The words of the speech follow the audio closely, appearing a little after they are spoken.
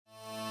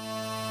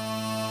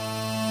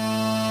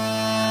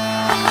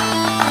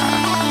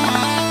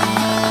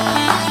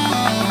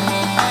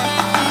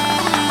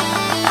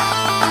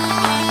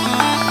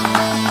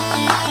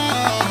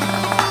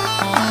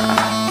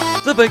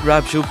Big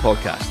Rab Show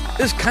podcast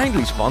is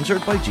kindly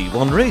sponsored by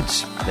G1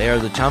 Reeds. They are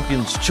the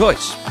champion's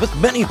choice, with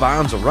many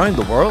bands around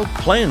the world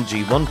playing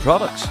G1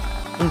 products,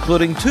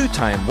 including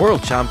two-time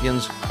world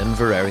champions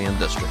Inveraray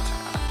District.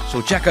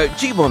 So check out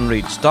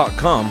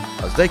g1reeds.com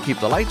as they keep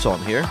the lights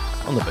on here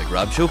on the Big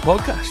Rab Show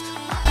podcast.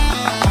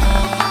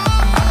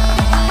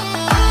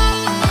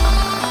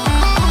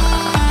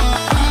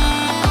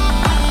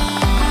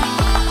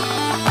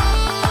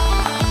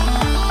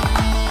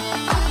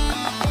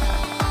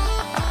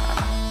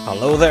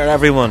 Hello there,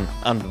 everyone,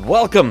 and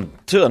welcome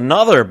to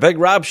another Big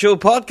Rab Show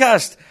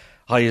podcast.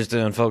 How you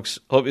doing, folks?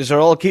 Hope you are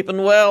all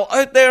keeping well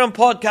out there in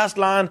podcast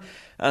land.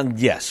 And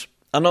yes,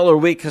 another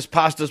week has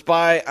passed us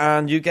by,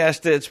 and you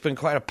guessed it, it's been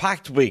quite a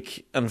packed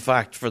week, in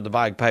fact, for the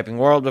bagpiping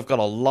world. We've got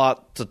a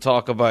lot to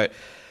talk about.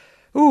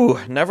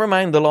 Never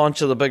mind the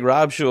launch of the Big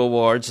Rab Show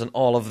Awards and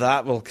all of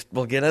that.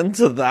 We'll get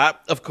into that.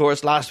 Of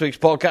course, last week's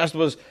podcast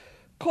was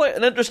quite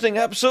an interesting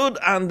episode,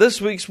 and this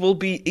week's will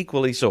be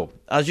equally so.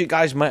 As you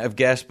guys might have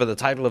guessed by the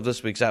title of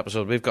this week's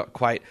episode, we've got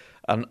quite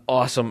an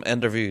awesome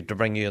interview to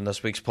bring you in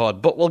this week's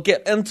pod. But we'll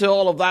get into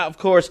all of that, of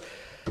course.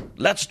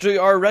 Let's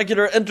do our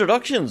regular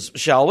introductions,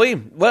 shall we?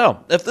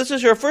 Well, if this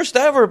is your first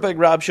ever Big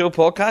Rab Show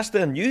podcast,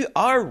 then you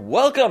are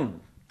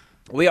welcome.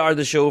 We are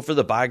the show for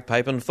the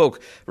bagpiping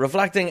folk,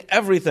 reflecting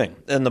everything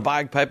in the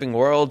bagpiping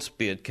world,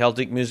 be it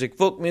Celtic music,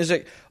 folk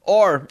music,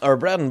 or our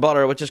bread and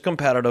butter, which is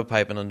competitive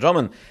piping and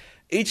drumming.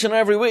 Each and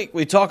every week,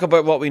 we talk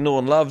about what we know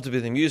and love to be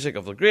the music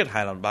of the great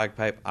Highland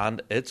bagpipe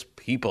and its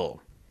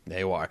people. There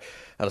you are.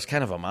 That is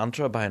kind of a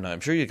mantra by now.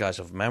 I'm sure you guys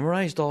have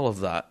memorised all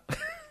of that.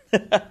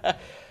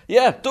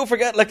 Yeah, don't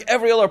forget, like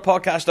every other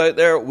podcast out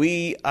there,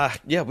 we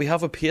have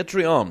a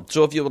Patreon.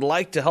 So if you would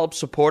like to help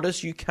support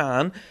us, you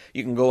can.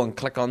 You can go and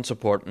click on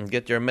support and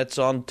get your mitts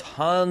on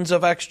tons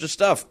of extra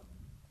stuff.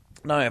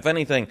 Now, if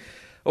anything,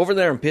 over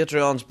there in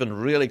Patreon's been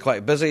really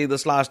quite busy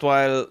this last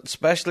while,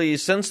 especially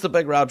since the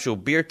Big Rab Show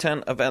beer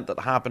tent event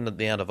that happened at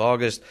the end of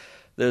August.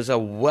 There's a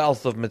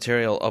wealth of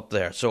material up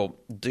there, so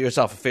do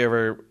yourself a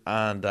favour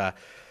and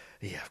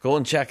go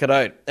and check it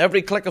out.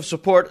 Every click of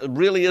support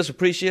really is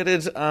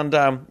appreciated, and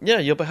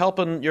you'll be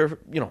helping your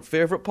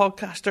favourite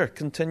podcaster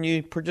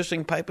continue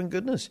producing piping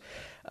goodness.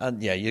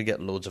 And yeah, you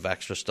get loads of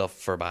extra stuff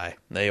for buy.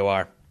 There you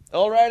are.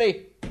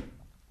 Alrighty,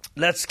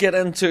 let's get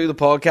into the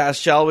podcast,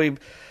 shall we?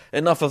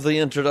 Enough of the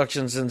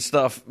introductions and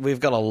stuff. We've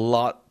got a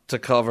lot to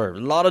cover. A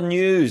lot of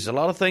news. A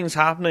lot of things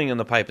happening in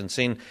the piping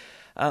scene.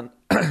 And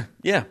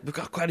we've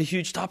got quite a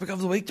huge topic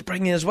of the week to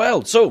bring you as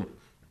well. So,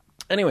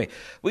 anyway,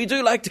 we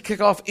do like to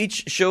kick off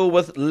each show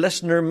with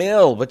listener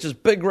mail, which is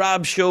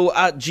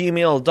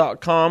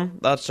bigrabshow@gmail.com.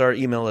 That's our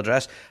email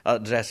address.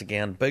 Address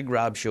again,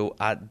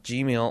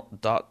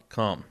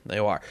 bigrabshow@gmail.com. There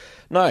you are.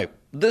 Now,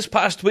 this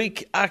past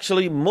week,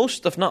 actually,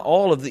 most, if not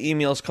all, of the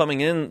emails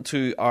coming in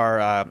to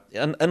our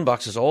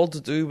inbox is all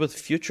to do with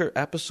future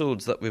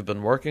episodes that we've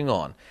been working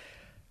on.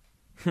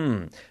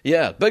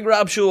 Big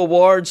Rab Show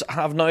Awards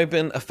have now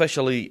been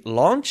officially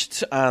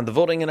launched, and the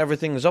voting and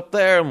everything is up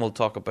there, and we'll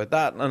talk about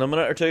that in a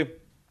minute or two,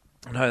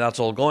 and how that's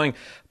all going.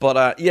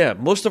 But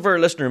most of our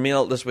listener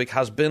mail this week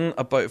has been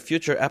about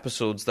future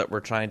episodes that we're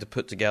trying to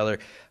put together,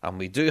 and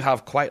we do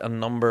have quite a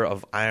number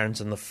of irons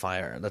in the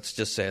fire. Let's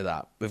just say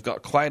that. We've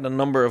got quite a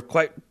number of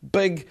quite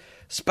big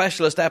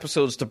specialist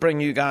episodes to bring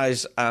you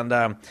guys, and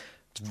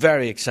it's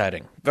very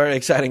exciting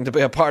to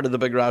be a part of the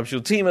Big Rab Show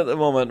team at the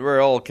moment.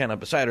 We're all kind of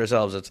beside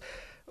ourselves.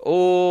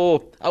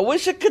 I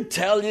wish I could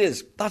tell you.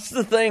 That's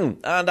the thing.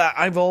 And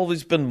I've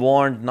always been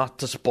warned not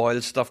to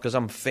spoil stuff because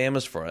I'm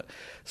famous for it.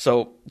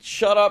 So,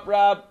 shut up,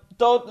 Rab.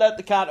 Don't let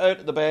the cat out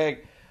of the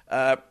bag.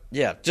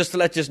 Just to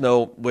let you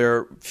know,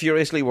 we're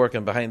furiously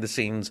working behind the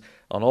scenes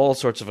on all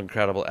sorts of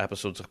incredible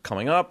episodes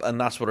coming up, and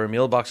that's what our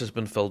mailbox has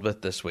been filled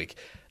with this week.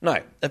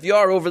 Now, if you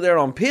are over there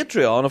on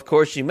Patreon, of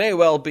course, you may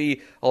well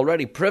be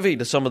already privy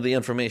to some of the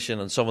information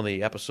and some of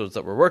the episodes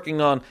that we're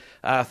working on,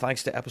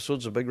 thanks to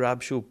episodes of Big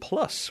Rab Show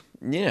Plus.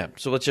 Yeah,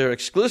 so it's your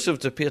exclusive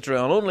to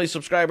Patreon-only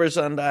subscribers,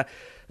 and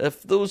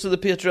if those of the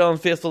Patreon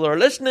faithful are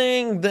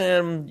listening,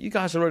 then you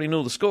guys already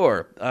know the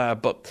score.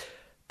 But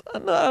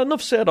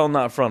enough said on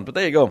that front, but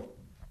there you go.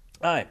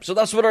 Alright, so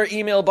that's what our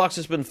email box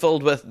has been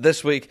filled with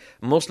this week,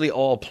 mostly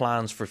all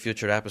plans for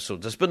future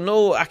episodes. There's been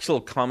no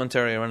actual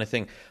commentary or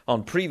anything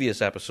on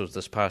previous episodes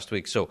this past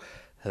week, so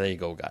there you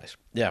go, guys.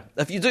 Yeah,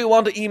 if you do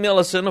want to email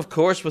us in, of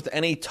course, with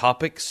any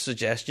topics,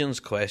 suggestions,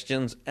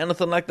 questions,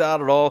 anything like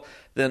that at all,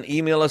 then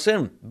email us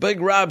in,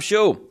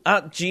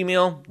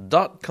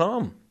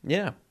 bigrabshow@gmail.com.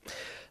 Yeah.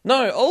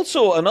 Now,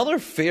 also, another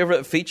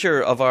favourite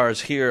feature of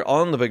ours here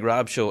on the Big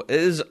Rab Show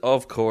is,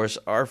 of course,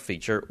 our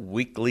feature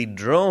Weekly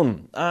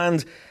Drone.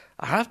 And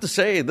I have to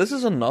say, this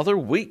is another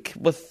week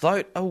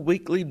without a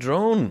weekly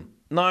drone.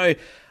 Now,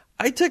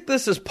 I take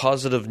this as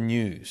positive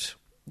news.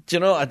 Do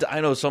you know,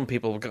 I know some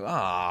people will go,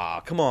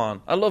 come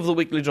on, I love the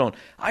weekly drone.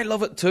 I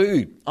love it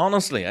too,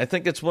 honestly. I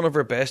think it's one of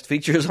our best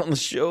features on the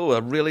show. I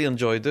really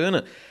enjoy doing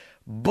it.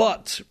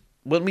 But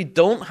when we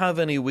don't have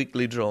any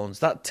weekly drones,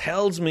 that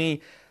tells me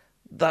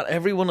that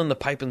everyone in the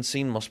piping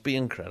scene must be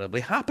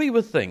incredibly happy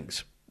with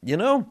things, you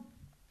know?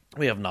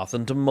 We have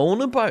nothing to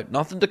moan about,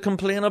 nothing to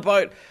complain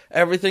about.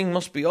 Everything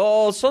must be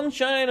all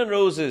sunshine and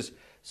roses.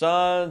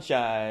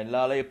 Sunshine,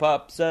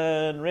 lollipops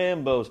and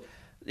rainbows.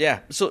 Yeah,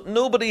 so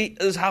nobody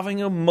is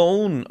having a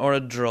moan or a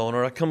drone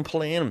or a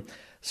complaint.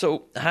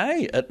 So,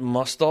 hey, it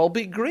must all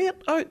be great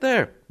out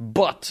there.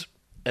 But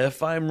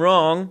if I'm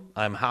wrong,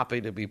 I'm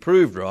happy to be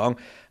proved wrong,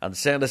 and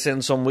send us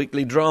in some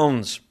weekly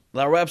drones.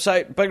 Our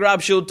website,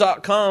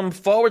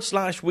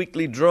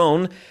 bigrabshow.com/weekly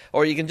drone,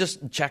 or you can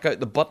just check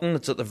out the button.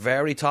 It's at the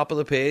very top of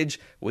the page,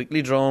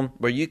 weekly drone,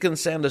 where you can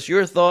send us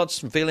your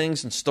thoughts and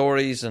feelings and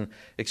stories and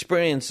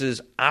experiences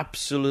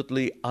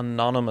absolutely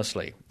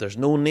anonymously. There's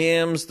no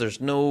names,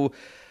 there's no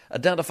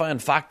identifying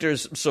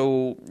factors,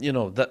 so,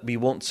 that we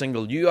won't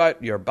single you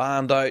out, your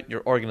band out,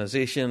 your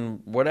organization,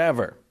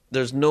 whatever.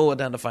 There's no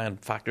identifying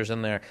factors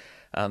in there.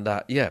 And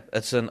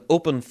it's an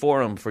open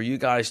forum for you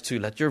guys to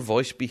let your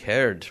voice be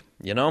heard,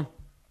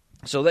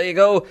 So there you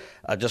go.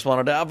 I just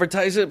wanted to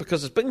advertise it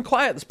because it's been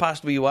quiet this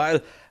past wee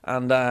while.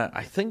 And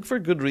I think for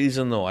good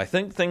reason, though. I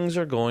think things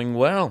are going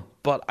well.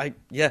 But I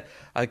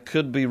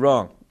could be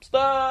wrong.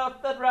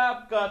 Stop that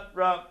rap got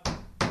wrong.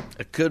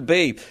 It could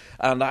be.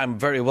 And I'm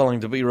very willing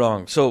to be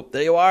wrong. So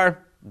there you are.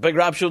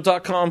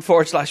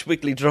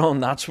 bigrabshow.com/weekly drone.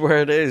 That's where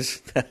it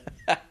is.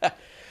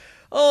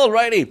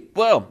 Alrighty,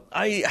 well,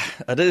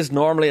 it is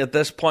normally at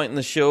this point in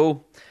the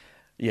show,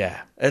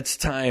 it's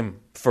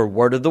time for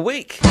Word of the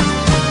Week.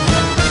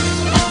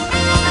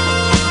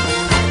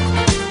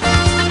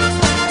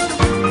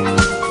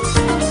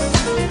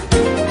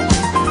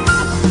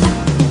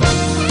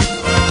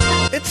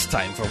 It's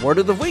time for Word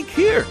of the Week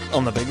here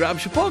on the Big Rab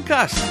Show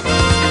podcast.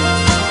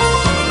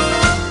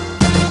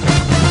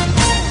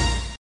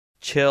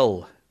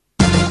 Chill.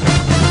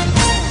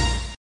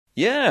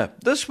 Yeah,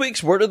 this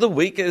week's Word of the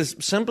Week is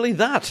simply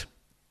that.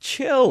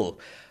 Chill.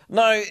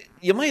 Now,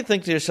 you might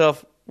think to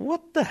yourself,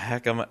 what the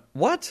heck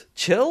what?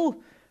 Chill?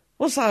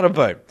 What's that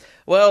about?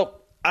 Well,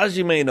 as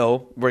you may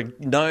know, we're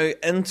now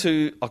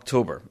into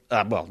October.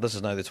 This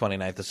is now the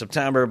 29th of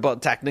September,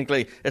 but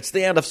technically it's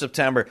the end of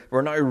September.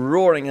 We're now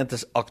roaring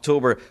into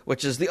October,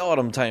 which is the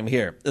autumn time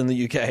here in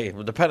the UK,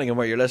 depending on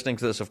where you're listening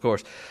to this, of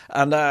course.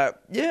 And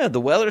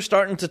the weather's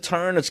starting to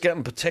turn. It's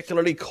getting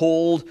particularly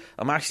cold.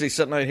 I'm actually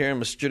sitting out here in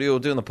my studio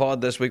doing the pod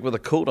this week with a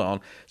coat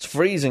on. It's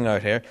freezing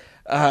out here.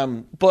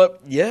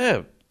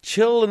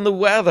 Chill in the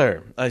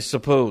weather, I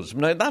suppose.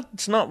 Now,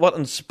 that's not what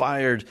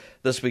inspired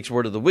this week's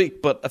Word of the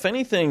Week, but if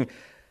anything,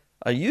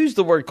 I use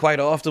the word quite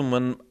often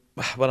when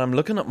I'm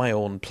looking at my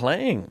own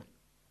playing.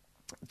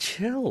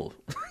 Chill.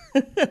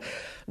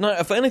 Now,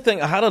 if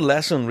anything, I had a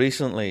lesson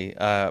recently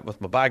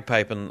with my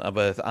bagpiping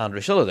with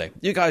Andrew Shilliday.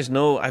 You guys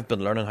know I've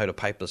been learning how to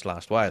pipe this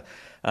last while.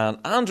 And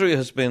Andrew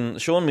has been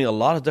showing me a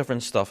lot of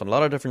different stuff and a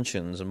lot of different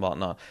tunes and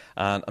whatnot.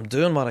 And I'm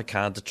doing what I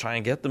can to try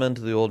and get them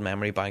into the old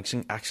memory banks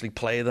and actually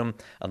play them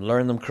and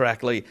learn them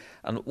correctly.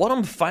 And what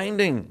I'm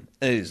finding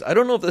is, I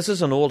don't know if this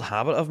is an old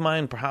habit of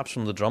mine, perhaps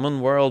from the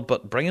drumming world,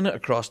 but bringing it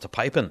across to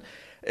piping,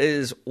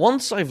 is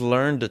once I've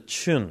learned a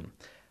tune,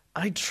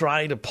 I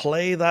try to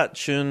play that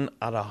tune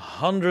at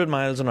 100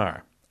 miles an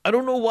hour. I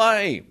don't know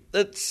why.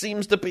 It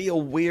seems to be a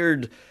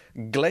weird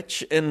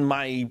glitch in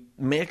my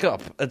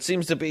makeup. It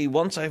seems to be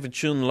once I have a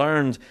tune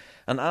learned,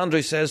 and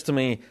Andrew says to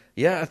me,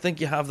 I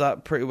think you have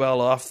that pretty well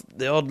off.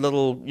 The odd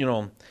little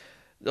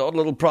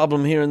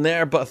problem here and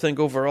there, but I think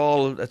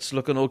overall it's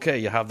looking okay.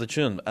 You have the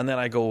tune. And then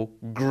I go,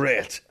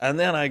 great. And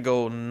then I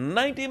go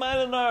 90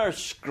 miles an hour,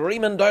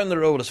 screaming down the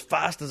road as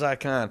fast as I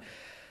can.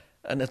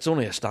 And it's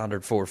only a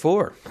standard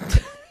 4/4.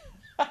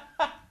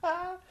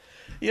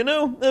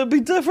 It'd be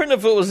different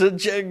if it was a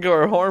jig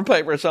or a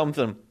hornpipe or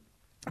something.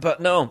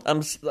 But no, I'm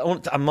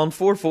on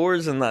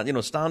 4/4s and that,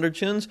 standard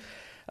tunes.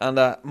 And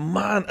I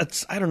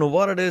don't know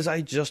what it is.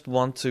 I just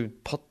want to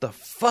put the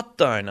foot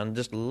down and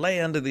just lay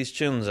into these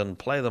tunes and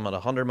play them at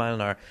 100 miles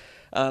an hour.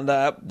 And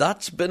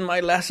that's been my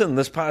lesson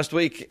this past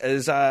week,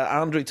 is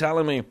Andrew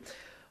telling me,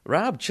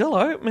 Rab, chill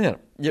out, man.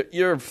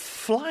 You're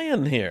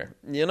flying here,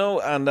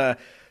 and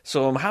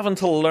so I'm having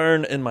to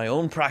learn in my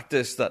own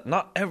practice that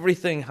not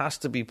everything has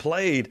to be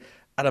played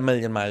at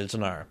 1,000,000 miles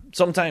an hour.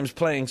 Sometimes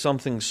playing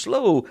something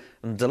slow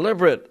and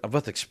deliberate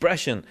with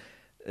expression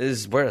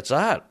is where it's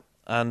at.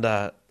 And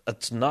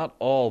it's not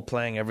all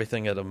playing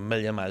everything at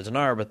 1,000,000 miles an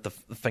hour with the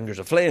fingers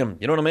of flame.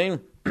 You know what I mean?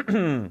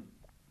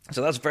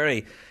 So that's a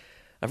very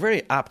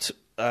apt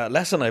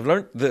lesson I've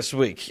learnt this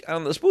week.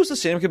 And I suppose the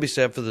same could be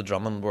said for the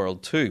drumming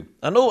world too.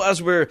 I know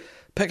as we're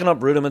picking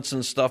up rudiments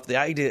and stuff, the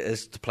idea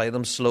is to play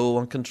them slow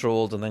and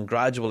controlled and then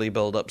gradually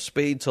build up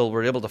speed till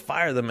we're able to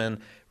fire them in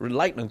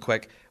lightning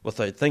quick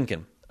without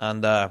thinking.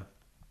 And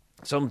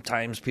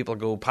sometimes people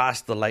go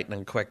past the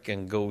lightning quick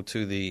and go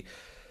to the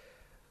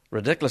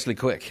ridiculously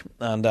quick.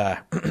 And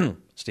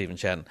Stephen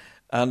Shetton.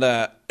 And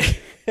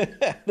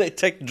they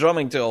take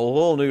drumming to a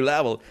whole new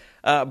level.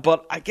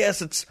 But I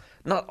guess it's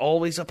not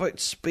always about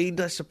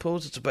speed, I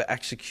suppose. It's about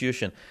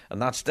execution.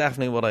 And that's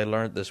definitely what I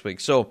learned this week.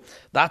 So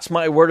that's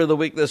my word of the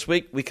week this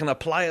week. We can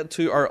apply it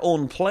to our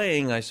own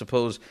playing, I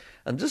suppose,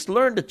 and just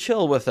learn to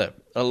chill with it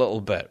a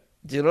little bit.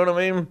 Do you know what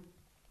I mean?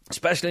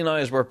 especially now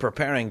as we're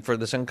preparing for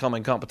this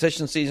incoming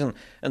competition season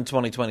in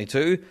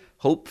 2022,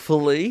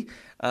 hopefully.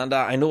 And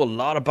I know a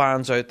lot of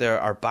bands out there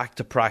are back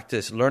to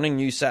practice, learning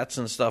new sets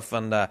and stuff,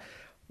 and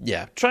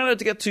try not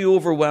to get too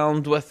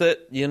overwhelmed with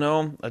it, you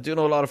know. I do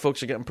know a lot of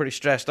folks are getting pretty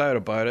stressed out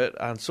about it,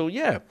 and so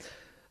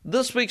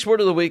this week's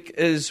word of the week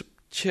is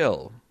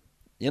chill,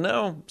 you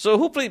know. So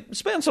hopefully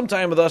spend some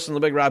time with us in the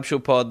Big Rab Show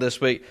pod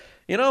this week,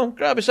 you know,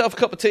 grab yourself a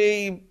cup of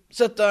tea,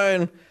 sit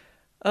down,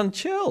 and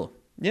chill,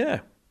 yeah.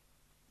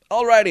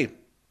 Alrighty.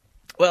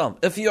 Well,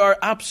 if you are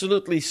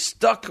absolutely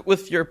stuck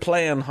with your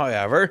playing,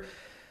 however,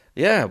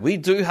 we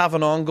do have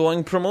an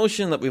ongoing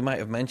promotion that we might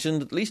have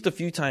mentioned at least a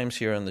few times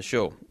here on the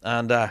show.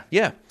 And I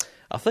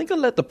think I'll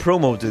let the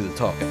promo do the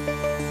talking.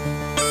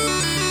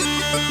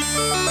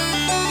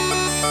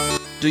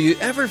 Do you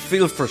ever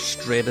feel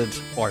frustrated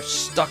or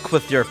stuck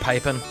with your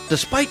piping?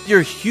 Despite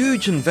your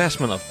huge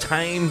investment of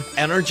time,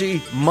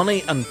 energy,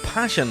 money and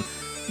passion,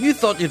 you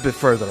thought you'd be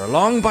further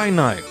along by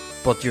now,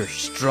 but you're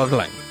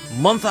struggling.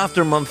 Month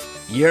after month,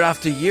 year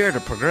after year to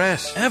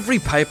progress. Every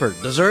piper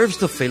deserves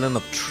the feeling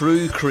of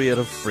true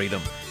creative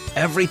freedom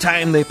every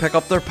time they pick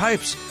up their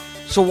pipes.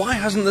 So why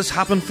hasn't this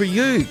happened for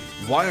you?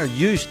 Why are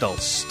you still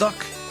stuck?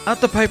 At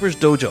the Piper's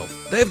Dojo,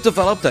 they've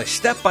developed a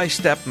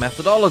step-by-step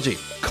methodology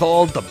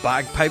called the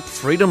Bagpipe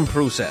Freedom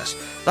Process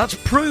that's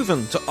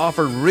proven to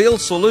offer real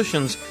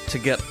solutions to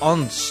get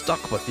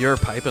unstuck with your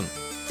piping.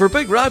 For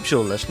Big Rab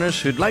Show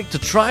listeners who'd like to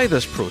try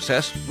this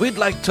process, we'd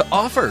like to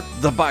offer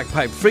the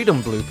Bagpipe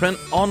Freedom Blueprint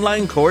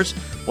online course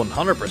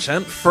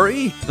 100%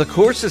 free. The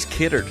course is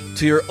catered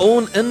to your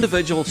own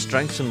individual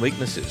strengths and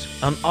weaknesses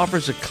and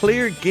offers a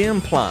clear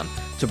game plan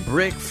to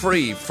break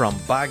free from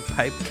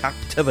bagpipe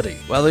captivity.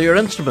 Whether your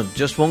instrument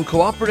just won't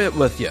cooperate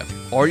with you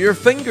or your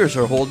fingers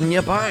are holding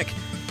you back,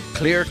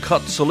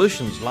 clear-cut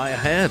solutions lie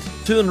ahead.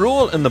 To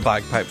enroll in the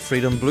Bagpipe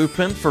Freedom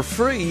Blueprint for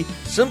free,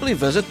 simply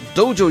visit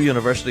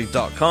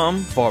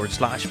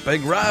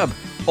dojouniversity.com/Big Rab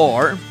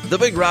or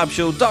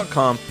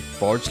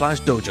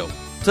thebigrabshow.com/dojo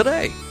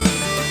today.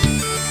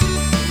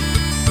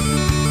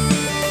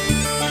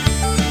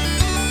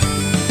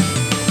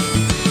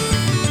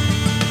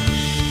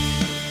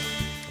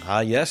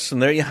 Yes,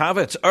 and there you have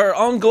it. Our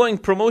ongoing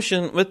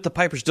promotion with the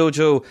Piper's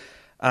Dojo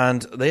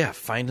and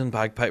finding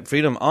bagpipe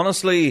freedom.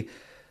 Honestly,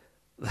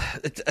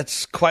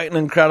 it's quite an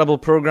incredible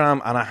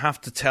program, and I have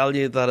to tell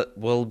you that it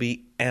will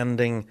be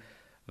ending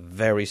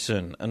very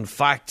soon. In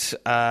fact,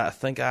 I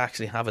think I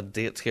actually have a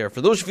date here.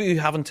 For those of you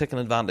who haven't taken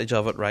advantage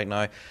of it right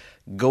now,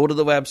 go to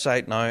the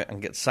website now and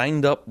get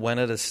signed up when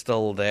it is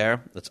still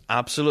there. It's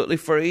absolutely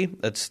free.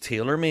 It's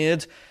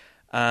tailor-made.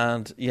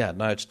 And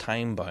now it's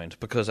time bound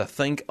because I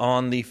think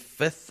on the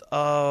 5th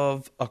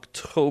of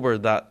October,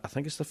 that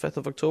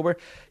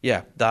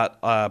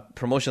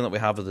promotion that we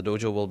have at the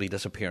dojo will be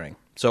disappearing.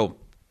 So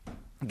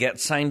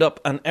get signed up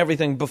and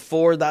everything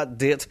before that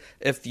date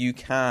if you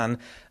can.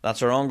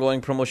 That's our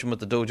ongoing promotion with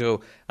the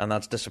dojo, and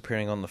that's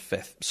disappearing on the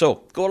 5th.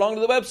 So go along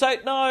to the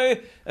website now.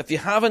 If you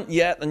haven't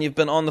yet and you've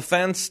been on the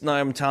fence, now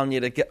I'm telling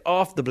you to get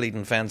off the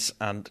bleeding fence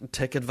and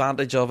take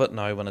advantage of it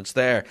now when it's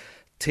there.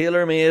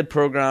 Tailor-made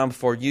program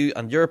for you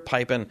and your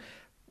piping.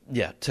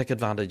 Take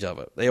advantage of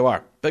it. There you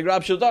are.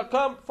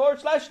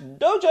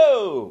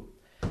 BigRabShow.com/dojo.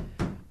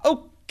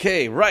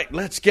 Okay, right,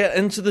 let's get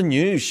into the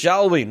news,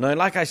 shall we? Now,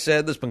 like I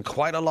said, there's been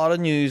quite a lot of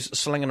news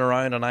slinging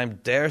around, and I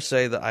dare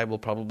say that I will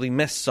probably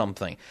miss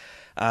something.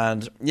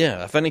 And,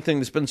 if anything,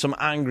 there's been some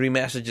angry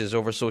messages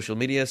over social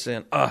media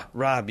saying,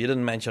 Rab, you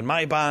didn't mention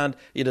my band,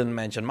 you didn't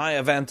mention my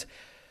event.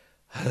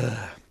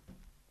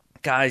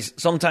 Guys,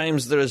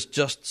 sometimes there is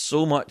just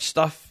so much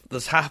stuff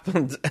that's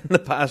happened in the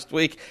past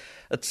week.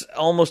 It's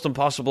almost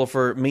impossible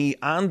for me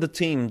and the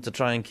team to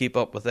try and keep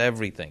up with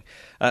everything.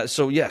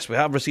 So yes, we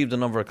have received a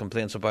number of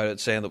complaints about it,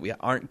 saying that we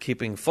aren't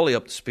keeping fully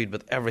up to speed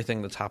with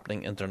everything that's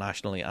happening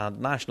internationally and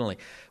nationally.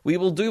 We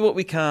will do what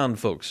we can,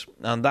 folks,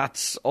 and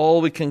that's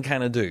all we can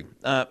kind of do.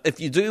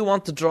 If you do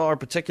want to draw our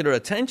particular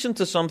attention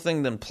to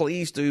something, then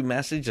please do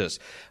message us.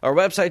 Our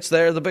website's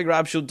there,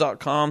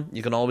 thebigrabshow.com.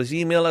 You can always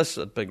email us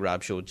at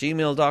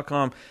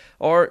bigrabshow@gmail.com.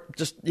 Or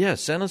just,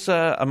 send us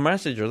a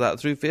message or that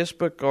through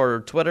Facebook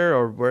or Twitter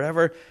or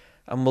wherever,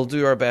 and we'll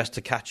do our best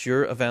to catch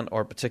your event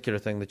or particular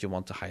thing that you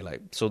want to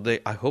highlight. So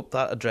I hope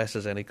that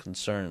addresses any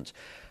concerns.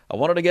 I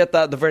wanted to get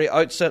that at the very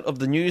outset of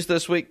the news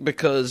this week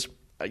because,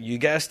 you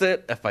guessed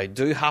it, if I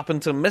do happen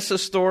to miss a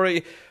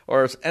story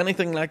or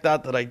anything like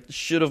that I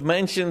should have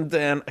mentioned,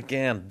 then,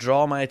 again,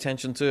 draw my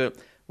attention to it.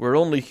 We're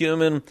only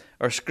human.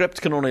 Our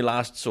script can only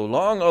last so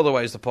long,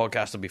 otherwise the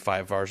podcast will be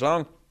 5 hours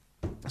long.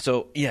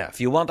 So, if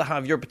you want to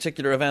have your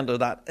particular event or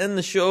that in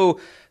the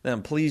show,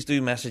 then please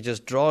do message us,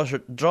 draw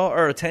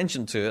our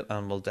attention to it,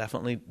 and we'll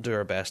definitely do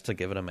our best to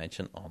give it a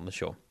mention on the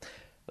show.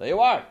 There you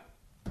are.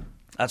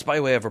 That's by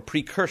way of a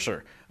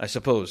precursor, I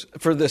suppose,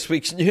 for this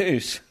week's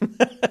news.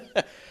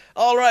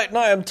 All right,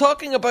 now I'm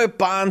talking about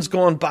bands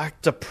going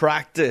back to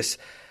practice.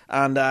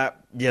 And,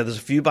 there's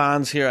a few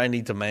bands here I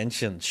need to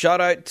mention.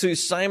 Shout out to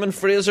Simon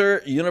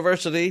Fraser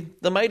University,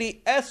 the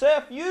mighty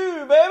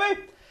SFU,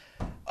 baby!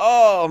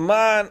 Oh,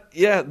 man,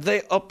 they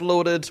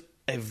uploaded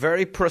a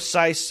very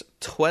precise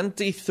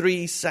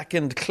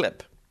 23-second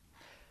clip.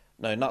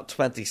 Now, not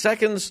 20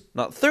 seconds,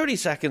 not 30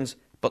 seconds,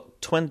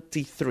 but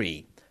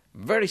 23.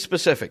 Very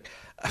specific.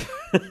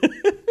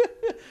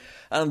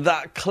 And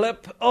that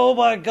clip, oh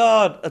my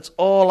God, it's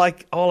all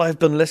I've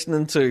been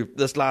listening to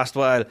this last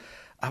while.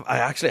 I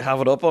actually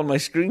have it up on my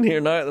screen here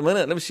now at the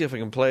minute. Let me see if I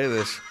can play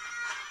this.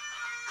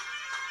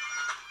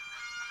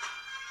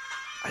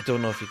 I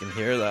don't know if you can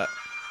hear that.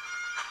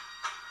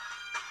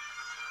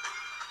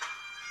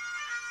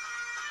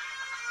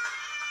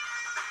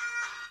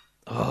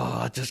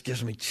 Oh, it just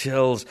gives me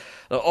chills.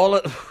 That's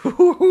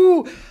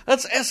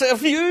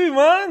SFU,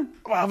 man.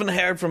 I haven't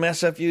heard from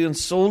SFU in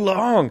so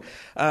long.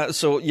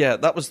 So, yeah,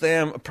 that was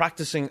them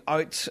practicing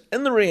out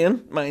in the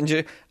rain, mind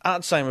you,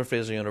 at Simon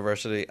Fraser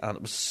University. And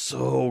it was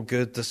so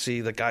good to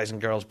see the guys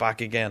and girls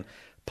back again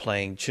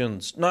playing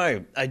tunes. Now,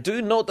 I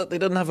do note that they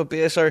didn't have a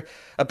bass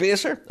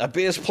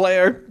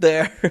player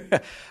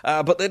there.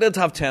 But they did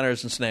have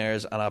tenors and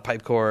snares and a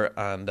pipe corps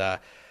and...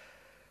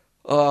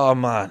 oh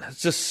man,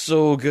 it's just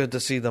so good to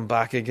see them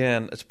back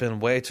again. It's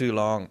been way too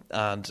long,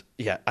 and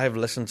yeah, I've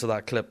listened to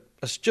that clip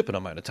a stupid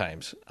amount of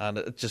times, and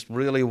it just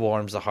really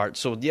warms the heart.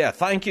 So yeah,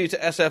 thank you to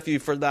SFU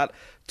for that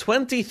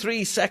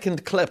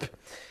 23-second clip,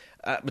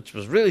 which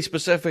was really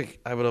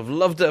specific. I would have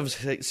loved to have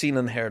seen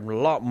and heard a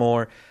lot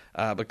more,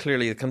 but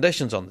clearly the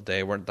conditions on the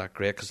day weren't that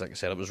great, because like I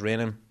said, it was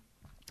raining.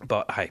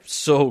 But hey,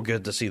 so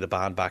good to see the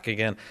band back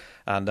again,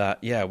 and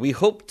yeah, we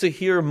hope to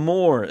hear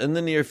more in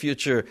the near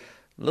future.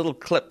 Little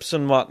clips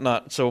and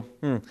whatnot. So,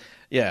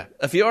 yeah.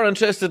 If you are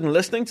interested in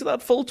listening to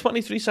that full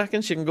 23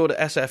 seconds, you can go to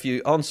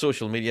SFU on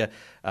social media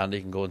and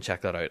you can go and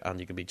check that out. And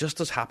you can be just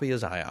as happy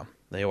as I am.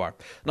 There you are.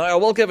 Now, I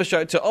will give a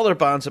shout to other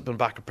bands that have been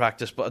back in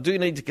practice, but I do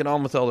need to get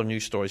on with other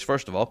news stories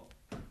first of all.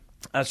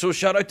 So,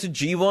 shout out to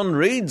G1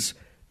 Reeds.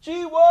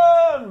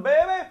 G1,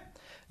 baby!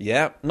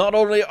 Yeah, not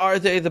only are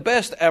they the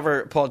best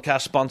ever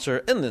podcast sponsor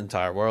in the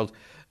entire world,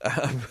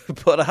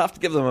 but I have to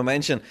give them a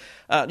mention.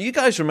 You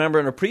guys remember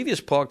in a previous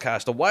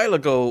podcast a while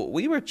ago,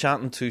 we were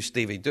chatting to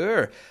Stevie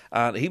Durr,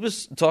 and he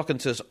was talking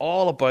to us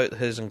all about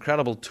his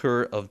incredible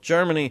tour of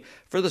Germany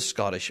for the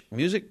Scottish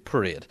Music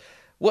Parade.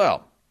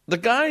 Well, the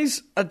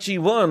guys at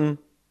G1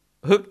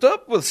 hooked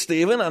up with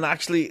Stephen and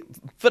actually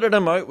fitted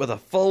him out with a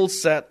full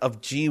set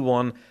of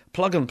G1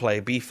 plug-and-play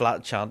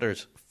B-flat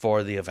chanters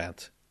for the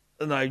event.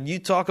 Now, you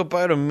talk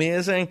about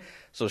amazing.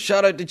 So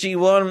shout out to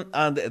G1,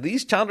 and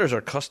these chanters are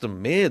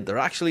custom made. They're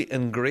actually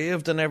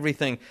engraved and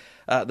everything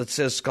that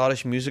says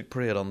Scottish Music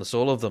Parade on the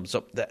sole of them.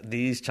 So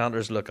these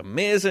chanters look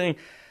amazing,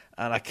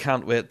 and I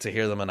can't wait to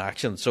hear them in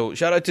action. So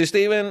shout out to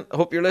Stephen. I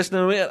hope you're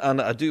listening, mate,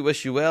 and I do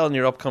wish you well in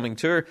your upcoming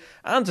tour,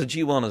 and to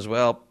G1 as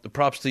well.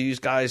 Props to you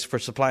guys for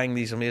supplying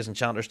these amazing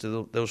chanters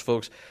to those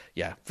folks.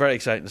 Yeah, very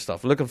exciting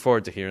stuff. Looking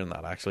forward to hearing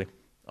that, actually.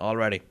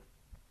 Alrighty.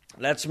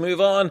 Let's move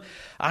on.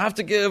 I have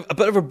to give a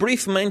bit of a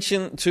brief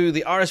mention to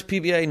the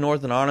RSPBA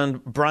Northern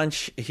Ireland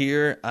branch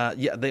here.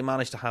 Yeah, they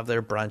managed to have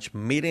their branch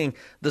meeting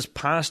this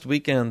past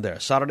weekend there,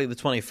 Saturday the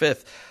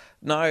 25th.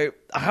 Now,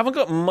 I haven't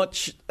got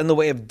much in the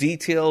way of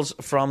details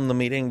from the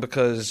meeting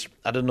because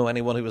I didn't know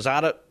anyone who was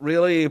at it,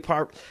 really.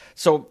 Apart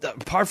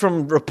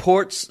from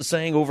reports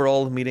saying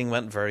overall the meeting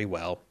went very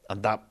well,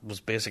 and that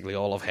was basically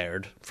all I've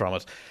heard from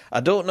it.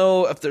 I don't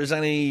know if there's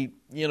any,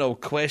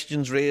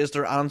 questions raised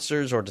or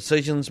answers or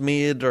decisions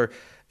made or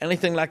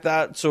anything like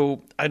that,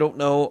 so I don't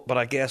know, but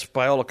I guess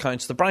by all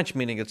accounts the branch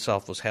meeting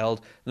itself was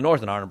held, the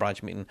Northern Ireland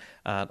branch meeting,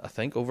 and I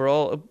think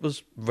overall it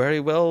was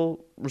very well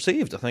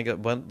received. I think it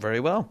went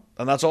very well,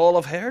 and that's all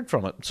I've heard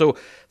from it. So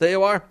there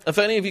you are. If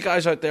any of you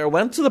guys out there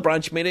went to the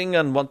branch meeting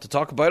and want to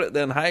talk about it,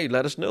 then hey,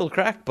 let us know the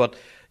crack. But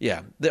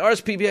yeah, the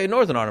RSPBA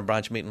Northern Ireland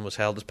branch meeting was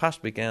held this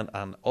past weekend,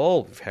 and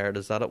all we've heard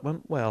is that it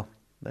went well.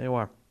 There you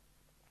are.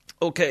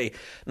 Okay,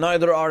 now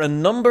there are a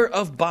number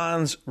of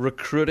bands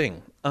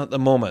recruiting at the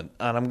moment,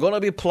 and I'm going to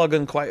be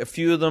plugging quite a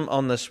few of them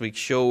on this week's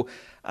show,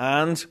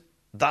 and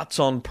that's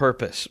on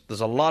purpose.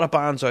 There's a lot of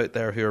bands out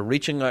there who are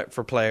reaching out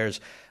for players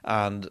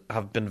and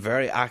have been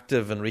very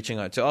active in reaching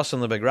out to us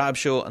on the Big Rab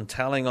Show and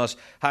telling us,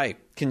 hey,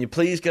 can you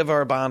please give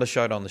our band a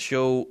shout on the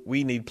show?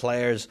 We need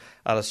players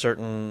at a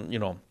certain,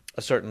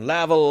 a certain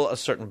level, a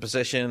certain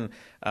position,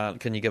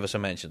 can you give us a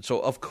mention? So,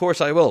 of course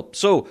I will.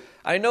 So,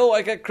 I know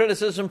I get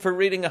criticism for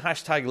reading a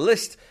hashtag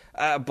list,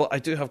 but I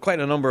do have quite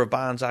a number of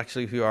bands,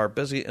 actually, who are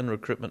busy in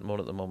recruitment mode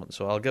at the moment.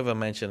 So, I'll give a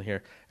mention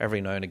here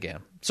every now and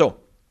again. So,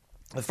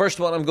 the first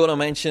one I'm going to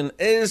mention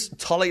is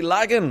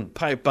Tullylagan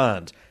Pipe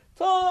Band.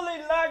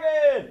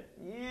 Tullylagan!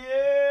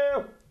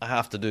 Yeah! I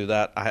have to do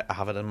that. I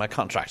have it in my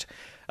contract.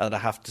 And I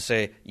have to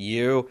say,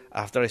 you,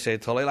 after I say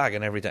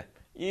Tullylagan every day.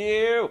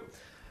 You!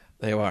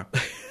 There you are.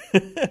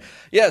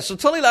 Yeah, so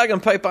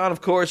Tullylagan Pipe Band, of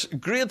course,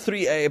 Grade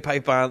 3A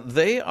Pipe Band,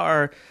 they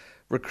are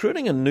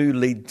recruiting a new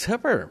lead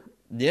tipper.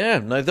 Yeah,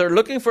 now they're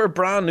looking for a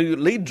brand new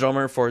lead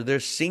drummer for their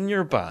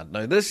senior band.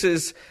 Now this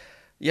is,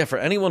 for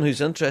anyone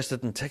who's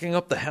interested in taking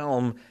up the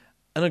helm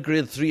in a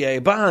Grade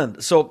 3A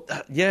band. So,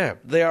 yeah,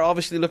 they are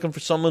obviously looking for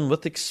someone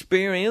with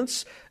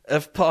experience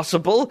if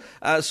possible.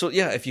 So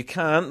yeah, if you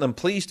can, then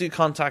please do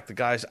contact the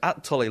guys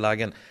at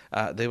Tullylagan.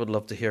 They would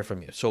love to hear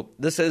from you. So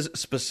this is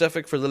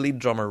specific for the lead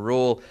drummer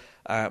role.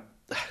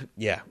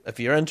 Yeah, if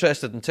you're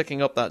interested in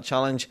taking up that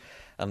challenge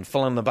and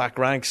filling the back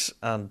ranks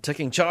and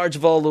taking charge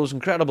of all those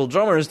incredible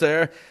drummers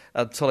there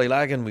at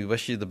Tullylagan, we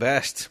wish you the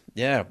best.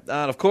 Yeah,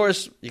 and of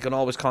course, you can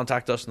always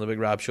contact us in the Big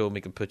Rab Show and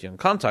we can put you in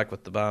contact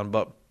with the band,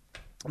 but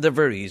they're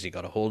very easy to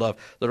get a hold of.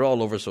 They're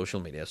all over social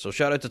media. So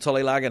shout out to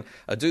Tullylagan.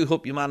 I do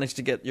hope you managed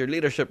to get your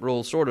leadership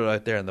role sorted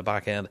out there in the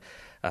back end.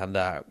 And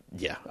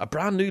yeah, a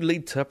brand new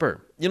lead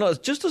tipper. You know, it's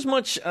just as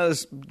much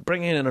as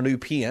bringing in a new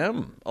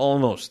PM,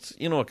 almost.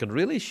 You know, it can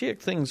really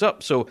shake things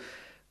up. So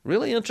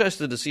really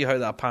interested to see how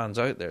that pans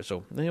out there.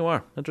 So there you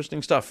are.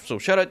 Interesting stuff. So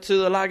shout out to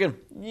the Lagan.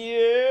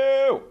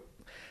 Yeah.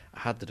 I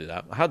had to do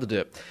that. I had to do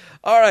it.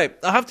 All right.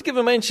 I have to give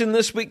a mention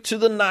this week to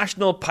the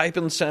National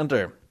Piping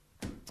Centre.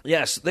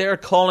 Yes, they're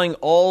calling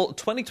all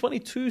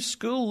 2022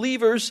 school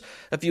leavers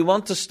if you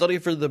want to study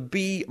for the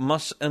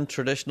B.Mus in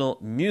traditional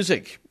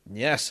music.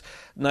 Yes.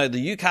 Now,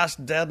 the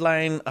UCAS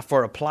deadline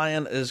for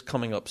applying is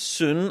coming up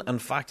soon. In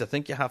fact, I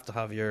think you have to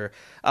have your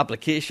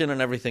application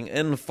and everything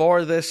in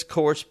for this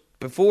course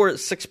before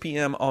 6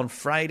 p.m. on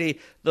Friday,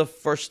 the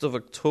 1st of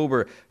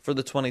October, for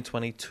the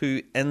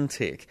 2022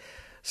 intake.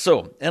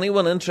 So,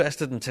 anyone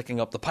interested in taking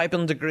up the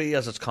piping degree,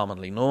 as it's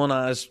commonly known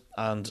as,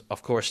 and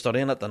of course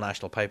studying at the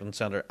National Piping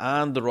Centre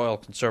and the Royal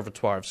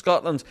Conservatoire of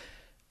Scotland,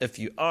 if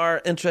you are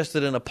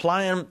interested in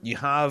applying, you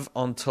have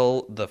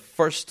until the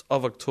 1st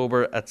of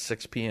October at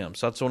 6 p.m.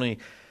 So that's only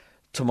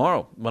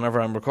tomorrow,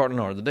 whenever I'm recording,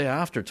 or the day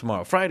after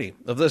tomorrow, Friday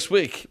of this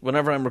week,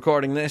 whenever I'm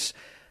recording this,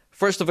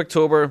 1st of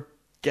October.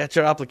 Get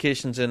your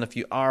applications in if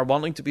you are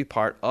wanting to be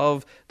part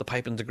of the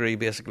piping degree,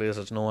 basically as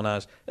it's known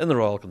as, in the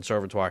Royal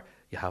Conservatoire.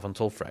 You have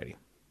until Friday.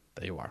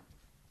 There you are.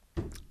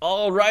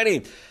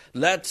 Alrighty,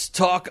 let's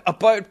talk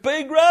about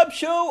Big Rab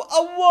Show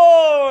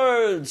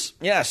Awards.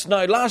 Yes,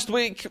 now last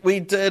week we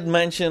did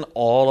mention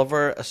all of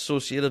our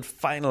associated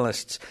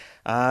finalists.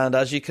 And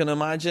as you can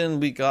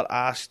imagine, we got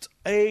asked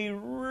a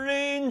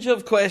range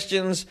of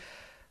questions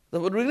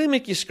that would really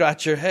make you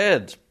scratch your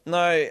head.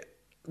 Now,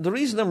 the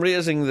reason I'm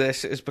raising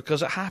this is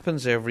because it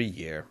happens every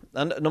year.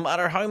 And no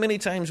matter how many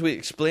times we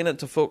explain it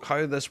to folk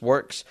how this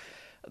works,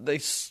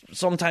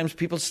 sometimes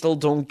people still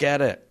don't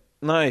get it.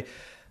 Now,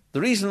 the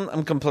reason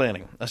I'm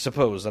complaining, I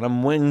suppose, and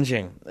I'm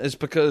whinging, is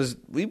because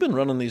we've been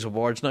running these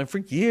awards now for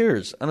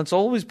years, and it's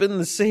always been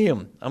the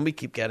same, and we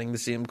keep getting the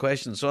same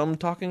questions, so I'm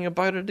talking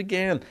about it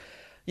again.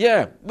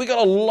 Yeah, we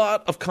got a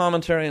lot of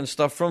commentary and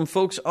stuff from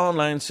folks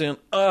online saying,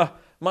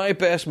 my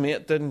best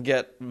mate didn't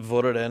get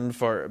voted in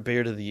for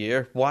Beard of the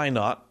Year. Why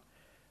not?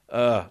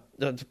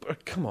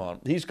 Come on,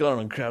 he's got an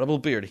incredible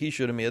beard. He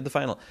should have made the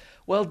final.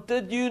 Well,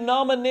 did you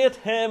nominate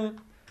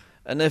him?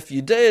 And if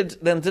you did,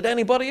 then did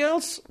anybody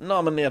else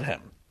nominate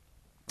him?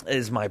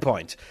 Is my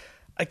point.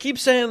 I keep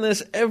saying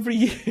this every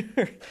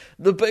year.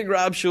 The Big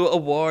Rab Show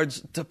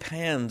Awards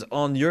depend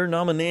on your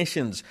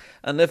nominations.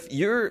 And if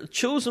your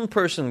chosen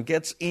person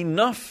gets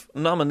enough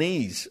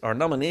nominees or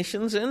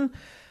nominations in,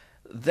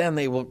 then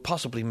they will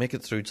possibly make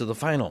it through to the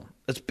final.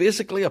 It's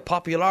basically a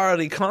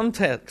popularity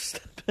contest.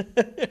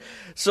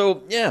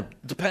 So, yeah,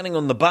 depending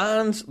on the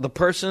band, the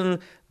person,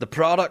 the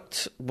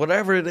product,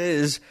 whatever it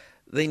is,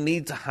 they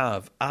need to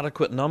have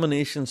adequate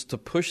nominations to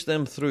push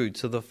them through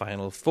to the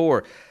final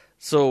four.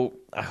 So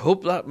I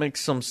hope that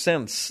makes some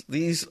sense.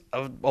 These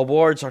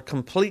awards are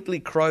completely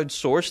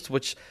crowdsourced,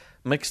 which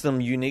makes them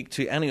unique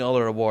to any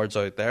other awards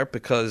out there,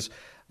 because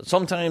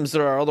sometimes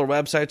there are other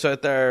websites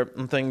out there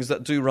and things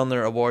that do run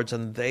their awards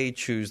and they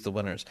choose the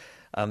winners.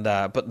 And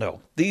but no,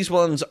 these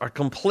ones are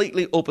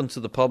completely open to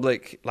the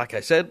public. Like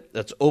I said,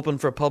 it's open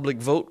for public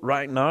vote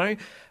right now.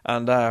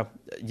 And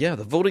yeah,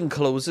 the voting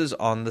closes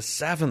on the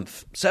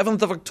 7th.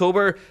 7th of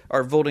October,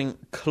 our voting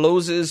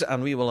closes,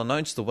 and we will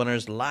announce the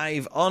winners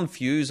live on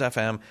Fuse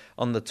FM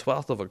on the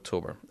 12th of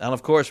October. And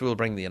of course, we'll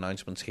bring the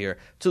announcements here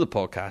to the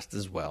podcast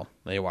as well.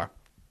 There you are.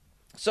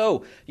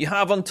 So, you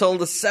have until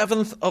the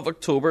 7th of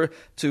October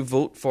to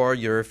vote for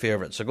your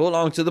favourite. So go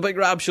along to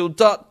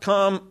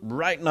thebigrabshow.com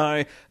right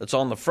now. It's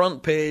on the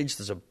front page.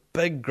 There's a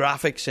big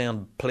graphic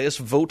saying place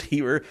vote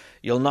here.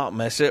 You'll not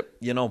miss it.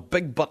 You know,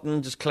 big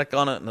button, just click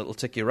on it and it'll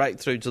take you right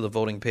through to the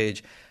voting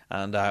page.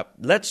 And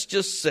let's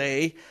just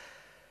say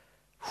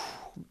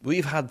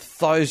we've had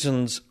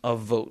thousands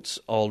of votes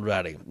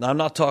already. Now, I'm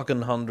not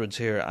talking hundreds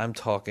here. I'm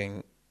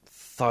talking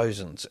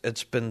thousands.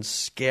 It's been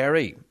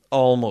scary.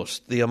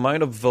 Almost. The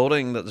amount of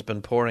voting that's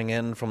been pouring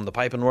in from the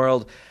piping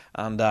world.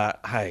 And,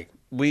 hey,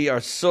 we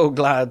are so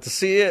glad to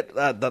see it,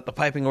 that the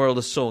piping world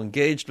is so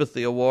engaged with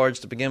the awards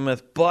to begin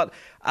with. But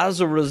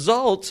as a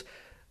result,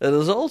 it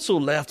has also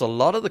left a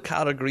lot of the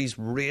categories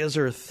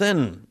razor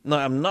thin. Now,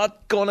 I'm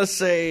not going to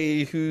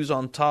say who's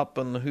on top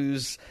and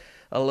who's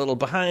a little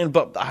behind,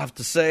 but I have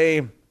to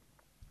say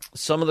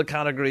some of the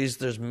categories,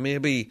 there's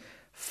maybe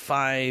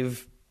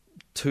 5,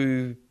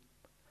 2,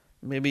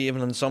 maybe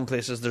even in some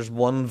places there's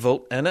 1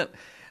 vote in it.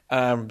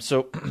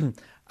 So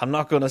I'm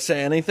not going to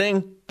say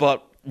anything,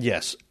 but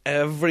yes,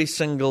 every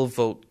single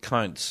vote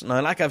counts.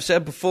 Now, like I've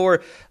said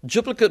before,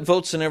 duplicate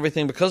votes and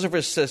everything, because of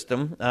our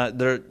system,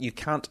 you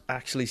can't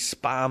actually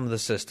spam the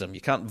system.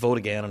 You can't vote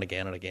again and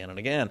again and again and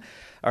again.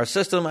 Our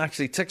system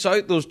actually ticks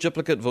out those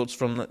duplicate votes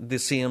from the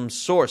same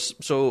source.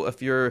 So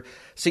if you're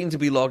seen to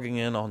be logging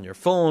in on your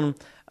phone,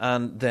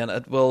 and then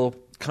it will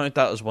count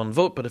that as one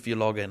vote, but if you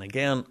log in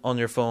again on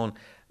your phone,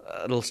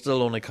 it'll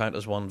still only count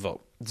as one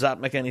vote. Does that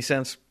make any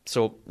sense?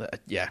 So,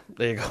 yeah,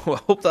 there you go. I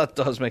hope that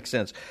does make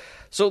sense.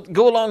 So,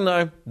 go along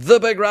now,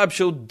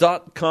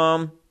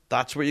 thebigrabshow.com.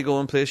 That's where you go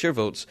and place your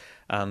votes.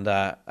 And,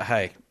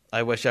 hey,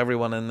 I wish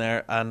everyone in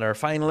there and our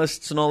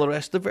finalists and all the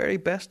rest the very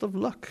best of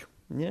luck.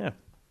 Yeah.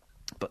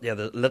 But, yeah,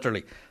 there's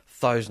literally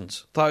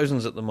thousands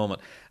at the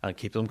moment. And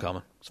keep them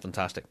coming. It's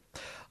fantastic.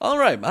 All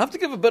right, I have to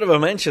give a bit of a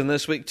mention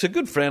this week to a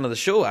good friend of the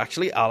show,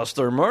 actually,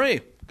 Alistair Murray.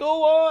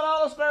 Go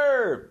on,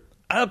 Alistair!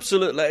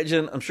 Absolute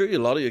legend. I'm sure a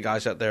lot of you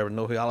guys out there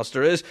know who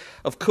Alistair is,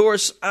 of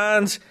course.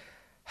 And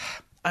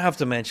I have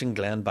to mention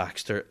Glenn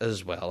Baxter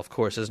as well, of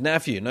course, his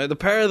nephew. Now, the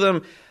pair of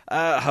them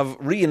have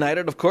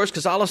reunited, of course,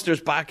 because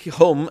Alistair's back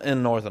home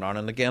in Northern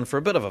Ireland again for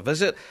a bit of a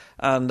visit.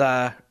 And,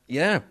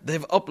 yeah,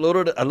 they've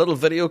uploaded a little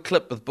video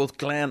clip with both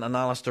Glenn and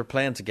Alistair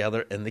playing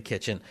together in the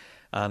kitchen.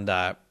 And,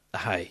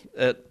 hi,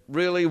 it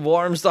really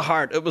warms the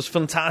heart. It was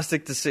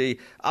fantastic to see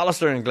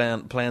Alistair and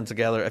Glenn playing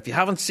together. If you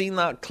haven't seen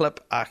that clip,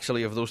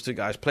 actually, of those two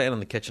guys playing in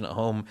the kitchen at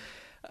home,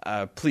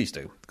 please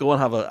do. Go and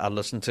have a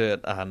listen to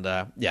it. And,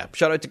 yeah,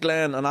 shout out to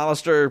Glenn and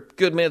Alistair,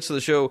 good mates of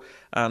the show.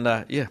 And,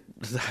 yeah,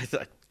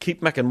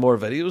 keep making more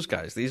videos,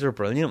 guys. These are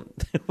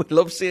brilliant. We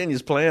love seeing you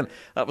playing.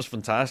 That was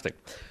fantastic.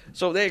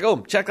 So there you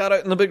go. Check that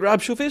out on the Big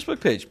Rab Show Facebook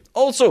page.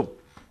 Also,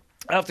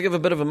 I have to give a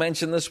bit of a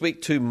mention this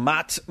week to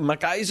Matt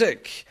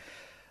McIsaac.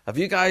 Have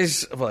you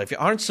guys, well, if you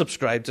aren't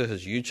subscribed to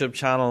his YouTube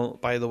channel,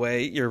 by the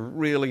way, you're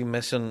really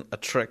missing a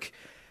trick.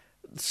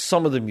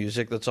 Some of the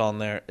music that's on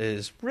there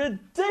is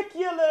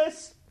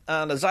ridiculous.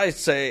 And as I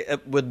say,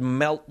 it would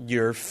melt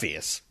your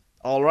face.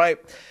 All right?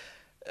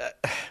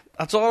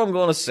 That's all I'm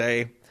going to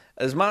say.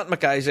 Is Matt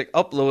McIsaac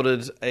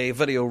uploaded a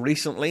video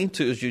recently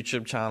to his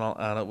YouTube channel,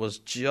 and it was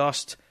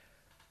just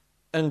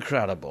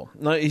incredible.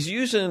 Now, he's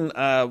using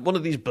one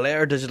of these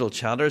Blair digital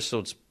chanters, so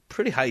it's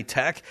pretty high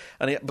tech,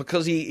 and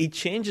because he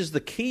changes the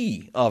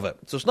key of it,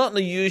 so it's not in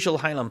the usual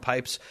Highland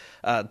Pipes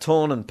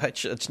tone and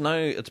pitch.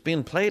 It's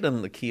being played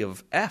in the key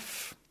of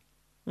F.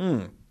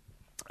 And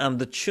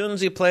the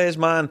tunes he plays,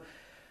 man,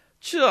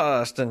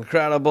 just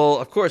incredible.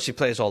 Of course, he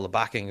plays all the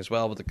backing as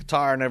well with the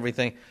guitar and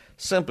everything.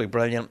 Simply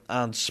brilliant.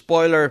 And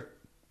spoiler,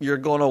 you're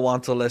going to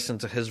want to listen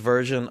to his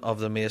version of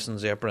the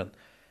Mason's Apron.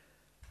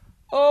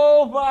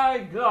 Oh my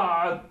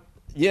God!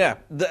 Yeah,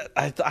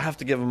 I have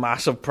to give a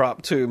massive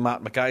prop to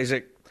Matt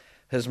McIsaac.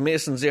 His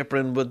Mason's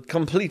Apron would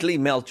completely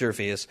melt your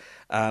face.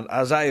 And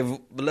as I've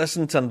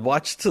listened and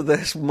watched to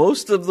this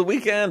most of the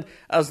weekend,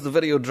 as the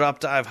video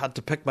dropped, I've had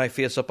to pick my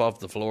face up off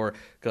the floor,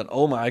 going,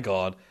 oh my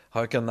God,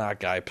 how can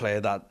that guy play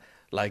that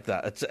like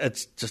that?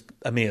 It's just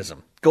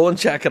amazing. Go and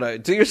check it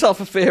out. Do yourself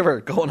a favour.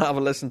 Go and have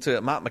a listen to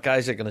it. Matt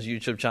McIsaac on his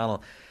YouTube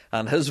channel.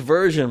 And his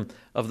version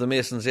of the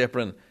Mason's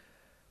Apron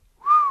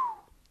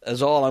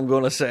is all I'm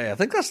going to say. I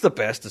think that's the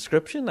best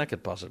description I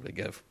could possibly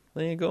give.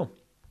 There you go.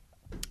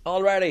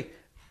 Alrighty.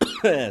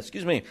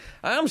 Excuse me.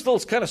 I am still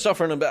kind of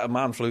suffering a bit of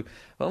man flu.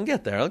 Well, I'll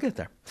get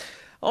there.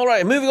 All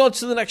right, moving on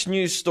to the next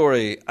news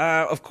story.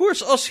 Of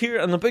course, us here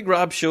on the Big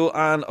Rab Show,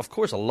 and of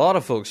course a lot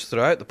of folks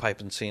throughout the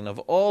piping scene have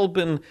all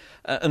been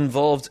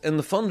involved in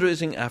the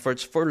fundraising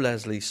efforts for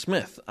Leslie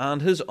Smith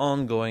and his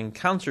ongoing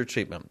cancer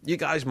treatment. You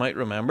guys might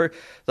remember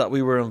that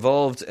we were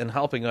involved in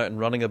helping out and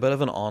running a bit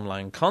of an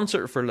online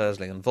concert for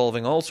Leslie,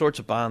 involving all sorts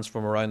of bands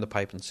from around the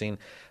piping scene,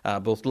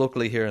 both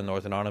locally here in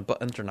Northern Ireland,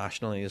 but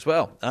internationally as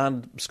well,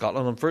 and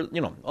Scotland, and for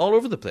all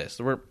over the place.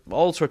 There were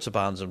all sorts of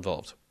bands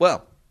involved.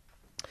 Well,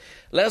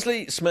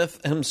 Leslie Smith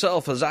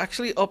himself has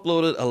actually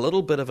uploaded a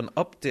little bit of an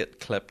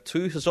update clip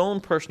to his own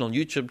personal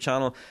YouTube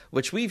channel,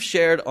 which we've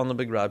shared on the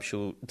Big Rab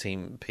Show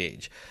team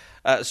page.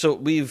 It's a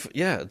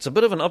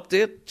bit of an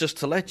update just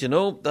to let you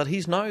know that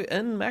he's now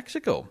in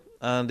Mexico,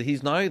 and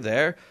he's now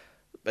there,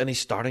 and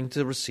he's starting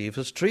to receive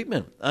his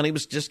treatment. And he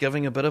was just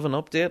giving a bit of an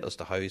update as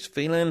to how he's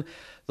feeling,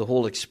 the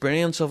whole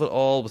experience of it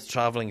all with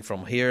travelling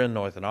from here in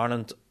Northern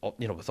Ireland,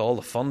 with all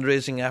the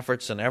fundraising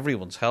efforts and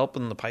everyone's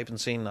helping the piping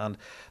scene and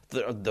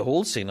the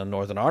whole scene in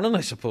Northern Ireland,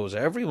 I suppose.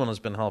 Everyone has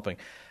been helping.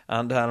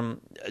 And,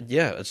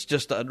 it's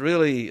just, it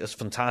really is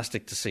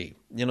fantastic to see,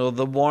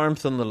 the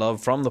warmth and the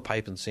love from the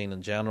piping scene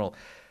in general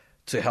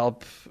to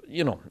help,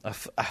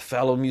 a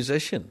fellow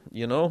musician,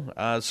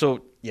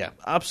 So, yeah,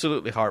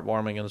 absolutely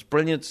heartwarming. And it's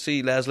brilliant to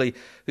see Leslie,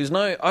 who's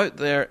now out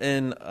there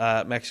in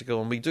Mexico,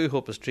 and we do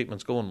hope his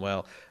treatment's going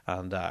well.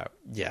 And,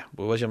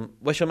 we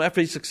wish him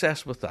every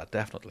success with that,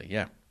 definitely,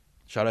 yeah.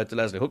 Shout out to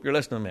Leslie. Hope you're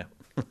listening, mate.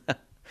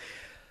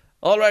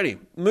 Alrighty,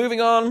 moving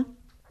on.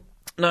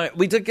 Now,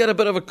 we did get a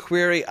bit of a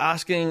query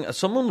asking,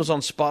 someone was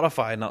on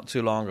Spotify not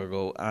too long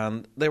ago,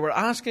 and they were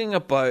asking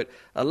about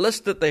a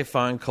list that they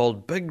found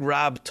called Big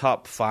Rab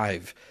Top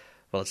 5.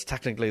 Well, it's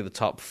technically the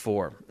top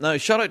 4. Now,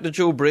 shout out to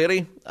Joe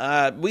Brady.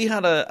 We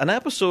had an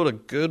episode a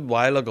good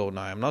while ago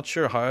now. I'm not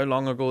sure how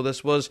long ago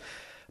this was,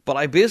 but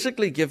I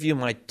basically give you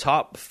my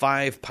top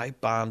 5 pipe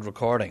band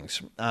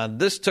recordings. And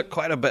this took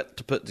quite a bit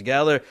to put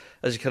together.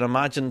 As you can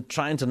imagine,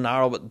 trying to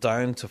narrow it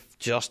down to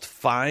just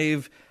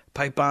 5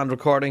 pipe band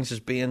recordings as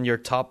being your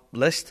top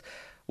list.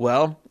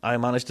 Well, I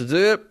managed to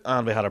do it,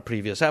 and we had a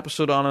previous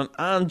episode on it.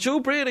 And Joe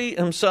Brady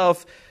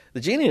himself, the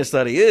genius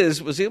that he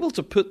is, was able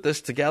to put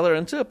this together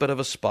into a bit of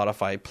a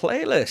Spotify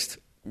playlist.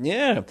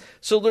 Yeah,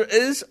 so there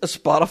is a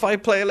Spotify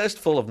playlist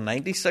full of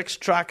 96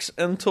 tracks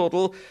in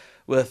total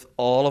with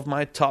all of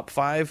my top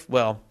 5,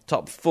 well,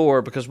 top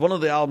 4, because one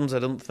of the albums I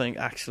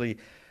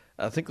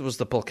think it was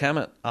the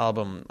Polkemet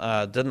album,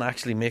 didn't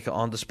actually make it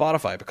onto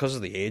Spotify because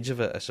of the age of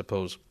it, I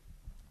suppose.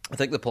 I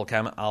think the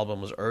Polkemet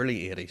album was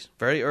early 80s,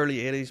 very early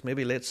 80s,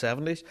 maybe late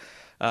 70s.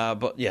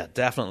 But yeah,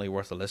 definitely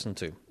worth a listen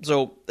to.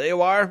 So there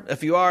you are.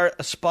 If you are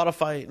a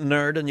Spotify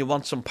nerd and you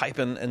want some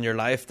piping in your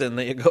life, then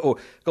there you go.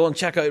 Go and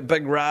check out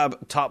Big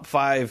Rab Top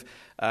 5,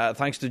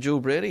 thanks to Joe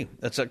Brady.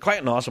 It's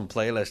quite an awesome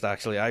playlist,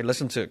 actually. I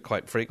listen to it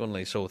quite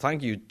frequently, so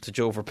thank you to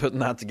Joe for putting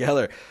that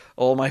together.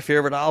 All my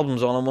favourite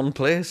albums all in one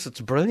place.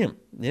 It's brilliant.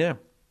 Yeah.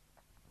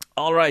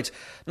 All right.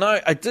 Now,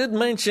 I did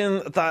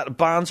mention that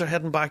bands are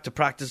heading back to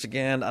practice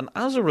again, and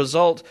as a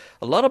result,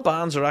 a lot of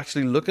bands are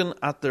actually looking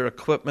at their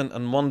equipment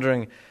and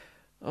wondering,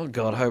 oh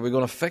God, how are we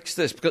going to fix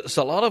this? Because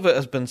a lot of it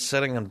has been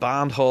sitting in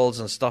band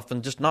halls and stuff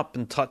and just not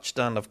been touched,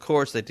 and of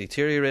course they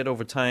deteriorate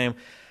over time.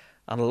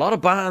 And a lot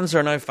of bands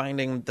are now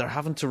finding they're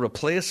having to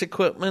replace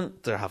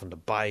equipment, they're having to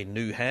buy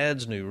new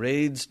heads, new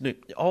reeds,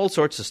 all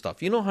sorts of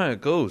stuff. You know how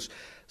it goes.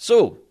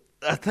 So,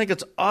 I think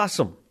it's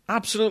awesome,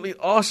 absolutely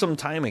awesome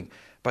timing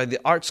by the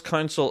Arts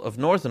Council of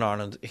Northern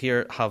Ireland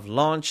here have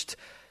launched,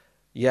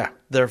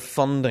 their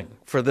funding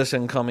for this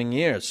incoming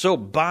year. So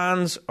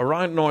bands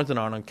around Northern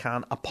Ireland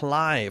can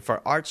apply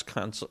for Arts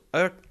Council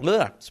Arts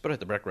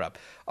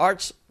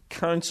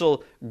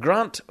Council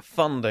grant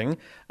funding,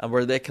 and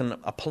where they can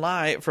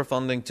apply for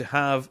funding to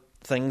have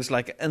things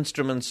like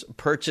instruments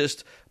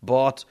purchased,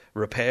 bought,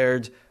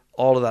 repaired,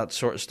 all of that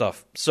sort of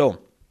stuff.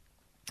 So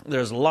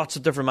there's lots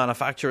of different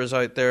manufacturers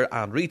out there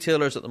and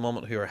retailers at the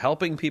moment who are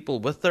helping people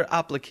with their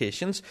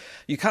applications.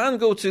 You can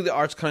go to the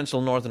Arts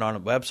Council Northern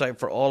Ireland website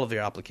for all of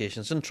your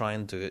applications and try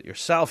and do it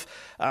yourself.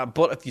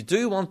 But if you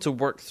do want to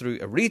work through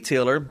a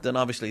retailer, then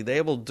obviously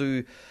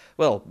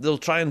they'll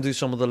try and do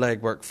some of the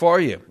legwork for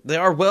you. They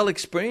are well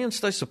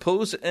experienced, I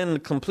suppose, in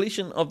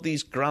completion of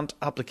these grant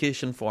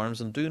application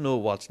forms and do know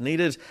what's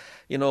needed.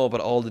 You know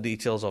about all the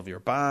details of your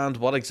band,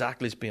 what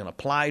exactly is being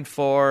applied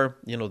for,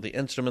 the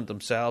instrument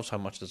themselves, how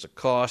much does it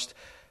cost,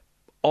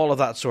 all of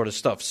that sort of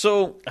stuff.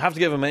 So I have to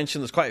give a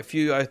mention, there's quite a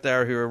few out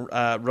there who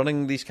are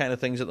running these kind of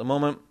things at the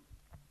moment.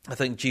 I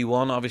think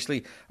G1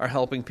 obviously are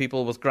helping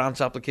people with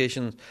grant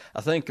applications. I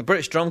think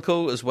British Drum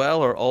Co as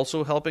well are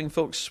also helping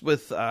folks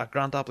with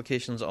grant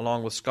applications,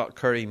 along with Scott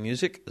Curry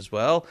Music as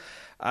well.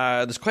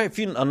 There's quite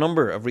a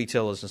number of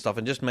retailers and stuff,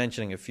 and just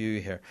mentioning a few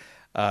here.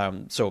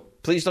 So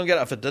please don't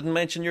if it didn't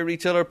mention your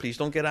retailer, please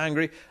don't get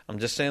angry. I'm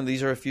just saying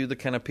these are a few that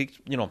kind of piqued,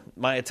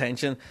 my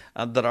attention,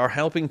 and that are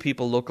helping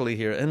people locally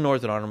here in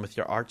Northern Ireland with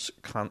your Arts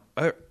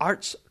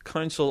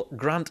Council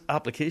grant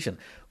application.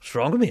 What's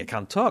wrong with me? I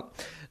can't talk.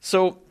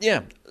 So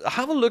yeah,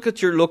 have a look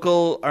at your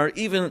local or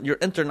even your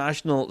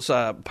international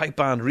pipe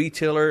band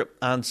retailer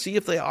and see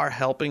if they are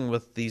helping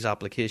with these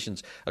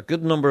applications. A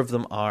good number of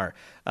them are.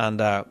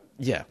 And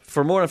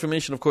for more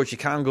information, of course, you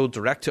can go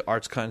direct to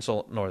Arts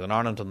Council Northern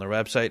Ireland on their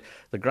website.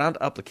 The grant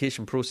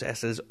application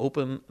process is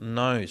open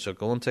now, so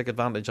go and take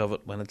advantage of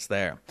it when it's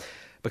there.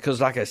 Because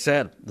like I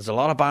said, there's a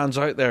lot of bands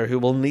out there who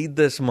will need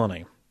this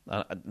money.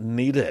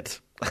 Need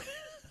it.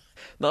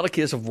 Not a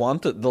case of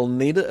want it, they'll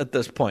need it at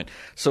this point.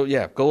 So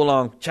yeah, go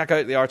along, check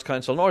out the Arts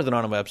Council Northern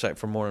Ireland website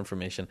for more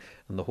information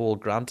on the whole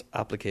grant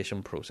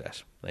application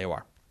process. There you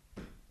are.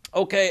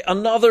 Okay,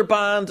 another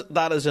band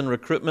that is in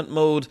recruitment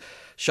mode.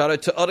 Shout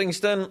out to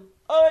Uddingston.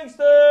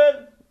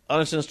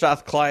 Uddingston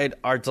Strathclyde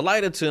are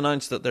delighted to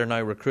announce that they're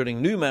now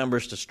recruiting new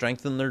members to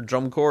strengthen their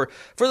drum corps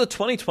for the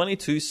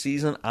 2022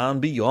 season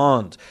and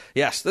beyond.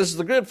 Yes, this is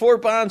the Grade 4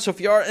 band, so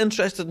if you are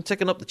interested in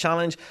taking up the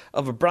challenge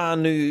of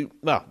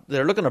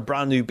they're looking at a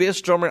brand new bass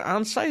drummer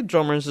and side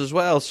drummers as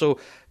well. So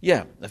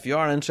yeah, if you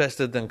are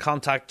interested, then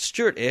contact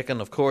Stuart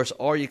Aiken, of course,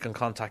 or you can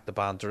contact the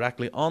band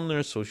directly on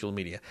their social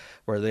media,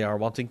 where they are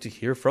wanting to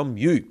hear from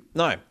you.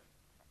 Now,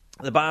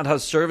 the band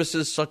has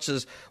services such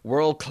as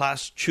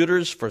world-class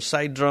tutors for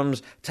side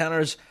drums,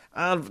 tenors,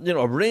 and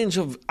a range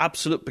of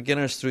absolute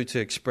beginners through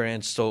to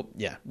experienced. So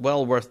yeah,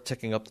 well worth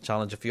taking up the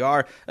challenge. If you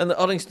are in the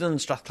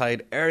Uddingston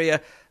Strathclyde area,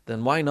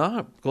 then why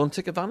not? Go and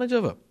take advantage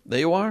of it. There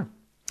you are.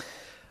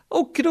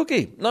 Okie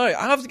dokie. Now,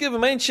 I have to give a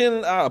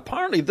mention.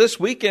 Apparently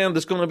this weekend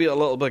there's going to be a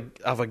little bit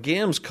of a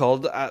games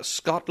called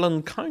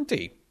Scotland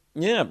County.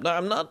 Yeah, now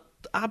I'm not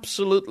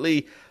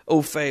absolutely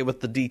au fait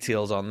with the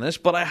details on this,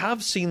 but I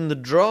have seen the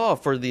draw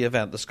for the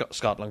event, the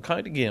Scotland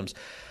County Games.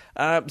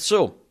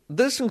 So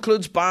this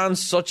includes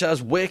bands such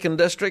as Waken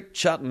District,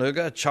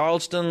 Chattanooga,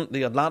 Charleston,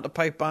 the Atlanta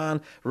Pipe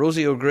Band,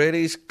 Rosie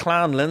O'Grady's,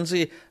 Clan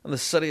Lindsay, and the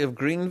City of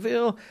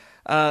Greenville.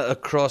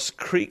 Across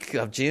Creek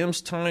of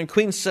Jamestown,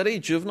 Queen City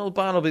Juvenile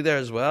Band will be there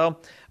as well.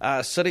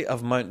 City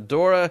of Mount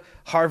Dora,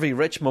 Harvey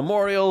Rich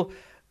Memorial.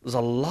 There's a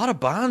lot of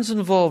bands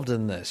involved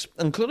in this,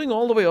 including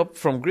all the way up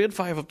from grade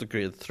 5 up to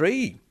grade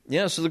 3.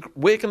 Yeah, so the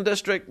Waken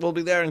District will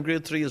be there in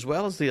grade 3 as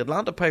well as the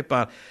Atlanta Pipe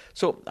Band.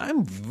 So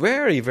I'm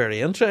very,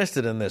 very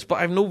interested in this, but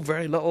I know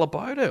very little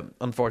about it,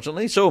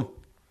 unfortunately. So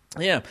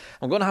yeah,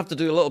 I'm going to have to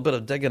do a little bit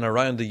of digging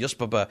around the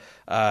USPBA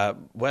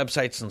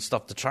websites and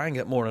stuff to try and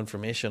get more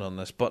information on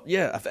this. But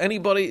yeah, if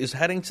anybody is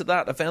heading to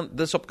that event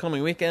this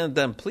upcoming weekend,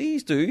 then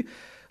please do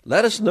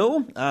let us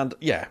know. And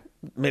yeah,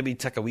 maybe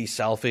take a wee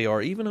selfie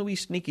or even a wee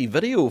sneaky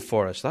video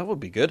for us. That would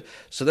be good.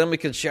 So then we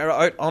can share it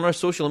out on our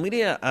social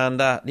media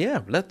and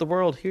yeah, let the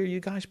world hear you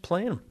guys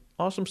playing.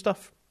 Awesome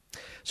stuff.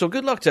 So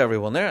good luck to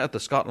everyone there at the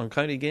Scotland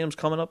County Games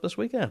coming up this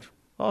weekend.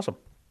 Awesome.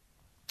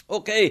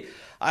 Okay,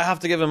 I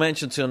have to give a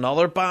mention to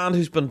another band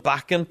who's been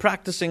back in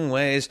practicing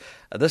ways,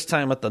 this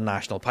time at the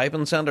National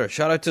Piping Centre.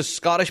 Shout out to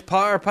Scottish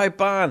Power Pipe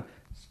Band.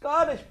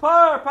 Scottish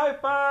Power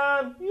Pipe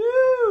Band!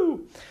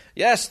 You!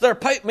 Yes, their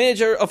pipe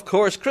major, of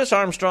course, Chris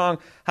Armstrong,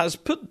 has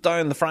put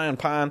down the frying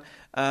pan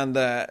and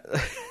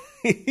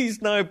he's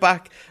now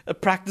back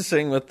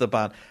practicing with the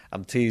band.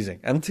 I'm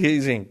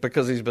teasing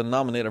because he's been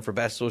nominated for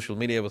Best Social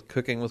Media with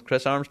Cooking with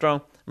Chris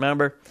Armstrong.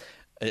 Remember?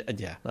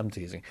 Yeah, I'm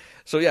teasing.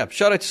 So yeah,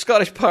 shout out to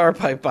Scottish Power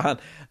Pipe Band.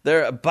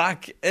 They're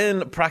back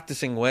in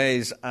practicing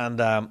ways.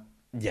 And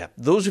yeah,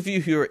 those of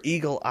you who are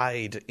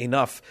eagle-eyed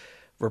enough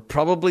were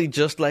probably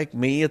just like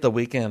me at the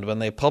weekend when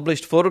they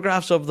published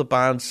photographs of the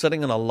band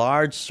sitting in a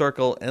large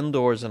circle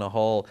indoors in a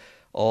hall,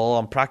 all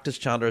on practice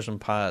chanters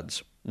and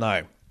pads.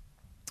 Now,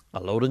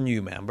 a load of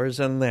new members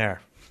in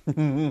there.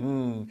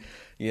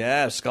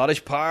 Yeah,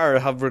 Scottish Power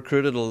have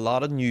recruited a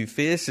lot of new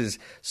faces.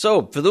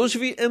 So, for those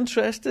of you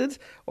interested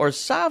or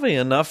savvy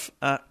enough,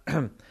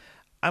 I'm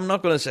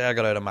not going to say I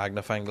got out a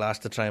magnifying glass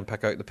to try and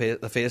pick out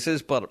the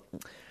faces, but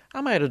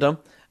I might have done.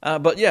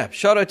 But yeah,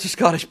 shout out to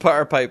Scottish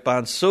Power Pipe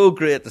Band. So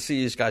great to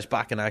see you guys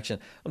back in action.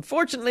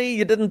 Unfortunately,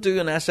 you didn't do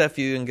an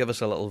SFU and give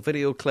us a little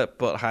video clip,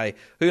 but hi,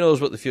 who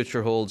knows what the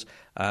future holds.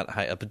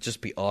 Hi, it would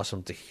just be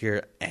awesome to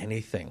hear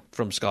anything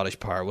from Scottish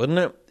Power, wouldn't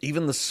it?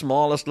 Even the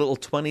smallest little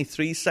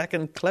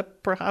 23-second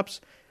clip,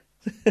 perhaps.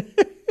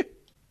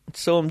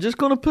 So I'm just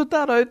going to put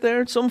that out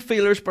there. Some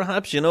feelers,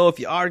 perhaps, you know, if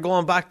you are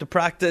going back to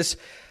practice,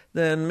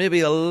 then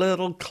maybe a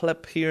little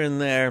clip here and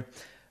there.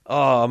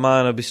 Oh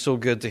man, it'd be so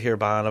good to hear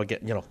band again,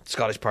 you know,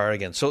 Scottish Power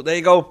again. So there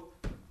you go.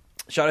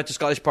 Shout out to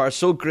Scottish Power.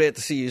 So great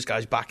to see you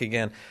guys back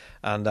again.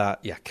 And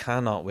yeah,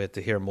 cannot wait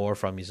to hear more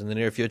from you in the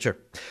near future.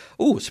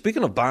 Oh,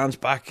 speaking of bands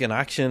back in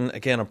action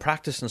again in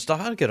practice and stuff,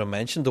 I'd get to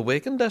mention the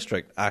Waken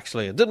District,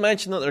 actually. I did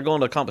mention that they're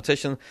going to a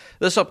competition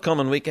this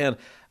upcoming weekend.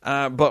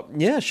 But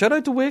yeah, shout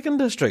out to Waken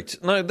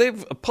District. Now,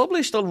 they've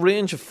published a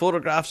range of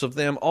photographs of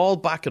them all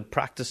back at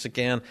practice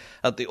again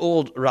at the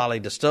old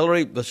Raleigh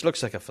Distillery, which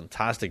looks like a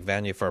fantastic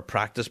venue for a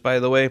practice, by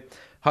the way.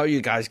 How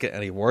you guys get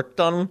any work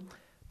done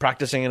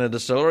practicing in a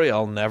distillery,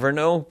 I'll never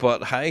know.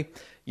 But hey,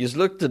 you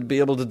look to be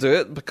able to do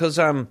it because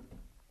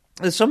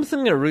it's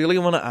something I really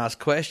want to ask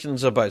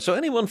questions about. So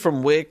anyone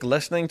from Wake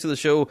listening to the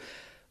show,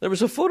 there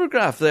was a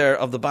photograph there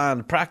of the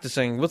band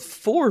practicing with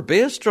 4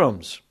 bass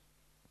drums.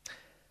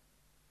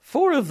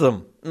 4 of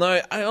them.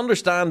 Now, I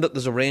understand that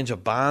there's a range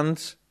of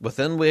bands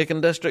within Waken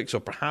District,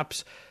 so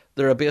perhaps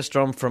there are a bass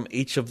drum from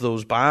each of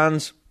those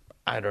bands.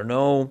 I don't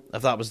know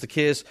if that was the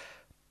case,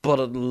 but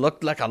it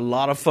looked like a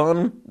lot of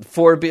fun.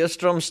 4 bass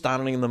drums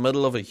standing in the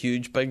middle of a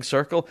huge big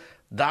circle.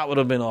 That would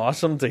have been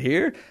awesome to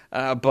hear.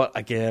 But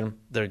again,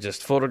 they're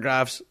just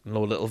photographs,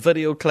 no little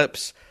video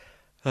clips.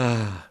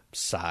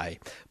 Sigh.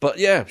 But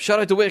yeah, shout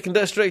out to Waken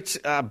District,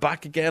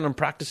 back again in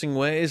practicing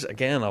ways.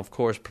 Again, of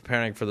course,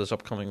 preparing for this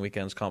upcoming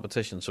weekend's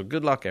competition. So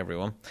good luck,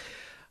 everyone.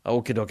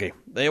 Okie dokie.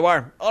 There you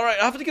are. All right,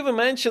 I have to give a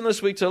mention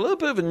this week to a little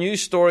bit of a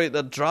news story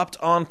that dropped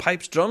on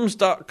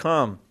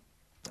pipesdrums.com.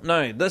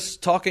 Now, this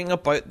talking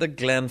about the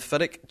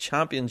Glenfiddich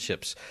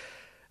Championships.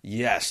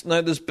 Yes.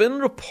 Now, there's been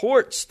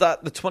reports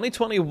that the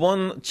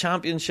 2021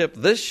 championship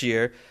this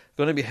year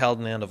going to be held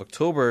in the end of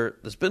October.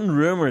 There's been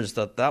rumours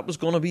that that was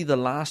going to be the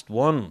last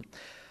one.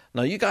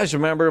 Now, you guys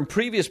remember in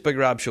previous Big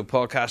Rab Show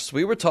podcasts,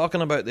 we were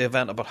talking about the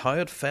event, about how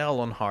it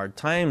fell on hard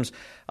times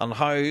and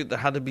how there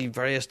had to be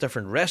various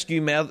different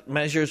rescue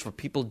measures for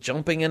people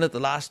jumping in at the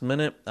last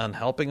minute and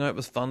helping out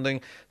with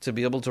funding to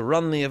be able to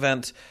run the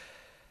event.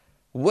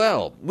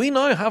 Well, we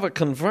now have it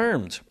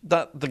confirmed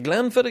that the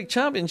Glenfiddich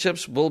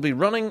Championships will be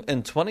running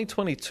in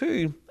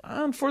 2022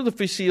 and for the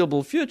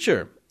foreseeable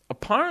future.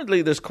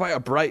 Apparently, there's quite a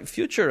bright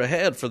future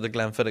ahead for the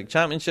Glenfiddich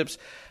Championships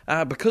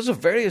because of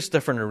various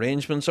different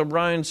arrangements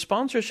around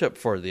sponsorship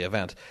for the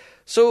event.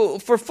 So,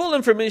 for full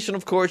information,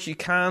 of course, you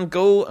can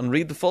go and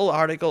read the full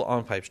article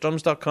on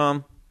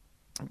pipesdrums.com.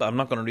 But I'm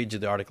not going to read you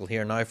the article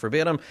here now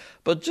verbatim.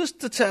 But just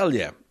to tell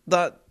you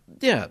that,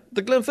 yeah,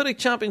 the Glenfiddich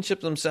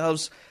Championship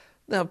themselves,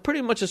 have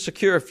pretty much a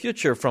secure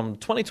future from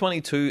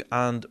 2022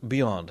 and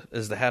beyond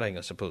is the heading,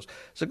 I suppose.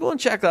 So go and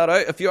check that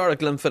out. If you are a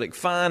Glenfiddich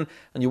fan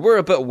and you were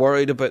a bit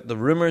worried about the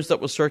rumours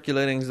that were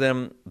circulating,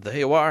 then there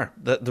you are.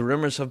 The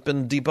rumours have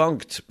been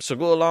debunked. So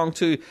go along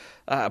to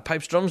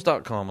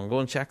pipesdrums.com and go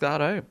and check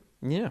that out.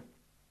 Yeah.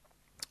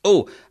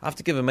 Oh, I have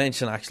to give a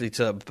mention actually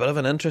to a bit of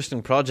an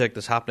interesting project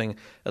that's happening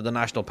at the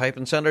National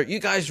Piping Centre. You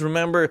guys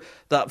remember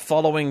that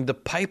following the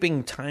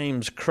Piping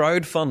Times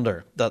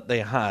crowdfunder that they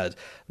had,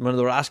 when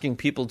they were asking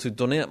people to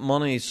donate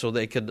money so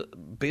they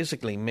could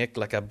basically make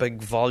like a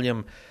big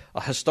volume,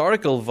 a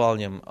historical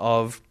volume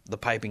of the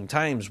Piping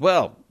Times.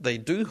 Well, they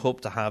do hope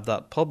to have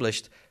that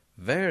published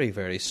very,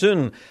 very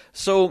soon.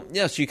 So,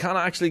 yes, you can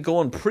actually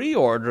go and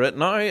pre-order it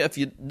now. If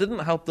you didn't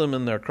help them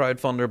in their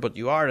crowdfunder, but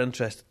you are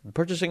interested in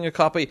purchasing a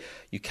copy,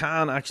 you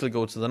can actually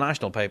go to the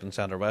National Piping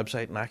Centre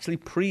website and actually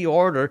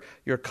pre-order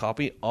your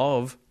copy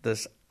of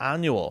this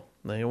annual.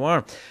 There you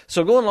are.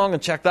 So go along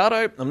and check that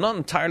out. I'm not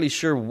entirely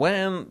sure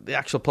when the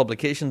actual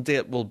publication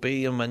date will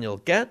be and when you'll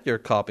get your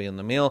copy in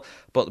the mail,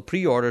 but the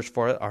pre-orders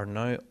for it are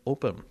now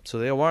open. So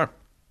there you are.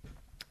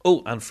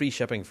 Oh, and free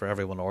shipping for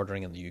everyone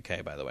ordering in the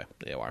UK, by the way.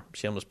 There you are.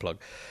 Shameless plug.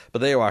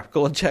 But there you are.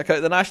 Go and check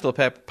out the National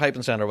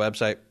Piping Centre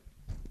website.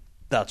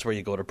 That's where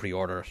you go to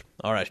pre-order it.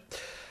 All right.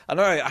 And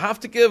all right, I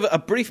have to give a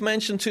brief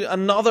mention to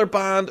another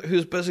band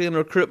who's busy in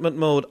recruitment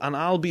mode. And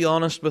I'll be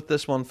honest with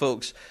this one,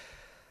 folks.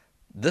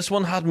 This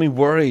one had me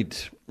worried.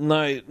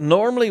 Now,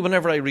 normally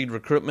whenever I read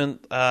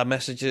recruitment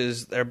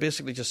messages, they're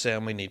basically just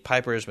saying we need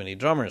pipers, we need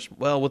drummers.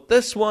 Well, with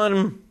this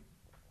one...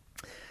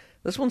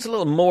 This one's a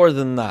little more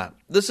than that.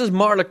 This is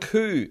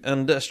Marlaku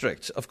in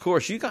District. Of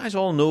course, you guys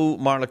all know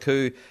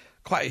Marlaku,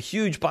 quite a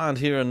huge band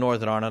here in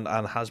Northern Ireland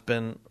and has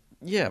been,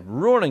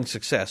 roaring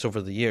success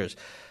over the years.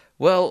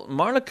 Well,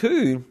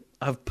 Marlaku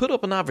have put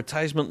up an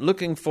advertisement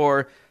looking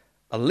for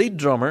a lead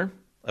drummer,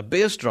 a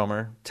bass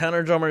drummer,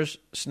 tenor drummers,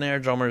 snare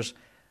drummers,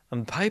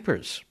 and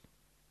pipers.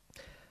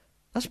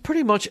 That's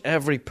pretty much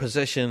every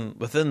position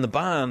within the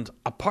band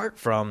apart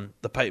from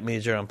the pipe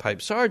major and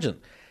pipe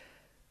sergeant.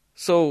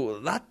 So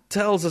that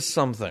tells us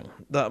something,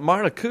 that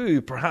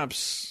Marlaku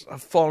perhaps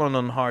have fallen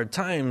on hard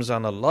times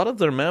and a lot of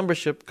their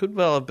membership could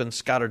well have been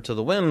scattered to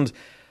the wind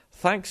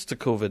thanks to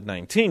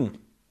COVID-19.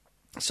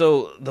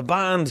 So the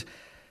band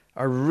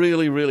are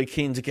really, really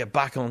keen to get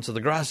back onto the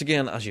grass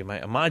again, as you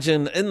might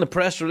imagine. In the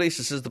press release,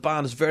 it says the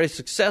band is very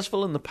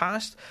successful in the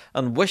past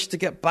and wish to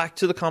get back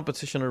to the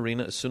competition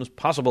arena as soon as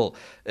possible.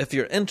 If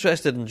you're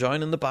interested in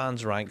joining the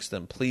band's ranks,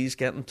 then please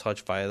get in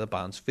touch via the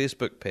band's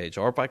Facebook page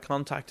or by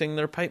contacting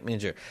their pipe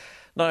major.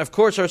 Now, of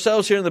course,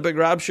 ourselves here in the Big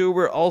Rab Show,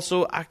 we're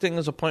also acting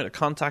as a point of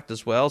contact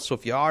as well. So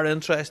if you are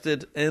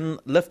interested in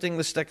lifting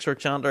the sticks or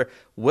chanter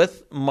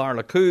with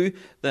Marlaku,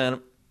 then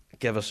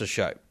give us a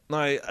shout.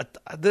 Now,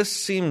 this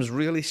seems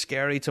really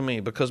scary to me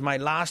because my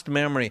last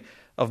memory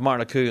of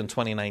Marlaku in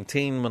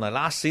 2019, when I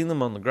last seen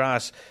them on the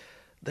grass,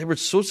 they were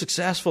so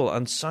successful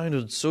and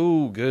sounded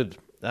so good.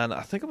 And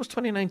I think it was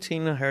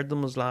 2019 I heard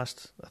them was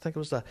last. I think it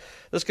was that.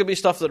 This could be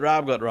stuff that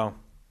Rab got wrong.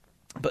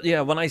 But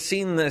yeah, when I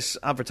seen this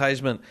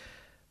advertisement,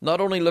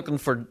 not only looking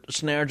for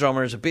snare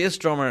drummers, a bass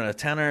drummer and a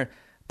tenor,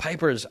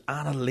 pipers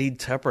and a lead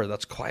tipper.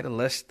 That's quite a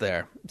list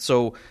there.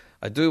 So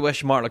I do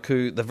wish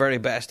Marlaku the very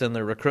best in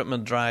their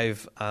recruitment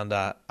drive, and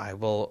I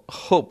will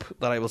hope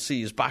that I will see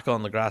you back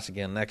on the grass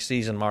again next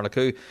season,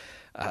 Marlaku.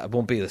 It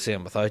won't be the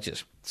same without you.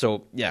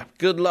 So, yeah,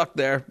 good luck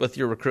there with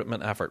your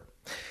recruitment effort.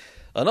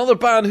 Another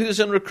band who's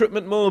in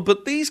recruitment mode,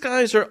 but these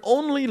guys are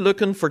only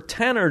looking for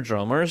tenor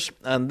drummers,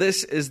 and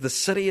this is the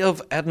City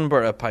of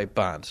Edinburgh Pipe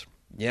Band.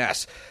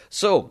 Yes.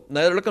 So,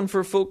 now they're looking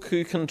for folk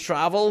who can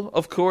travel,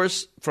 of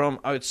course, from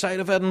outside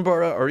of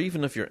Edinburgh, or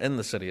even if you're in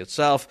the city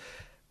itself.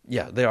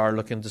 Yeah, they are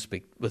looking to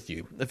speak with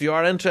you. If you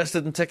are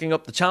interested in taking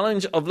up the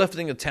challenge of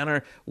lifting a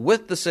tenor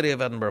with the City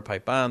of Edinburgh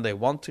Pipe Band, they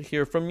want to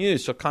hear from you.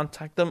 So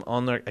contact them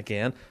on their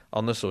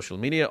social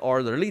media,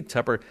 or their lead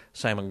tipper,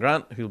 Simon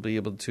Grant, who'll be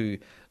able to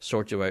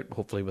sort you out,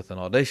 hopefully with an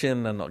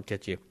audition, and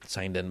get you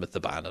signed in with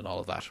the band and all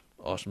of that.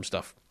 Awesome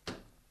stuff.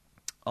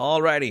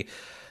 Alrighty.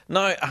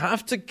 Now, I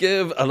have to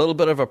give a little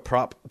bit of a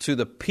prop to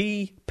the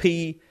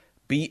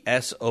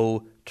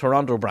PPBSO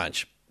Toronto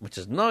branch, which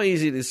is not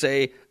easy to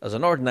say as a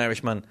Northern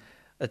Irishman.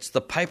 It's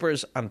the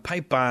Pipers and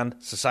Pipe Band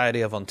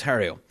Society of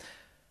Ontario.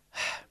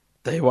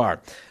 There you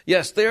are.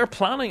 Yes, they are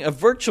planning a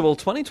virtual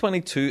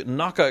 2022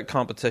 knockout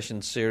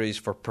competition series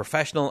for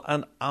professional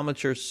and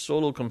amateur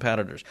solo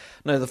competitors.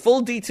 Now, the full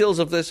details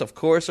of this, of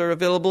course, are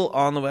available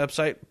on the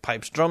website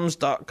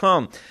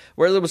pipesdrums.com,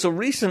 where there was a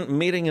recent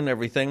meeting and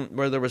everything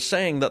where they were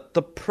saying that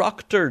the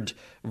proctored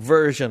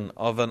version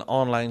of an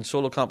online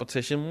solo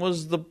competition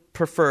was the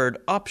preferred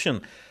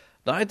option.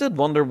 Now, I did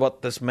wonder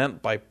what this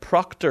meant by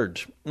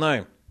proctored.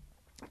 Now,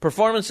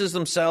 performances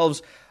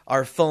themselves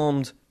are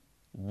filmed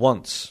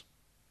once.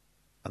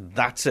 And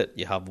that's it.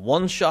 You have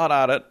one shot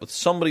at it with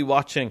somebody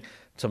watching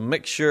to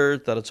make sure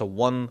that it's a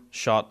one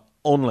shot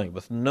only,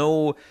 with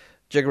no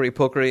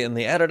jiggery-pokery in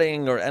the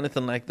editing or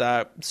anything like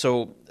that.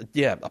 So,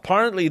 yeah,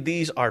 apparently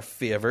these are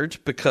favoured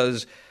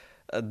because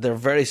they're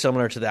very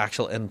similar to the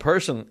actual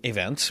in-person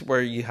event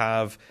where you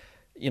have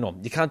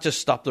you can't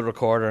just stop the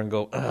recorder and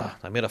go,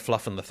 I made a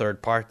fluff in the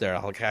third part there.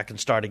 I can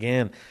start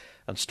again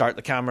and start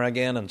the camera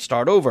again and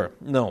start over.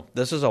 No,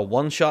 this is a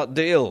one-shot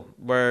deal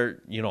where,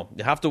 you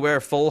have to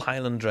wear full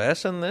Highland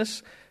dress in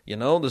this.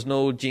 There's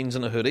no jeans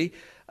and a hoodie,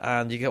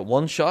 and you get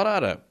one shot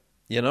at it,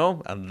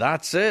 and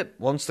that's it.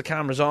 Once the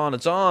camera's on,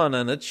 it's on,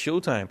 and it's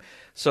showtime.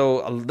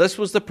 So this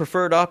was the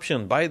preferred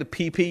option by the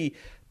PPBSO,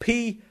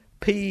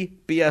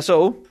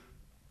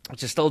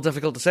 which is still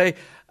difficult to say.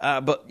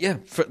 But yeah,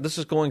 this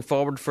is going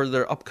forward for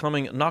their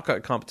upcoming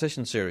knockout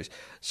competition series.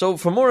 So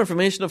for more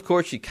information, of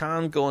course, you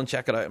can go and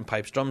check it out on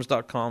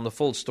pipesdrums.com. The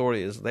full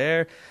story is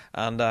there.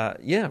 And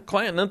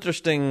quite an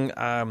interesting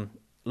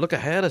look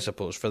ahead, I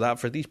suppose,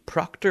 for these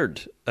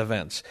proctored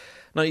events.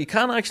 Now, you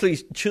can actually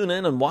tune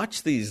in and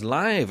watch these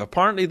live.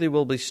 Apparently, they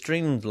will be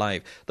streamed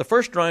live. The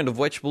first round of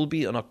which will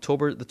be on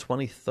October the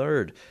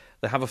 23rd.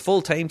 They have a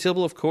full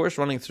timetable, of course,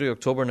 running through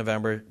October,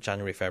 November,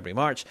 January, February,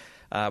 March,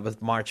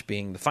 with March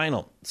being the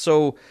final.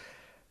 So,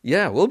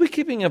 yeah, we'll be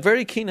keeping a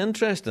very keen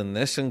interest in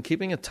this and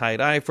keeping a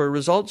tight eye for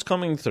results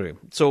coming through.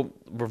 So,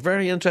 we're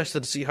very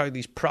interested to see how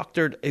these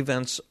proctored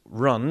events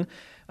run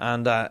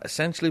and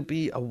essentially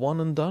be a one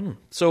and done.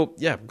 So,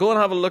 yeah, go and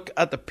have a look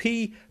at the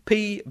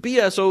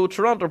PPBSO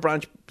Toronto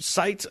branch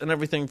site and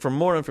everything for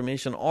more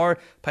information, or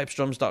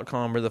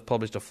pipesdrums.com, where they've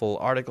published a full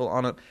article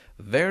on it.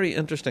 Very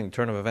interesting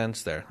turn of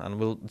events there, and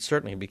we'll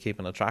certainly be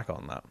keeping a track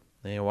on that.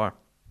 There you are.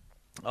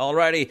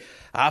 Alrighty,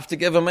 I have to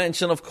give a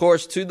mention, of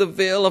course, to the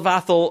Vale of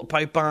Atholl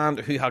Pipe Band,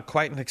 who had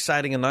quite an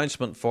exciting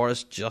announcement for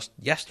us just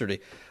yesterday.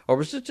 Or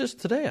was it just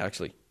today,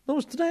 actually? No, it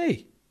was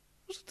today.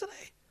 Was it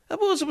today? It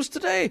was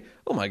today.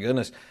 Oh my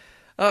goodness.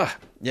 Yeah,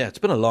 it's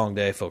been a long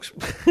day, folks.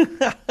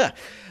 The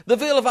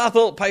Vale of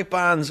Atholl Pipe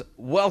Bands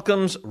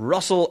welcomes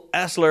Russell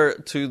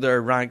Essler to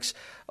their ranks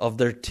of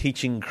their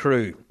teaching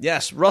crew.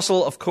 Yes,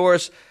 Russell, of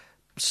course,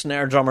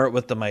 snare drummer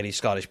with the Mighty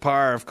Scottish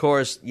Power, of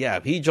course. Yeah,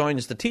 he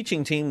joins the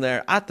teaching team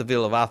there at the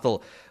Vale of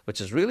Atholl,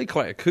 which is really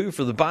quite a coup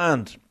for the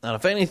band. And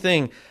if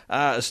anything,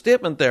 a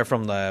statement there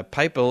from the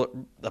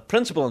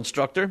principal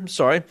instructor,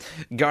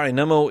 Gary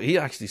Nimmo, he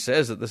actually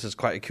says that this is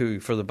quite a coup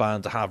for the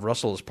band to have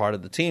Russell as part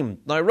of the team.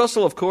 Now,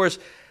 Russell, of course,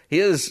 he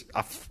is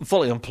a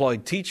fully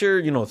employed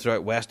teacher,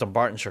 throughout West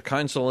Dunbartonshire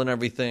Council and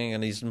everything,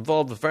 and he's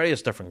involved with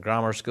various different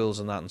grammar schools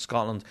and that in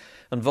Scotland,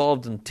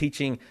 involved in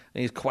teaching,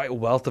 and he's quite a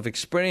wealth of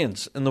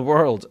experience in the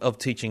world of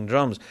teaching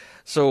drums.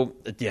 So,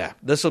 yeah,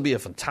 this will be a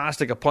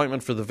fantastic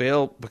appointment for the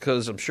Vale,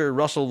 because I'm sure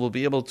Russell will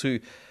be able to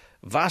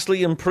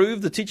vastly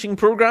improve the teaching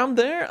programme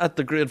there at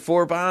the Grade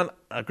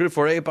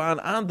 4A band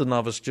and the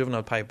Novice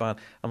Juvenile Pipe Band,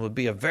 and would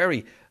be a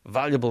very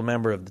valuable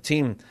member of the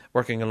team,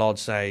 working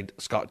alongside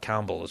Scott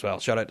Campbell as well.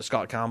 Shout out to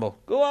Scott Campbell.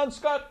 Go on,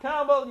 Scott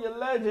Campbell, you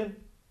legend.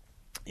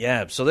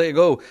 Yeah, so there you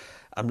go.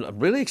 I'm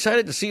really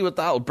excited to see what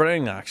that'll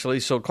bring, actually.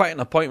 So quite an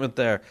appointment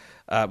there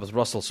with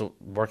Russell, so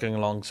working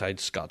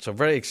alongside Scott. So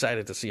very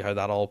excited to see how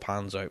that all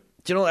pans out.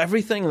 Do you know,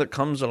 everything that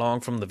comes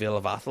along from the Vale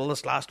of Atholl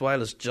this last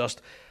while is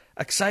just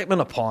excitement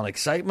upon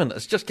excitement.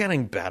 It's just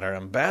getting better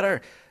and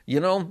better.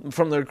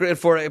 From their Grade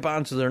 4A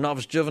band to their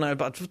Novice Juvenile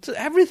band to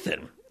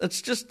everything.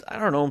 It's just, I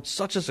don't know,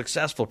 such a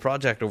successful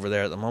project over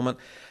there at the moment.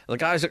 The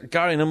guys,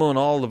 Gary Nimmo and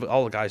all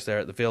the guys there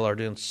at the Vale are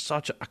doing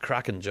such a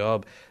cracking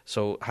job.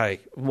 So,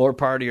 hey, more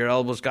power to your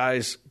elbows,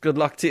 guys. Good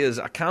luck to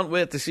you. I can't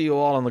wait to see you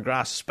all on the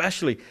grass,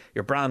 especially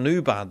your brand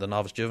new band, the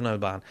Novice Juvenile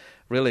band.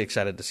 Really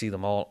excited to see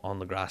them all on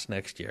the grass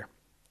next year.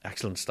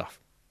 Excellent stuff.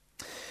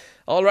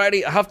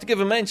 Alrighty, I have to give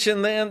a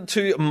mention then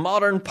to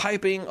Modern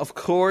Piping, of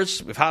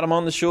course. We've had him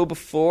on the show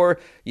before.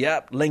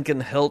 Yep, Lincoln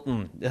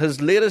Hilton.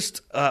 His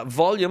latest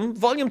volume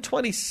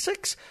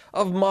 26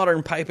 of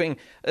Modern Piping,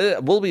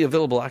 will be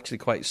available actually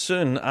quite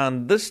soon.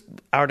 And this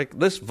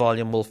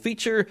volume will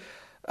feature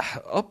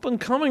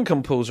up-and-coming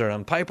composer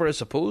and piper, I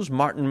suppose,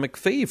 Martin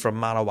McPhee from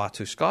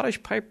Manawatu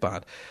Scottish Pipe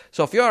Band.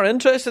 So if you are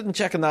interested in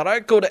checking that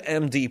out, go to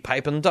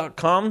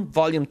mdpiping.com,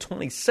 volume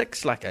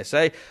 26, like I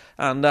say,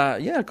 and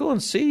go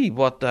and see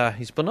what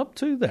he's been up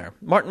to there.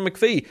 Martin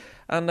McPhee,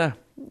 and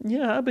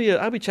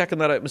I'll be checking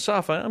that out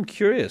myself. I'm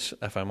curious,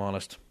 if I'm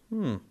honest.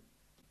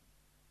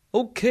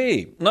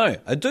 Okay, now,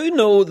 I do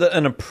know that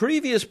in a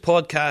previous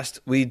podcast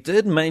we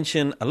did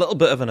mention a little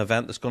bit of an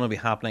event that's going to be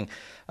happening,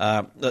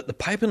 the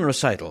Piping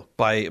Recital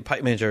by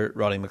Pipe Major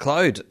Roddy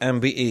McLeod,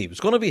 MBE.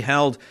 It's going to be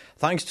held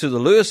thanks to the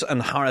Lewis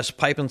and Harris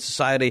Piping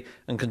Society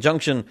in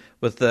conjunction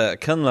with the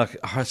Kinloch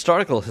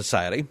Historical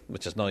Society,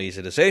 which is not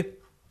easy to say.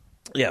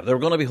 Yeah, they're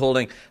going to be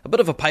holding a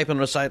bit of a piping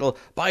recital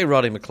by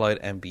Roddy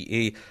McLeod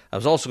MBE. I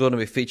was also going to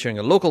be featuring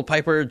a local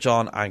piper,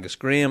 John Angus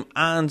Graham,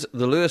 and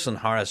the Lewis and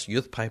Harris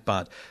Youth Pipe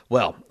Band.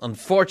 Well,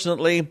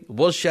 unfortunately, it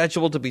was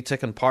scheduled to be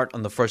taking part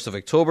on the 1st of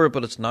October,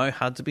 but it's now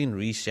had to be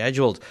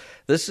rescheduled.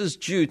 This is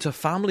due to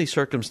family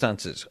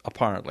circumstances,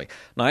 apparently.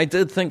 Now, I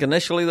did think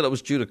initially that it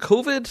was due to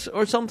COVID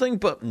or something,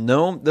 but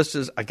no, this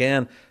is,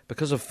 again,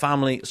 because of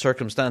family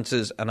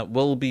circumstances, and it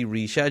will be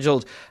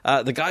rescheduled.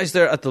 The guys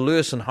there at the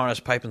Lewis and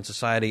Harris Piping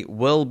Society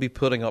will be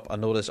putting up a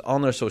notice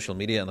on their social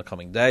media in the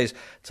coming days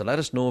to let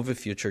us know of a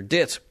future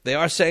date. They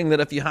are saying that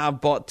if you have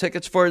bought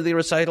tickets for the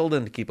recital,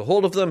 then to keep a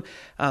hold of them,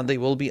 and they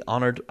will be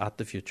honoured at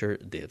the future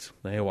date.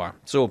 There you are.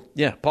 So,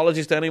 yeah,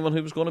 apologies to anyone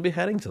who was going to be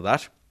heading to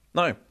that.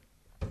 Now,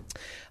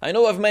 I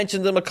know I've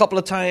mentioned them a couple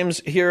of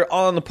times here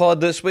on the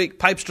pod this week,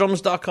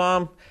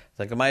 pipesdrums.com. I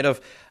think I might have.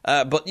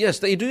 But yes,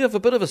 they do have a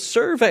bit of a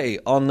survey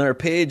on their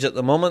page at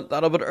the moment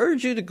that I would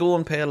urge you to go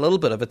and pay a little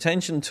bit of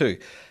attention to.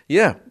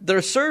 Yeah,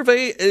 their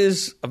survey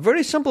is a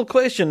very simple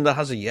question that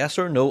has a yes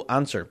or no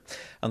answer.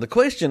 And the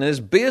question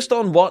is, based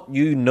on what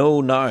you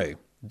know now,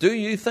 do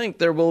you think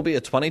there will be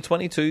a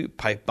 2022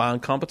 pipe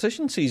band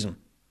competition season?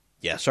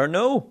 Yes or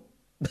no?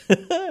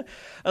 And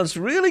it's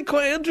really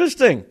quite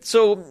interesting.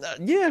 So,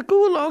 yeah,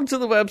 go along to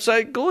the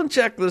website, go and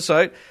check this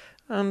out,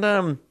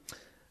 and,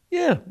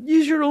 yeah,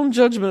 use your own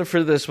judgment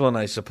for this one,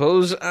 I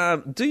suppose.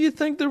 Do you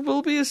think there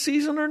will be a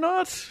season or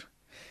not?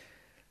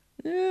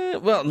 Yeah,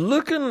 well,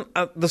 looking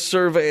at the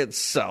survey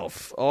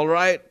itself, all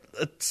right,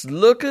 it's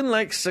looking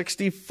like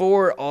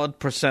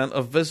 64%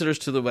 of visitors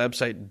to the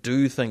website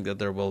do think that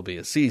there will be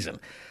a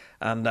season.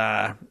 And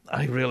I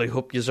really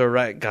hope you're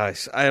right,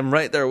 guys. I am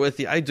right there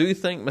with you. I do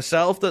think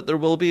myself that there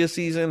will be a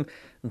season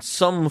in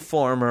some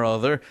form or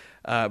other.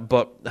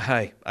 But,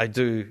 hey, I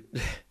do...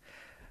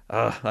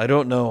 I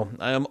don't know.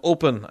 I am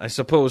open, I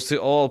suppose, to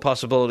all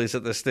possibilities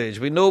at this stage.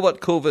 We know what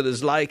COVID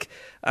is like,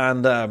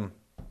 and an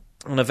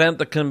event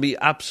that can be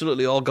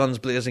absolutely all guns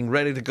blazing,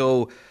 ready to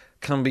go,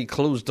 can be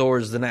closed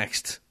doors the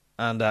next.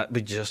 And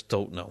we just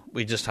don't know.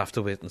 We just have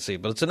to wait and see.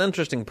 But it's an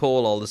interesting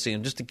poll all the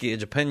same, just to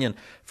gauge opinion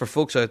for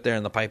folks out there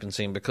in the piping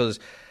scene, because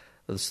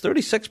there's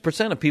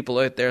 36% of people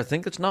out there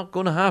think it's not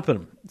going to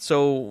happen.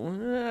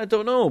 So, I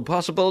don't know.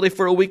 Possibility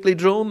for a weekly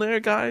drone there,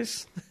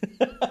 guys?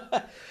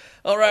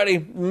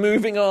 Alrighty,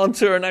 moving on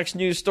to our next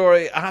news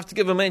story. I have to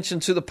give a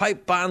mention to the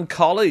Pipe Band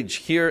College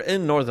here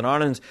in Northern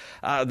Ireland.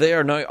 They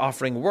are now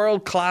offering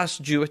world-class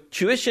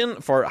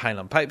tuition for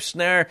Highland pipe,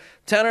 snare,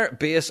 tenor,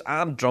 bass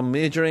and drum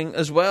majoring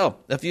as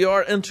well. If you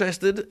are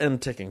interested in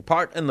taking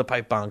part in the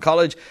Pipe Band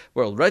College,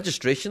 well,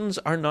 registrations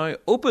are now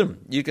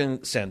open. You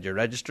can send your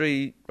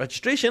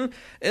registration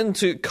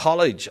into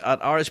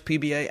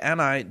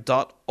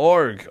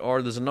college@rspbani.org,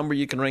 or there's a number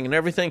you can ring and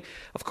everything.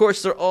 Of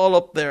course, they're all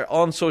up there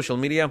on social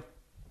media.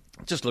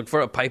 Just look for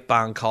a Pipe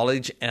Band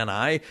College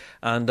NI,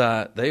 and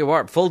there you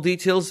are. Full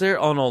details there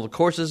on all the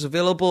courses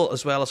available,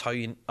 as well as how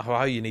you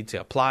need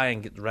to apply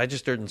and get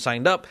registered and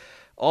signed up.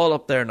 All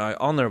up there now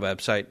on their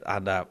website,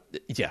 and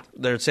yeah,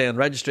 they're saying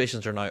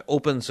registrations are now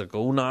open, so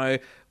go now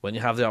when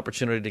you have the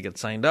opportunity to get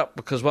signed up,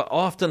 because what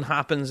often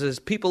happens is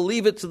people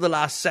leave it to the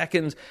last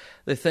second.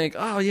 They think,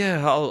 oh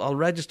yeah, I'll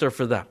register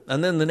for that,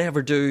 and then they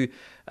never do,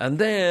 and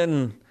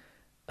then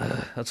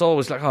it's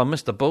always like, oh, I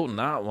missed the boat in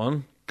that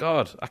one.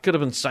 God, I could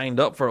have been signed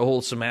up for a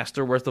whole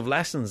semester worth of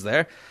lessons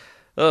there.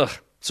 Ugh.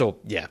 So,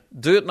 yeah,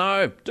 do it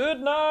now. Do it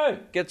now.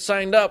 Get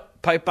signed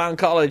up. Pipe Band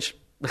College.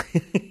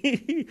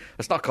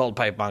 It's not called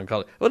Pipe Band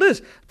College. Well, it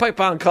is. Pipe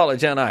Band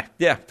College, NI.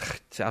 Yeah,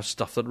 that's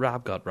stuff that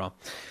Rab got wrong.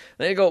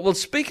 There you go. Well,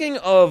 speaking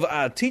of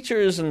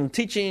teachers and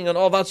teaching and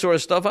all that sort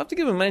of stuff, I have to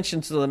give a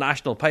mention to the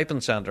National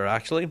Piping Centre,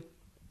 actually.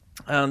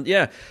 And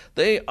yeah,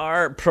 they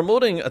are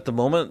promoting at the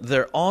moment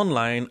their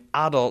online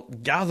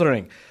adult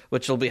gathering,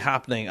 which will be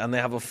happening, and they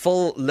have a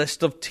full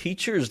list of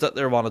teachers that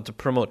they're wanted to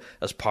promote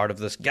as part of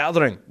this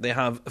gathering. They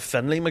have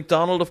Finlay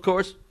MacDonald, of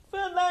course.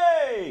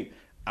 Finlay!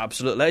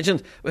 Absolute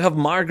legend. We have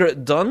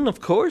Margaret Dunn, of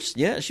course.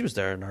 Yeah, she was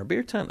there in our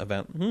beer tent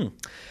event. We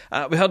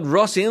had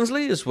Ross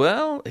Ainsley as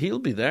well. He'll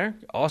be there.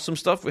 Awesome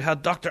stuff. We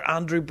had Dr.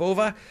 Andrew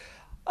Bova.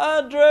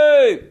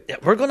 Andrew! Yeah,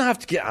 we're going to have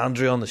to get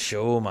Andrew on the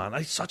show, man.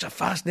 He's such a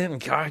fascinating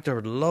character.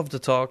 I'd love to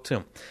talk to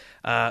him.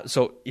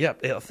 So, yeah,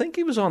 I think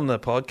he was on the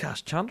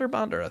podcast Chandler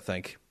Banter, I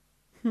think.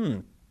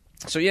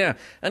 So, yeah,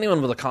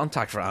 anyone with a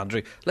contact for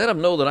Andrew, let him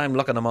know that I'm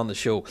looking him on the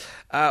show.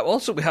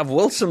 Also, we have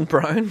Wilson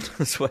Brown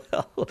as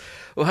well.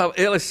 We have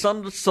Alice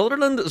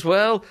Sutherland as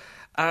well.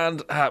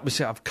 And we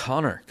have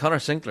Connor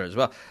Sinclair as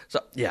well. So,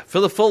 yeah, for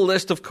the full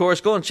list, of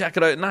course, go and check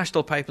it out.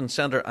 National Piping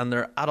Centre and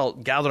their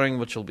adult gathering,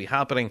 which will be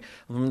happening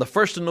from the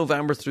 1st of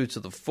November through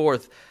to the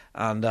 4th.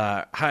 And,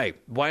 hey,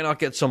 why not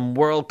get some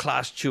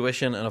world-class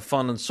tuition in a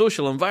fun and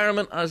social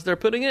environment, as they're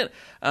putting it?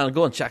 And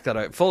go and check that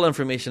out. Full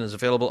information is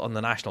available on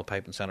the National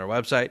Piping Centre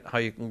website, how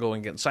you can go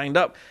and get signed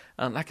up.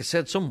 And, like I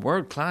said, some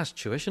world-class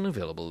tuition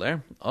available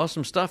there.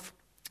 Awesome stuff.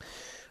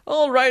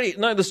 Alrighty,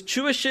 now there's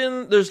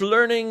tuition, there's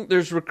learning,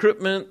 there's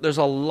recruitment, there's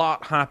a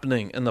lot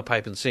happening in the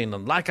piping scene.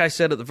 And like I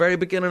said at the very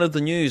beginning of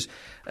the news,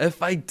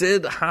 if I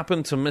did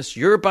happen to miss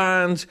your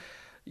band,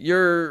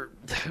 your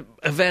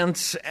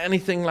events,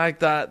 anything like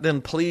that,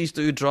 then please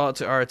do draw it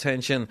to our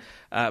attention,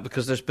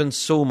 because there's been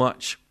so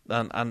much.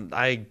 And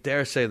I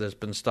dare say there's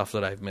been stuff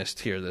that I've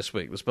missed here this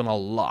week. There's been a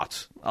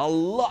lot.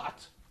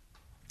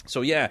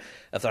 So yeah,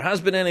 if there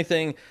has been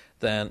anything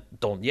then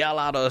don't yell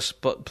at us,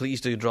 but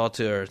please do draw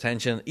to our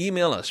attention.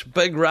 Email us,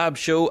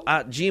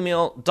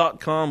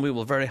 bigrabshow@gmail.com. We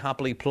will very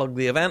happily plug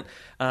the event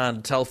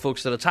and tell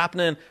folks that it's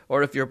happening.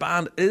 Or if your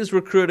band is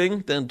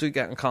recruiting, then do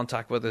get in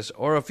contact with us.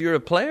 Or if you're a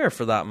player,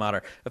 for that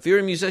matter, if you're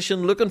a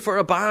musician looking for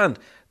a band,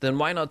 then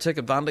why not take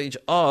advantage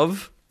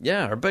of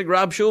our Big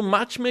Rab Show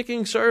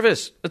matchmaking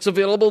service? It's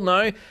available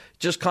now.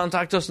 Just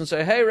contact us and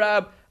say, hey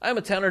Rab, I'm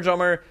a tenor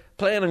drummer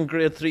playing in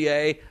grade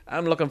 3A.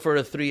 I'm looking for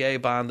a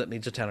 3A band that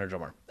needs a tenor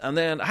drummer. And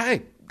then,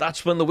 hey,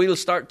 that's when the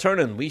wheels start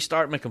turning. We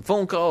start making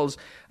phone calls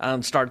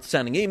and start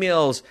sending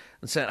emails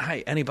and saying,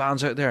 hey, any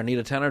bands out there need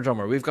a tenor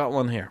drummer? We've got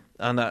one here.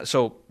 And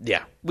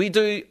we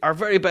do our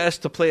very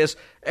best to place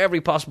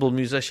every possible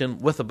musician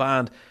with a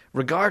band,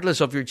 regardless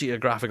of your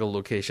geographical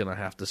location, I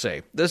have to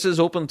say. This is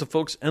open to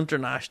folks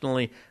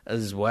internationally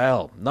as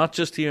well, not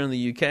just here in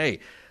the UK.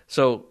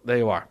 So there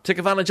you are. Take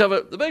advantage of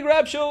it. The Big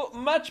Rab Show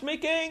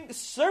matchmaking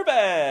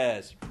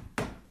service.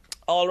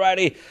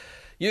 Alrighty.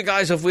 You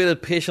guys have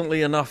waited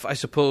patiently enough, I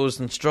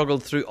suppose, and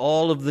struggled through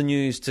all of the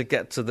news to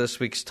get to this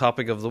week's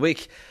topic of the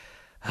week.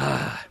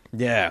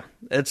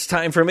 It's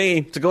time for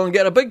me to go and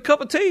get a big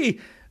cup of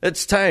tea.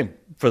 It's time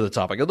for the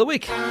topic of the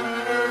week.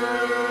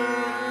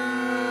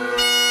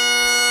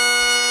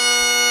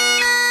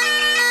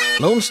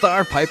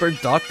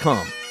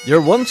 LoneStarPiper.com, your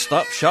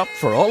one-stop shop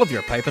for all of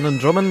your piping and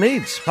drumming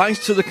needs.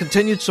 Thanks to the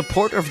continued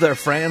support of their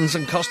friends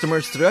and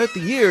customers throughout the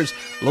years,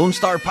 Lone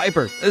Star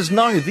Piper is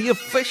now the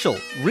official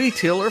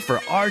retailer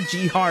for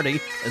R.G. Hardy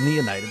in the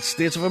United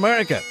States of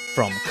America.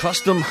 From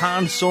custom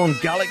hand-sewn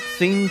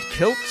Gaelic-themed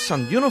kilts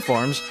and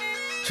uniforms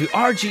to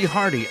R.G.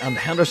 Hardy and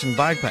Henderson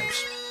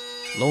bagpipes,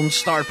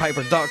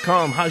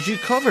 LoneStarPiper.com has you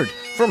covered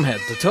from head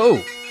to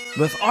toe.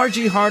 With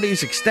R.G.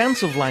 Hardy's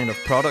extensive line of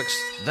products,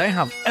 they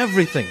have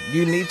everything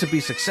you need to be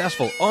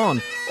successful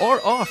on or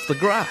off the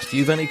grass. If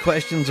you've any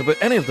questions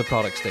about any of the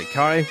products they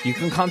carry, you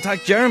can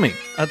contact Jeremy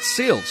at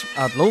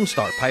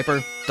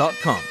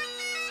sales@LoneStarPiper.com.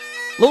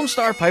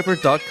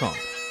 LoneStarPiper.com,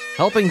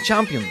 helping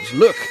champions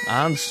look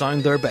and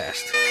sound their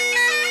best.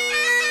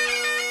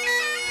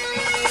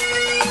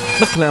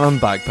 McClellan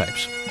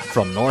Bagpipes,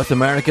 from North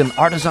American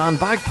artisan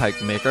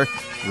bagpipe maker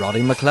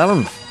Roddy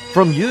McClellan,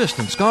 from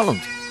Euston,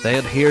 Scotland. They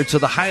adhere to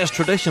the highest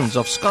traditions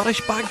of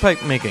Scottish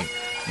bagpipe making,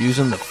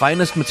 using the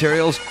finest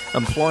materials,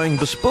 employing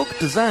bespoke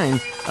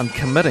design, and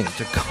committing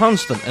to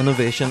constant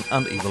innovation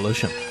and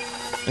evolution,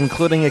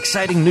 including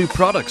exciting new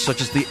products such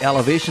as the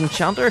Elevation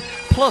Chanter,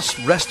 plus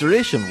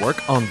restoration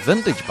work on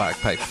vintage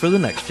bagpipes for the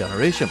next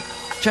generation.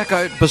 Check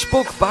out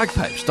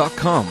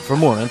BespokeBagpipes.com for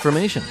more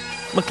information.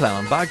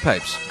 McClellan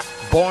Bagpipes,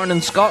 born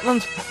in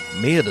Scotland,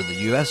 made in the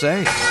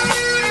USA.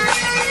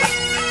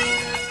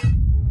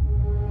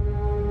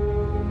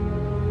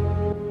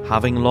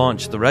 Having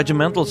launched the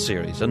Regimental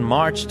series in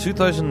March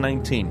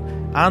 2019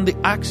 and the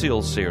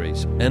Axial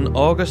series in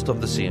August of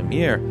the same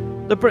year,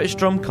 the British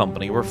Drum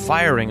Company were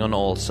firing on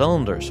all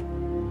cylinders.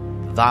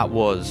 That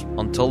was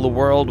until the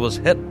world was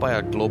hit by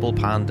a global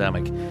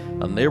pandemic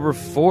and they were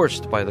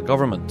forced by the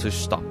government to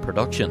stop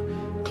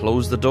production,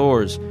 close the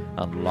doors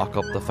and lock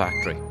up the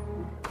factory.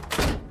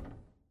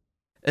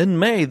 In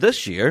May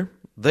this year,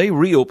 they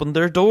reopened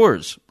their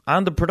doors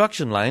and the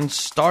production lines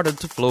started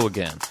to flow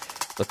again.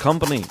 The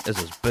company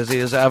is as busy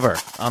as ever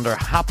and are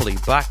happily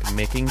back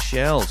making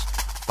shells,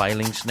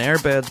 filing snare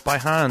beds by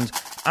hand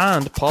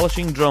and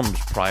polishing drums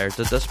prior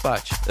to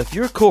dispatch. If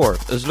your corps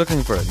is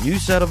looking for a new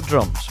set of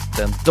drums,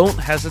 then don't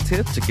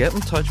hesitate to get in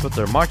touch with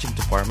their marching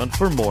department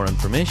for more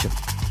information.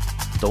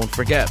 Don't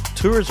forget,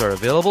 tours are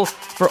available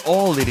for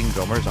all leading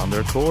drummers on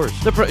their corps.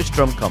 The British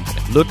Drum Company.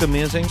 Look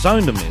amazing,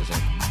 sound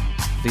amazing,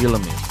 feel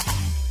amazing.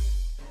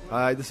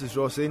 Hi, this is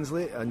Ross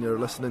Ainsley, and you're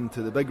listening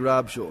to The Big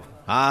Rab Show.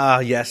 Ah,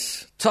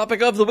 yes.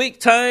 Topic of the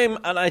week time,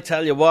 and I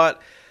tell you what,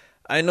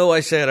 I know I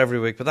say it every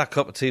week, but that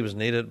cup of tea was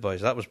needed,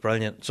 boys. That was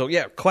brilliant. So,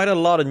 quite a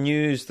lot of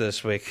news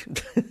this week.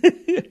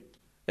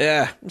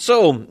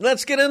 So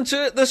let's get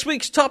into it. This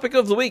week's topic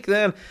of the week,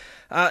 then.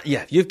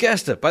 You've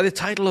guessed it. By the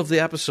title of the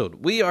episode,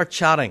 we are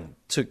chatting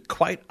to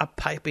quite a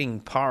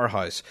piping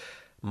powerhouse,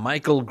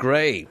 Michael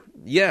Gray.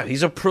 Yeah,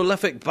 he's a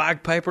prolific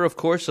bagpiper, of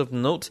course, of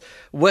note,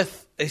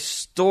 with a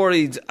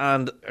storied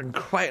and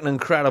quite an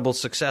incredible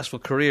successful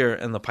career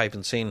in the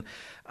piping scene.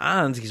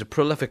 And he's a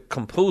prolific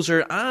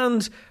composer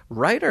and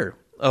writer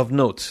of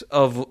note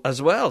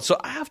as well. So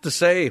I have to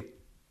say,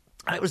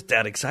 I was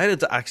dead excited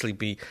to actually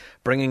be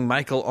bringing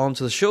Michael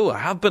onto the show. I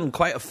have been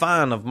quite a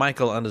fan of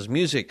Michael and his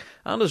music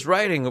and his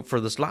writing for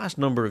this last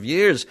number of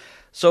years.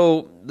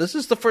 So this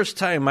is the first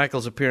time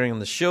Michael's appearing on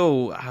the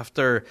show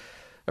after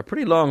a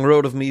pretty long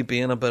road of me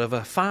being a bit of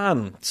a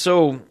fan.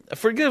 So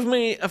forgive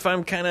me if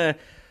I'm kind of,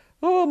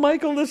 oh,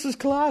 Michael, this is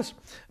class.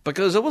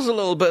 Because I was a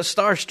little bit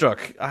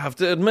starstruck, I have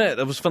to admit.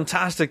 It was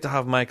fantastic to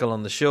have Michael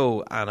on the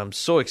show, and I'm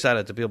so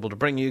excited to be able to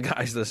bring you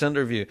guys this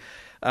interview.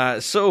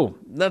 So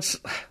let's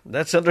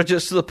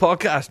introduce to the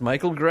podcast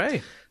Michael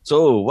Gray.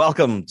 So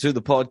welcome to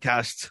the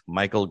podcast,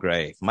 Michael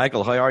Gray.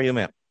 Michael, how are you,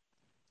 mate?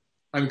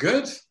 I'm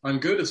good.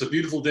 It's a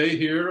beautiful day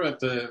here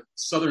at the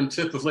southern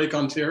tip of Lake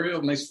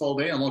Ontario. Nice fall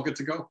day. I'm all good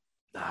to go.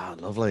 Ah,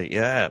 lovely.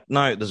 Yeah.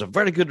 Now, there's a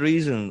very good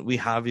reason we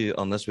have you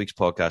on this week's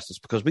podcast. It's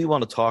because we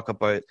want to talk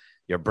about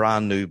your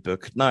brand new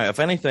book. Now, if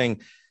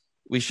anything,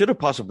 we should have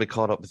possibly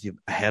caught up with you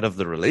ahead of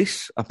the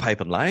release of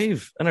Piping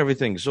Live and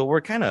everything. So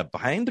we're kind of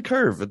behind the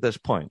curve at this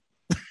point.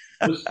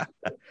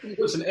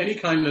 Listen,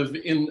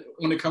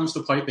 when it comes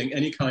to piping,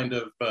 any kind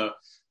of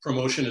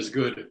promotion is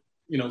good,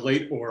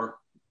 late or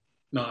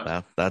not.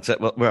 Well, that's it.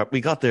 Well, we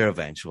got there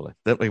eventually.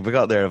 We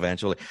got there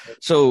eventually.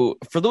 So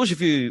for those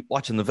of you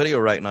watching the video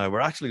right now, we're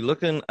actually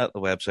looking at the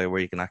website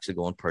where you can actually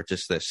go and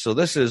purchase this. So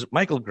this is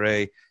Michael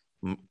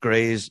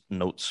Gray's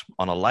notes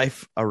on a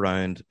life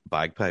around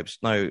bagpipes.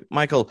 Now,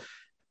 Michael,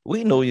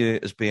 we know you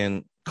as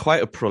being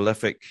quite a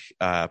prolific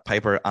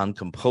piper and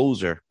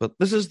composer, but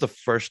this is the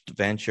first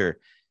venture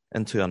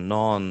into a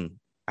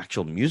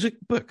non-actual music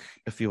book,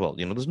 if you will.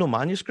 There's no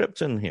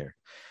manuscripts in here.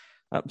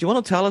 Do you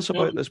want to tell us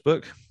about this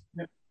book?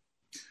 Yeah.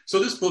 So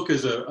this book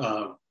is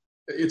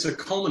it's a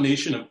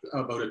culmination of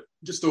about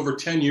just over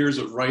 10 years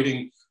of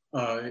writing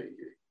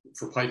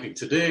for Piping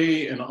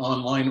Today and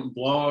online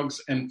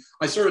blogs. And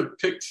I sort of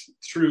picked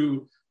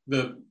through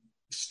the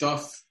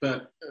stuff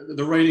the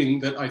writing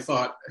that I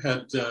thought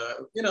had,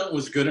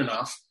 was good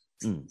enough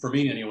for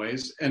me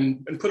anyways,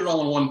 and put it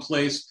all in one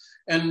place.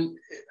 And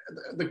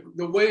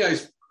the way I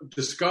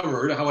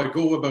discovered how I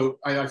go about,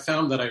 I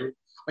found that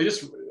I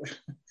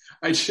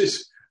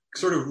just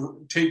sort of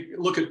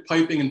look at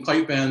piping and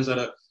pipe bands at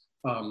a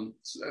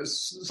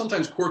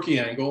sometimes quirky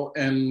angle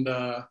and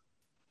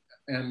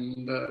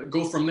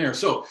go from there.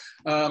 So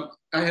I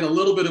had a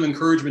little bit of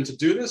encouragement to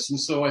do this, and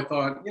so I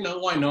thought,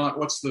 why not?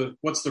 What's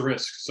the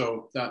risk?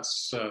 So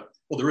that's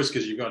the risk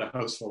is you've got a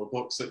house full of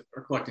books that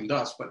are collecting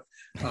dust, but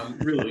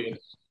really.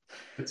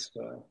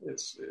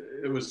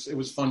 It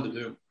was fun to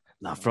do.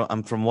 Now,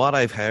 from what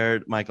I've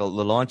heard, Michael,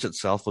 the launch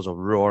itself was a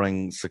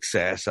roaring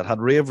success. It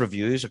had rave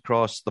reviews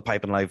across the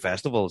Piping Live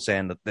Festival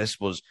saying that this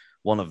was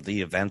one of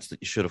the events that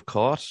you should have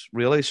caught,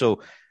 really.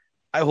 So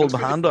I hold my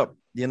hand up.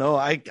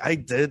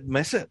 I did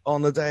miss it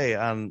on the day.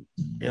 And,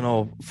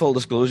 full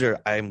disclosure,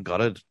 I'm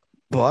gutted.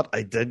 But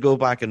I did go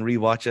back and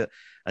rewatch it.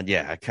 And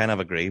yeah, I kind of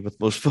agree with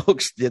most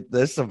folks that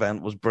this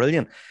event was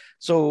brilliant.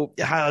 So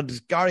you had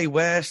Gary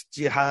West,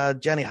 you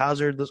had Jenny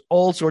Hazard, there's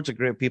all sorts of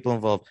great people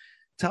involved.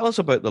 Tell us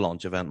about the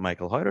launch event,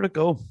 Michael. How did it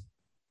go?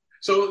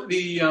 So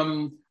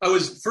I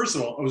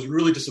was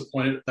really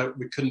disappointed that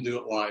we couldn't do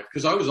it live,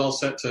 because I was all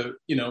set to,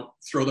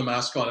 throw the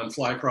mask on and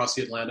fly across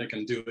the Atlantic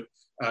and do it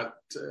at,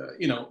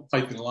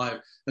 Piping Live.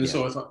 And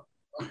so I thought,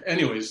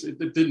 anyways, it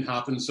didn't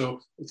happen.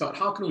 So I thought,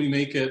 how can we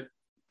make it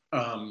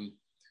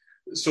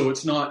so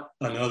it's not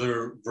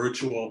another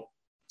virtual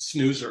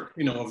snoozer,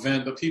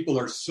 event that people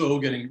are so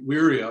getting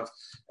weary of.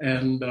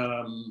 And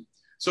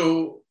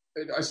so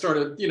I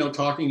started,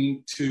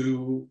 talking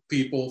to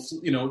people,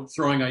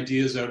 throwing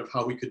ideas out of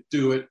how we could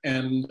do it.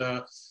 And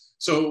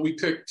so we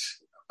picked,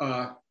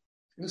 I'm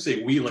going to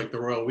say we like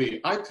the royal we.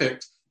 I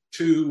picked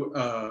two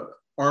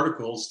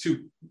articles,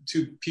 two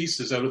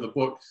pieces out of the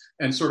book,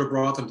 and sort of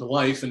brought them to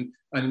life and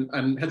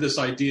had this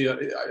idea.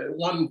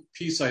 One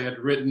piece I had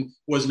written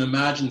was an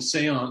imagined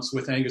seance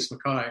with Angus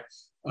Mackay.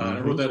 I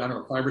wrote that,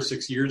 5 or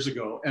 6 years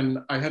ago. And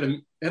I had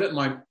it in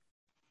my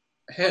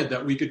head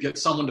that we could get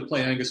someone to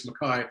play Angus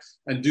Mackay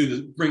and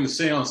bring the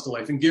seance to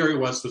life. And Gary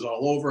West was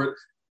all over it.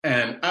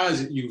 And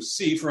as you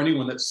see, for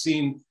anyone that's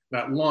seen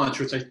that launch,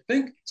 which I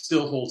think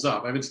still holds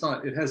up. I mean,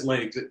 it has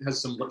legs, it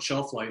has some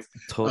shelf life.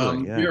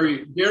 Totally, yeah.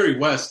 Gary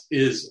West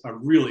is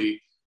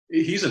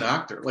he's an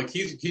actor. Like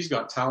he's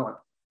got talent.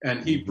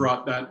 And he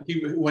brought that,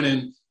 he went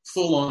in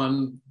full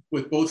on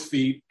with both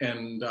feet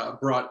and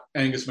brought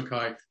Angus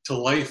Mackay to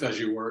life, as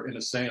you were, in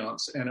a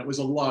seance. And it was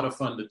a lot of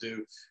fun to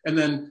do. And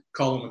then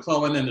Colin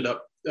McClellan ended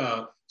up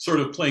sort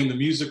of playing the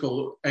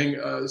musical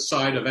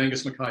side of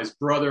Angus Mackay's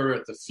brother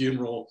at the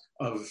funeral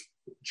of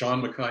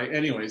John Mackay.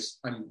 Anyways,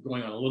 I'm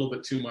going on a little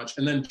bit too much.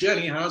 And then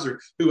Jenny Hazard,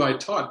 who I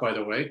taught, by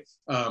the way,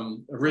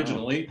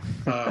 originally,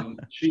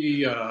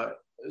 she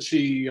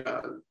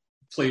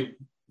played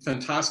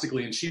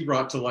fantastically, and she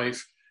brought to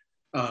life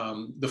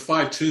the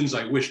 5 tunes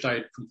I wished I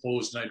had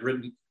composed and I'd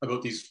written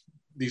about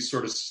these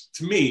sort of,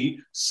 to me,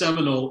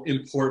 seminal,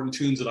 important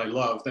tunes that I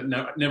love that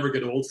never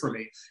get old for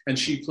me. And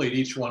she played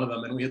each one of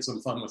them, and we had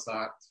some fun with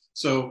that.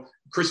 So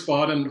Chris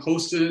Bodden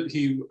hosted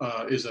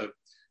it.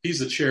 He's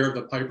the chair of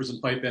the Pipers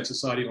and Pipe Band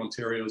Society of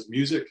Ontario's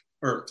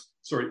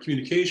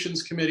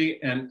Communications Committee,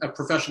 and a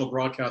professional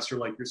broadcaster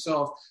like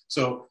yourself.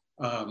 So,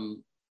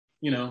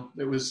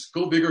 it was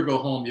go big or go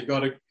home. You got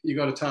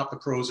to tap the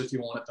pros if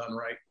you want it done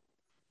right.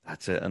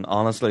 That's it. And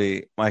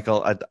honestly,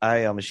 Michael, I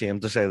am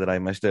ashamed to say that I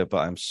missed it, but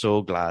I'm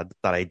so glad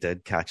that I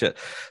did catch it.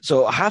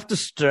 So I have to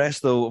stress,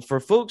 though, for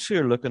folks who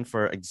are looking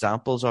for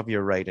examples of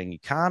your writing, you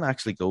can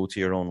actually go to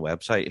your own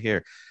website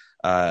here,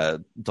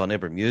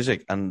 Doneber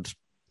Music, and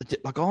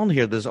like on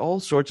here, there's all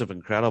sorts of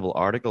incredible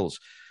articles,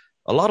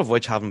 a lot of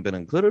which haven't been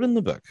included in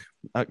the book.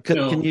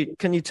 Can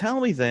you tell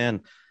me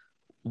then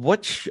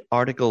which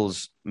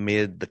articles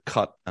made the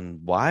cut and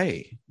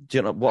why? Do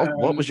you know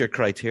what was your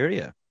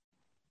criteria?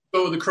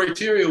 So the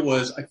criteria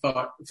was, I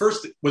thought,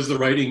 first, was the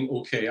writing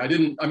okay?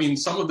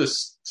 Some of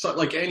this,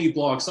 like any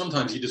blog,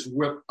 sometimes you just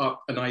whip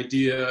up an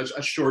idea,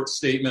 a short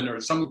statement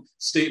or some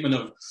statement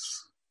of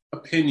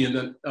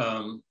opinion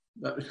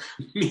that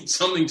means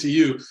something to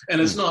you. And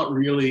it's not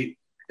really,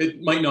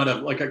 it might not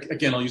have, like,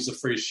 again, I'll use the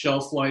phrase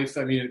shelf life.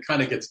 I mean, it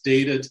kind of gets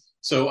dated.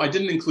 So I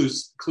didn't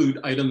include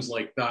items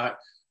like that.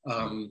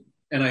 And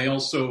I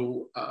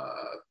also,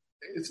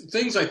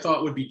 things I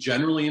thought would be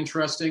generally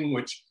interesting,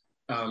 which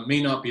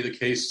may not be the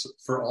case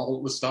for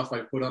all the stuff I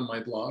put on my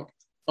blog.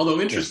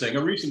 Although interesting,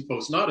 a recent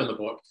post, not in the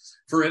book,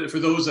 for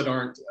those that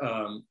aren't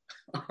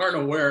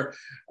aware,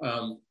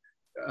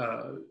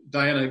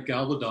 Diana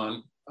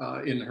Gabaldon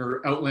in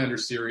her Outlander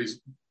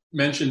series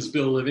mentions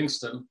Bill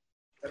Livingston,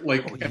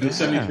 the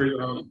 73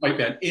 round pipe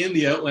band in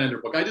the Outlander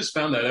book. I just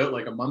found that out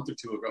like a month or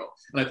two ago,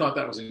 and I thought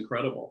that was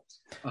incredible.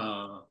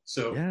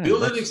 Bill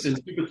Livingston,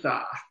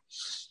 superstar.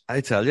 I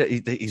tell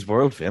you, he's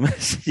world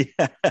famous.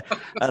 Yeah.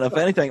 And if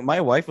anything,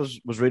 my wife was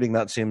reading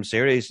that same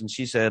series, and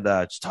she said,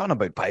 she's talking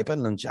about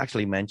piping, and she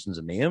actually mentions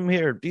a name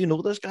here. Do you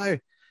know this guy?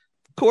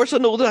 Of course I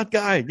know that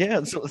guy.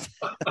 Yeah. So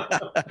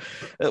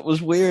it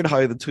was weird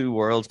how the two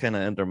worlds kind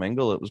of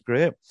intermingle. It was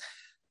great.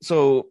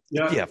 So,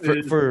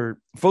 for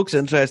folks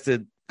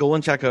interested, go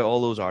and check out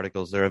all those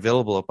articles. They're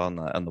available up on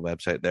the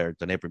website there,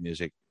 The Neighbor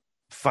Music.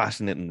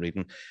 Fascinating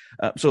reading.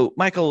 So,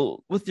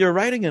 Michael, with your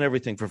writing and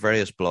everything for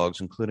various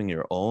blogs, including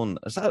your own,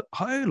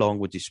 how long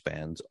would you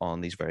spend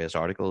on these various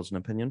articles and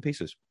opinion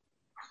pieces?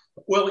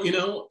 Well,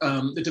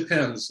 it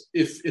depends.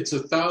 If it's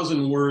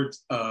 1,000-word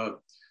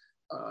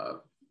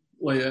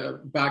like a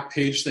back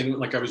page thing,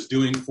 like I was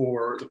doing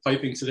for the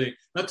piping today,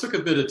 that took a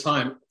bit of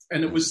time,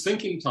 and it was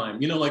thinking time.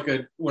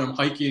 When I'm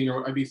hiking,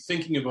 or I'd be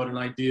thinking about an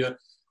idea,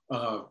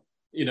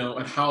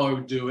 and how I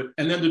would do it.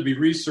 And then there'd be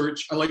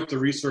research. I like to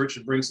research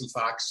and bring some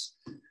facts.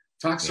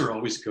 Facts are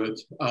always good,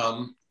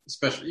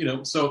 especially,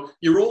 so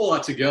you roll all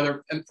that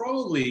together, and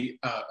probably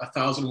a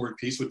 1,000-word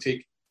piece would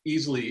take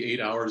easily 8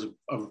 hours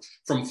of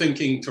from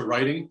thinking to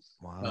writing.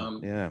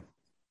 Wow.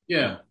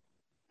 Yeah.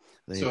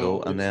 There you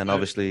go. And then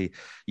obviously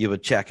you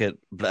would check it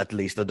at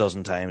least a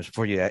dozen times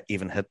before you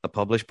even hit the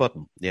publish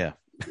button. Yeah.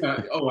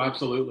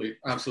 Absolutely.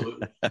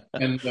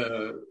 And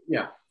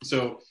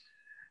so,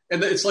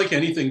 and it's like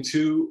anything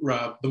too,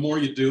 Rob, the more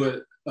you do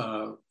it,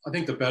 I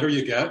think the better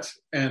you get.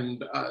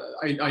 And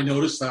I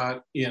noticed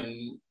that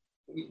in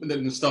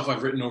the stuff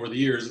I've written over the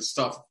years, it's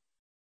stuff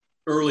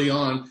early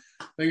on.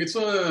 I think it's,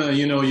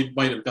 you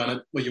might have done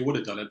it, well, you would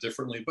have done it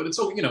differently, but it's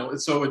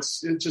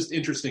just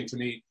interesting to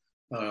me.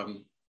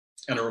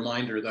 And a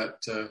reminder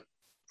that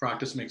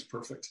practice makes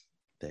perfect.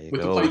 There you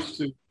go. With the pipes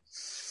too.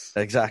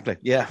 Exactly.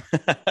 Yeah.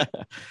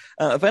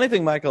 If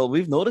anything, Michael,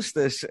 we've noticed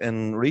this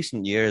in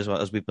recent years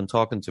as we've been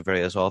talking to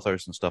various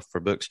authors and stuff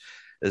for books,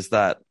 is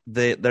that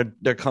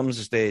there comes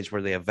a stage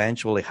where they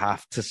eventually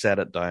have to set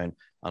it down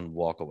and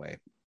walk away,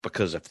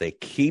 because if they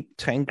keep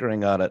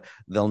tinkering at it,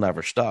 they'll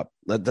never stop.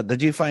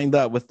 Did you find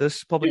that with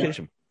this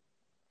publication?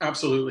 Yeah,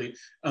 absolutely.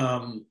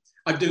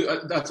 I do.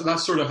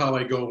 That's sort of how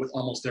I go with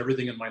almost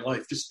everything in my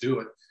life. Just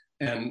do it.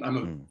 And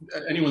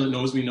anyone that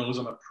knows me knows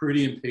I'm a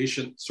pretty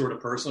impatient sort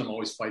of person. I'm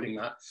always fighting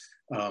that.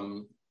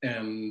 I'm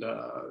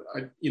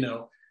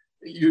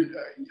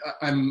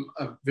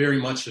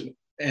very much an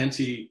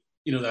anti,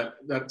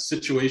 that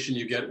situation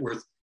you get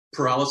with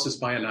paralysis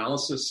by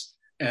analysis.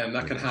 And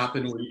that can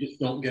happen where you just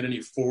don't get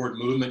any forward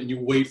movement, and you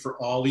wait for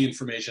all the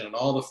information and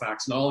all the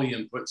facts and all the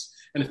inputs.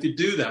 And if you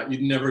do that,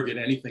 you'd never get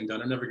anything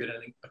done and never get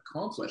anything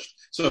accomplished.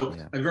 So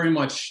I very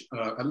much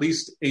at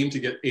least aim to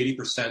get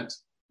 80%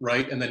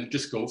 right, and then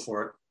just go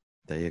for it.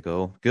 There you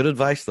go. Good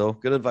advice, though.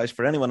 Good advice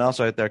for anyone else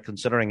out there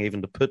considering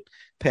even to put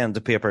pen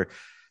to paper.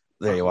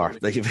 There you are.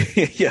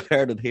 You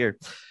heard it here.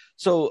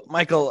 So,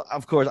 Michael,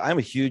 of course, I'm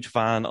a huge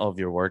fan of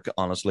your work,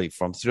 honestly.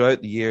 From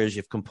throughout the years,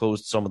 you've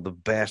composed some of the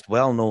best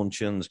well-known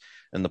tunes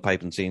in the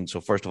piping scene. So,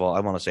 first of all,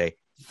 I want to say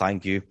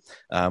thank you.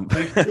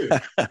 Thank you.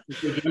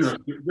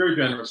 You're very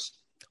generous.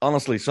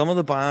 Honestly, some of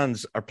the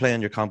bands are playing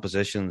your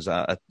compositions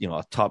at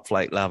a top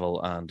flight level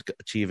and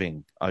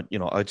achieving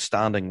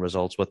outstanding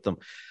results with them.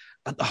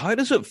 And how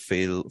does it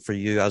feel for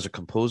you as a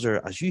composer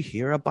as you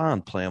hear a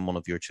band playing one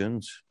of your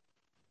tunes?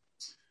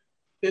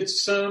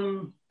 It's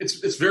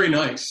very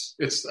nice.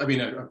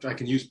 I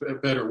can use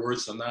better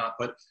words than that,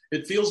 but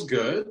it feels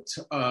good,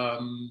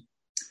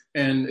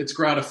 and it's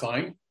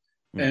gratifying,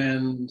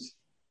 and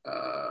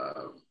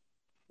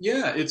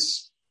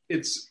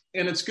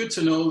it's good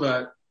to know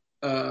that.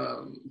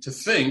 To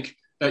think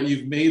that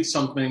you've made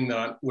something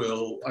that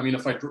will,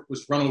 if I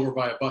was run over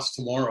by a bus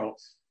tomorrow,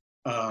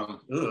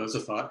 that's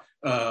a thought,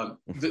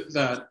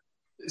 that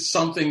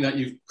something that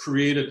you've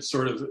created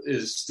sort of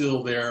is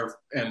still there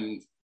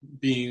and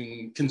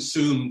being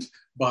consumed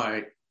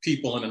by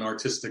people in an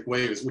artistic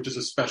way, which is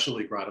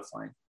especially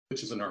gratifying,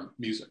 which is in our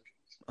music.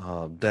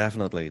 Oh,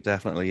 definitely,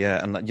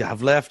 yeah. And you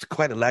have left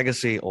quite a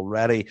legacy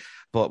already,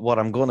 but what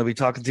I'm going to be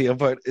talking to you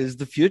about is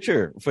the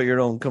future for your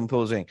own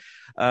composing.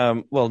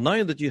 Well,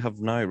 now that you have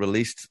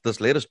released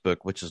this latest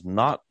book, which is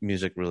not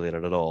music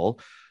related at all,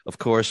 of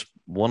course,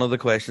 one of the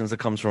questions that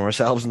comes from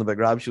ourselves and the Big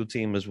Rab Show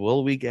team is,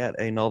 will we get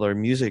another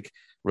music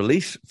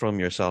release from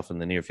yourself in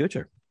the near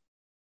future?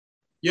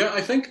 Yeah,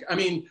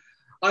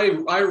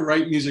 I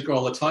write music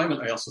all the time,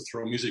 and I also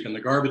throw music in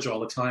the garbage all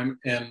the time.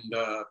 And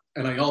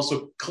I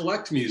also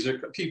collect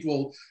music.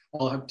 People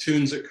all have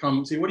tunes that come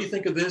and say, what do you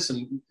think of this?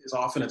 And as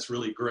often it's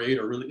really great,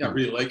 or I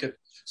really like it.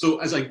 So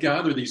as I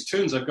gather these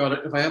tunes, I've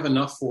got, if I have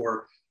enough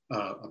for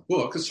a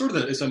book,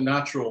 it's a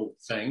natural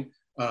thing,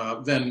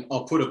 then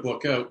I'll put a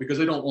book out, because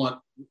I don't want,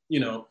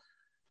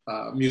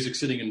 music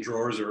sitting in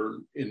drawers or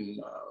in,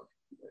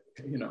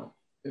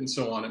 and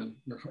so on, and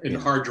in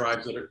hard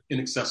drives that are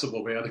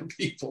inaccessible by other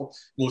people,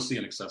 mostly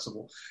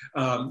inaccessible.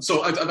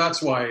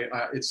 That's why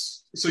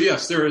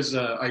yes, there is,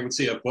 I would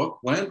say, a book.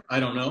 When? I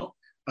don't know.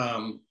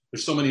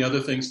 There's so many other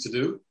things to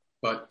do,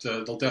 but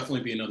there'll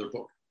definitely be another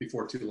book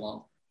before too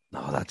long.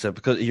 No, that's it,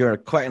 because you're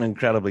quite an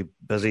incredibly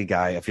busy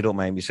guy, if you don't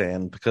mind me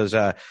saying, because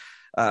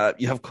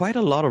you have quite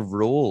a lot of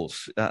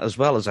roles, as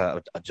well as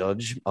a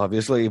judge,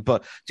 obviously.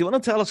 But do you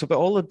want to tell us about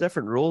all the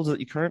different roles that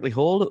you currently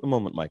hold at the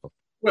moment, Michael?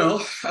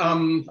 Well,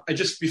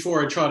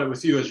 before I chatted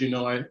with you, as you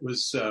know, I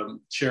was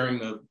chairing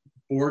the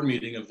board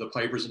meeting of the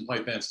Pipers and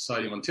Pipe Band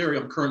Society of Ontario.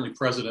 I'm currently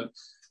president,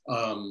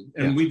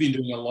 and we've been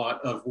doing a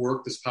lot of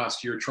work this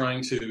past year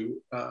trying to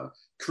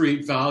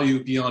create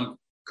value beyond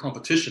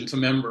competition to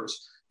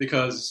members.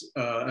 Because,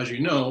 as you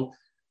know,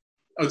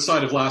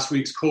 outside of last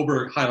week's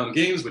Cobourg Highland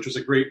Games, which was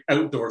a great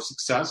outdoor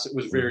success, it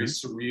was very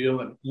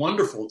surreal and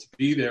wonderful to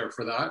be there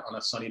for that on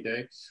a sunny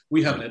day.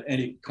 We haven't had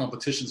any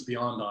competitions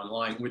beyond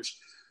online, which,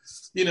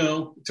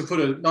 to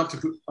put not to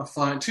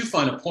put too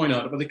fine a point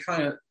on it,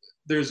 but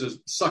there's a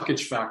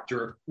suckage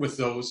factor with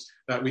those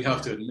that we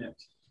have to admit.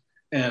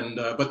 And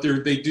but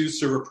they do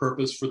serve a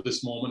purpose for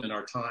this moment in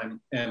our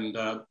time, and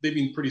they've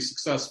been pretty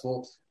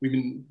successful.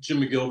 Jim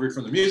McGilvery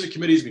from the music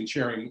committee has been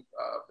chairing,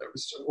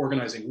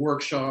 organizing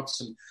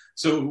workshops, and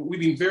so we've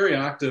been very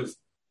active.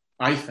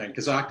 I think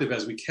as active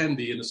as we can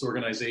be in this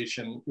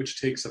organization,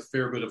 which takes a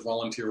fair bit of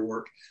volunteer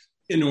work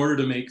in order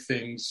to make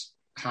things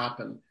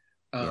happen.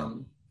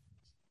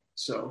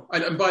 So,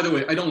 and by the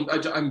way,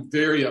 I'm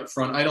very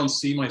upfront. I don't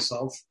see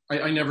myself.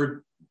 I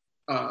never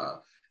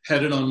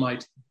had it on my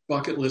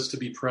bucket list to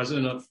be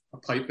president of a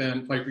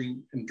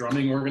piping and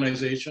drumming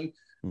organization.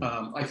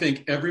 I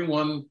think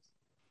everyone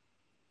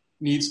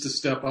needs to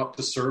step up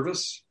to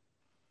service,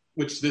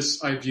 which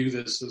I view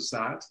this as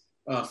that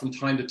from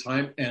time to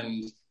time,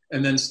 and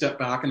then step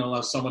back and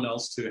allow someone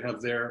else to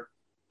have their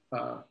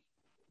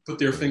put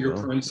their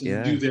fingerprints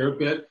and do their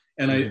bit.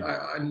 And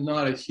I'm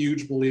not a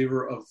huge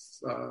believer of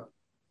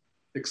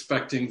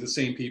expecting the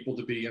same people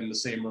to be in the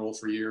same role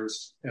for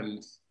years,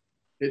 and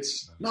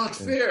it's not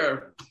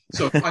fair.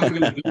 So I'm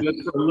going to do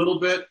this for a little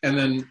bit, and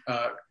then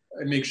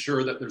make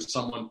sure that there's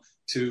someone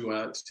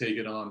to take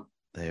it on.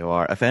 There you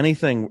are. If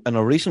anything, in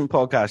a recent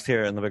podcast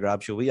here in the Big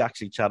Rab Show, we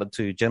actually chatted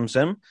to Jim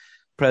Sim,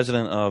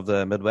 president of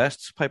the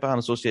Midwest Pipe Band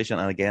Association,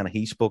 and again,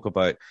 he spoke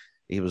about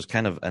he was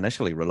kind of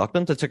initially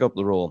reluctant to take up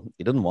the role.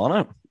 He didn't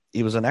want it.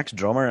 He was an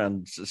ex-drummer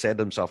and said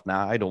to himself,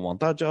 "Nah, I don't want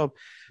that job."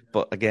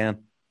 But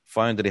again,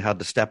 found that he had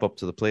to step up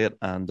to the plate,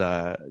 and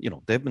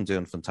they've been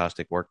doing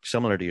fantastic work,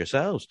 similar to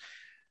yourselves.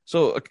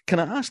 So can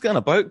I ask then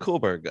about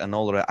Cobourg and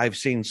all that? I've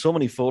seen so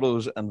many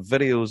photos and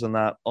videos and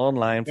that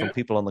online from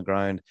people on the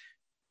ground.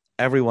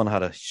 Everyone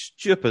had a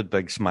stupid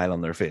big smile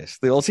on their face.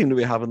 They all seem to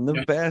be having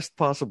the best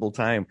possible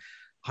time.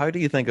 How do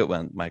you think it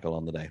went, Michael,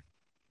 on the day?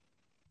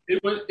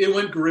 It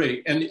went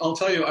great. And I'll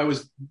tell you,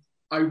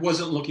 I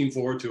wasn't looking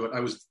forward to it. I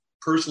was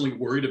personally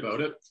worried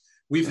about it.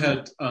 We've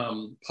had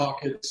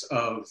pockets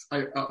of,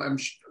 I'm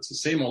sure it's the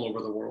same all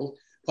over the world,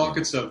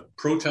 pockets of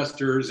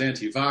protesters,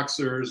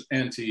 anti-vaxxers,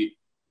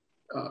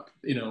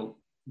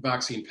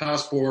 vaccine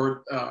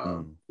passport,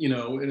 and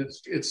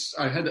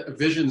I had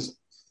visions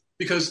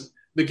because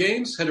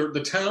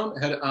the town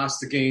had asked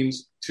the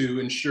games to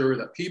ensure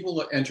that people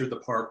that entered the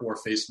park wore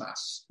face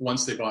masks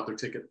once they bought their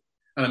ticket.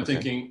 And I'm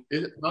thinking,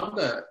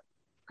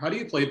 how do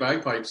you play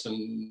bagpipes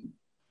and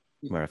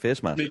wear a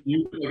face mask?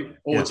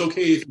 It's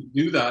okay if you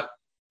do that.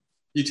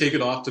 You take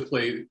it off to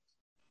play,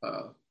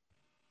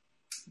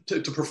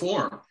 to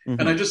perform.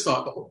 And I just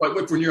thought,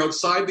 when you're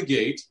outside the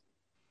gate,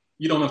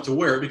 you don't have to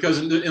wear it, because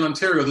in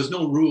Ontario, there's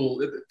no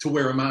rule to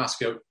wear a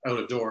mask out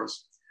of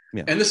doors.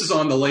 Yeah. And this is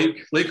on the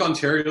Lake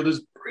Ontario.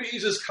 There's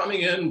breezes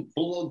coming in,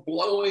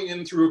 blowing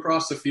in through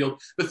across the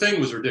field. The thing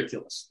was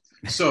ridiculous.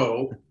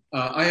 So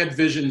I had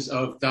visions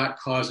of that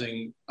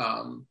causing,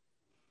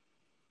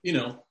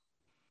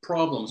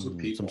 problems with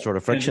people. Some sort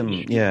of friction.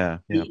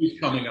 Issues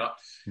coming up.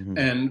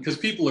 And because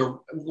people are,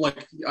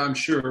 like I'm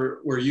sure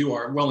where you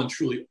are, well and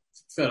truly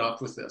fed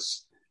up with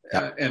this.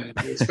 And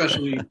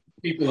especially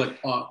people that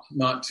opt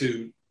not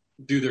to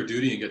do their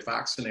duty and get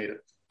vaccinated.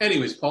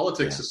 Anyways,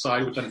 politics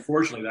aside, which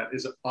unfortunately that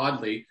is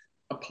oddly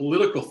a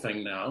political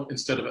thing now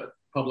instead of a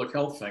public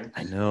health thing.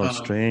 I know, it's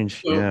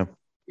strange.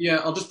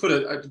 I'll just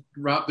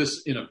wrap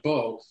this in a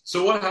bow.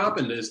 So what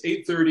happened is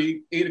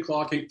 8:30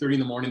 in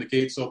the morning, the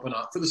gates open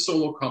up for the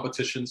solo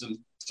competitions and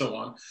so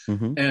on.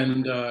 Mm-hmm.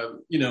 And,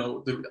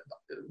 the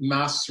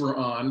masks were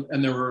on,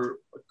 and there were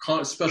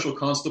special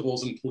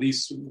constables and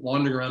police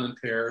wandering around in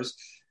pairs.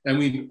 And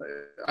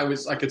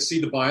I could see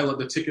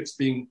the tickets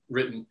being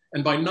written.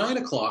 And by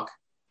 9:00,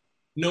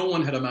 no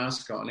one had a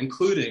mask on,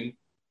 including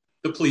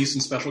the police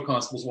and special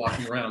constables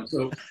walking around.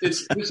 So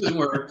this is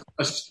where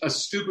a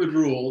stupid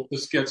rule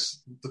just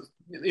gets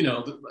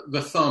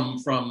the thumb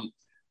from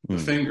the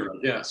finger, I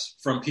guess,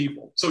 from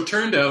people. So it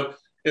turned out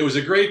it was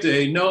a great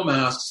day, no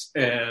masks,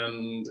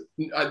 and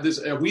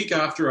a week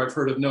after I've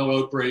heard of no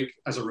outbreak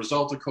as a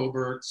result of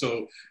Coburg.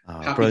 So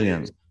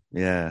brilliant. Days.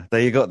 Yeah,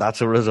 there you go.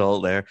 That's a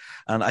result there.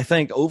 And I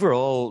think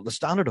overall, the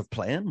standard of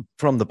playing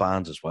from the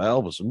bands as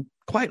well was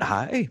quite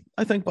high,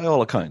 I think, by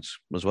all accounts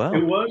as well.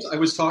 It was. I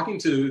was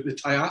talking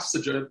I asked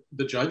the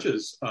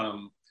judges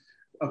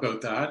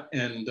about that,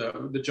 and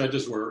the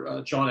judges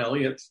were John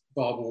Elliott,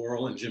 Bob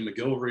Worrell, and Jim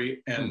McGilvery,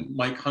 and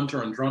Mike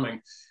Hunter on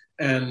drumming.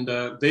 And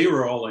they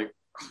were all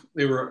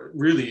they were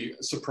really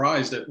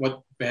surprised at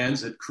what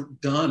bands had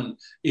done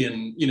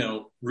in,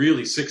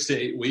 really 6 to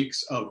 8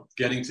 weeks of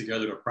getting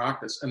together to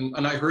practice.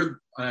 And I heard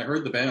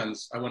the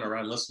bands. I went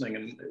around listening,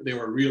 and they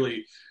were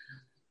really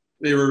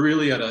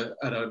at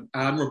an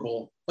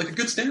admirable, a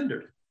good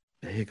standard.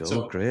 There you go.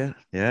 So, great.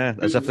 Yeah.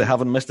 As if they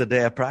haven't missed a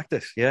day of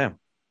practice. Yeah.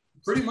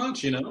 Pretty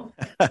much, It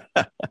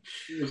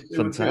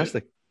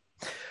Fantastic.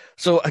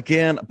 So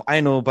again,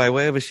 I know by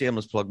way of a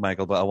shameless plug,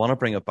 Michael, but I want to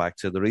bring it back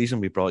to the reason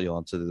we brought you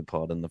onto the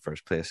pod in the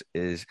first place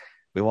is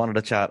we wanted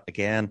to chat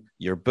again.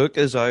 Your book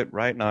is out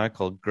right now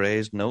called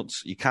Grey's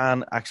Notes. You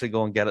can actually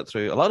go and get it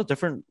through a lot of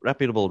different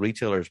reputable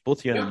retailers,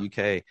 both here in the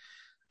UK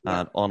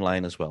and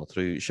online as well,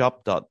 through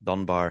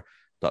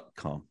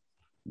shop.dunbar.com.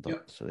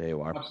 So there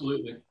you are.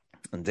 Absolutely.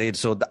 Indeed.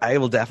 So I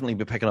will definitely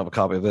be picking up a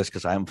copy of this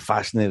because I'm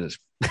fascinated.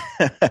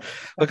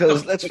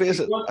 Because let's face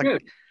it,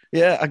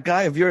 a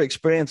guy of your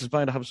experience is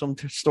bound to have some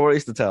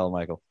stories to tell,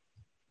 Michael.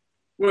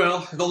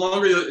 Well, the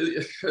longer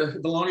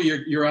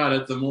you're at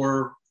it, the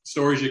more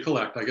stories you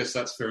collect. I guess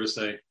that's fair to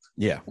say.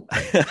 Yeah,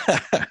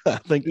 I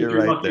think you're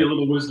right. Must be a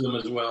little wisdom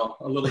as well.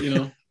 A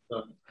little,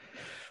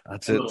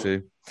 That's it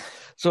too.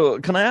 So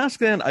can I ask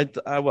then,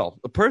 well,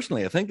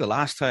 personally, I think the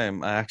last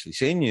time I actually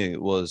seen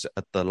you was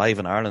at the Live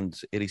in Ireland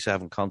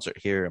 87 concert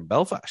here in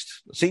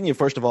Belfast. Seen you,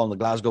 first of all, in the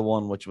Glasgow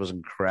one, which was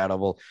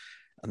incredible.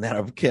 And then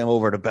I came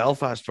over to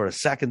Belfast for a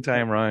second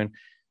time round.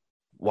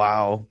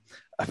 Wow.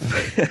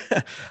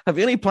 Have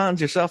you any plans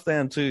yourself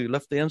then to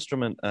lift the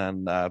instrument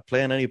and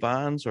play in any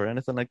bands or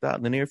anything like that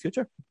in the near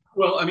future?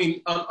 Well, I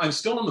mean, I'm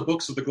still on the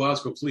books of the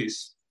Glasgow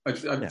Police.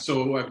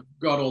 So I've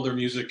got all their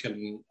music,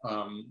 and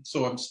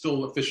so I'm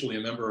still officially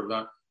a member of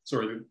that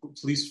the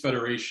Police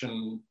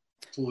Federation.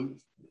 The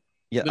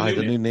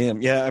new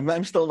name. Yeah,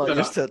 I'm still not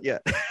used to it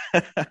yet.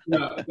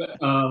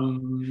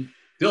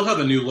 They'll have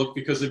a new look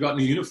because they've got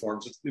new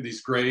uniforms. It's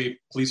these gray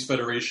Police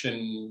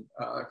Federation.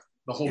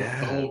 The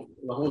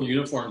whole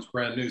uniform's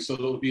brand new, so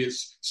it'll be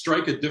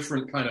strike a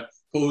different kind of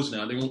pose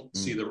now. They won't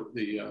see the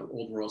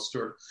old Royal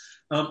Stewart.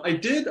 I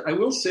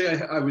will say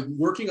I was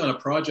working on a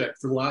project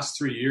for the last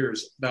 3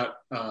 years that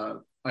I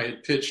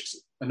had pitched,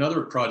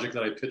 another project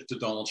that I pitched to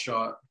Donald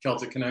Shaw,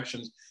 Celtic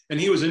Connections, and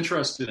he was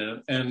interested in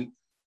it. And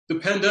the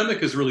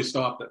pandemic has really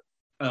stopped it.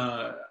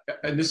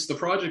 And the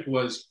project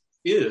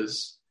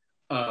is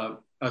a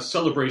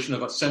celebration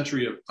of a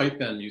century of pipe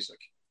band music.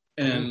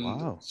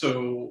 And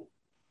so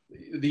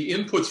the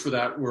inputs for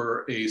that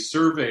were a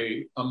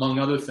survey, among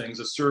other things,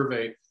 a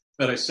survey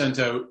that I sent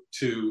out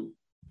to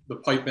the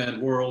pipe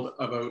band world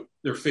about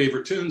their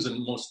favorite tunes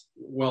and most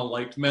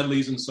well-liked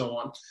medleys and so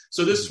on.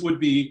 So this would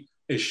be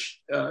a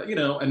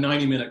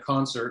 90-minute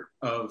concert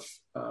of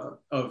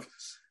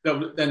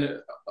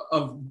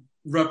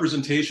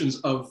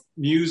representations of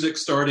music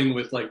starting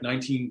with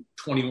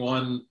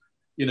 1921,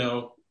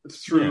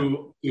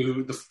 through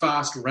to the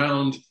fast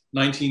round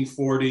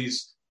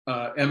 1940s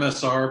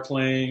MSR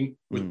playing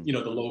with the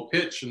low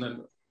pitch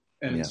and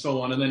so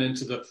on, and then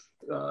into the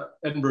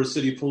Edinburgh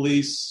City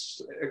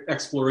Police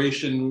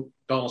exploration,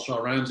 Donald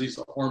Shaw Ramsey's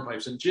the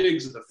hornpipes and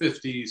jigs in the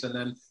 50s, and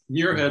then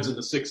Muirheads in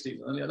the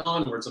 60s, and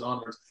onwards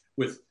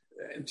with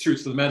through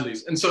to the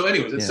medleys. And so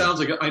anyways, it sounds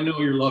like, I know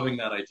you're loving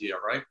that idea,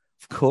 right?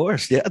 Of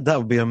course, yeah, that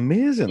would be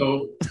amazing.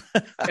 So,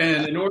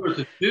 and in order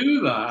to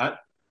do that,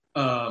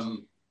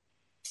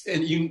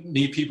 and you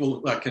need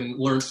people that can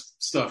learn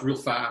stuff real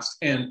fast,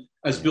 and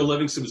as Bill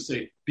Livingston would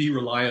say, be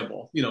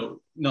reliable,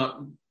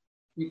 not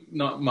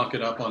muck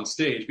it up on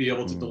stage, be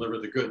able to deliver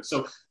the goods.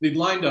 So they've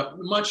lined up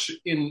much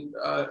in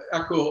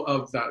echo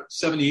of that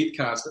 78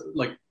 cast,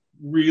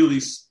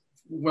 really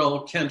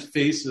well-kent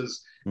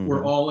faces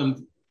were all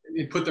in,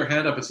 put their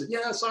hand up and said,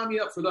 yeah, sign me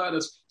up for that.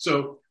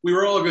 So we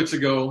were all good to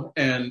go.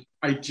 And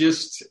I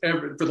just,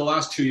 for the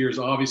last 2 years,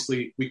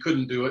 obviously we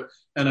couldn't do it.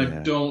 And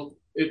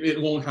it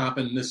won't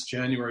happen this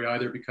January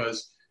either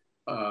because,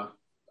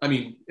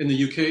 in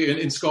the UK,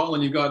 in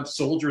Scotland, you've got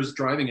soldiers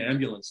driving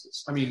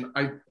ambulances. I mean,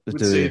 I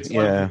would say it's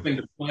a thing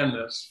to plan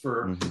this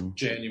for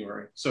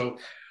January. So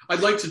I'd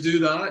like to do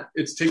that.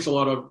 It takes a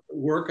lot of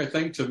work, I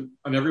think,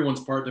 on everyone's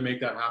part to make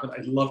that happen.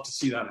 I'd love to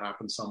see that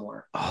happen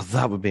somewhere. Oh,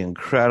 that would be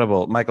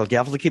incredible. Michael, you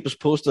have to keep us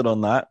posted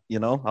on that.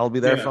 I'll be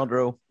there front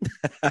row.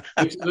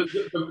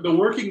 The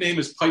working name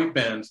is Pipe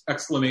Band, !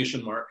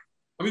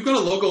 And we've got a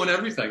logo and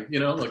everything,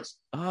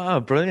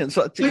 Brilliant.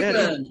 So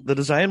the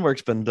design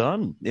work's been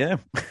done. Yeah.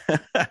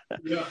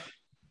 Yeah.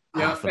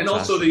 And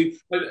also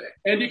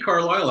Andy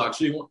Carlisle,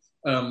 actually,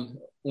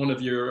 one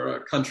of your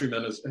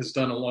countrymen has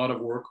done a lot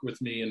of work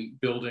with me in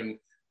building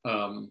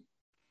the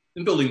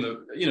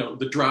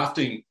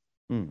drafting,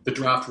 the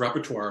draft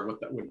repertoire of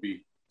what that would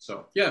be.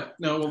 So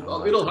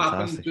it'll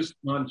happen just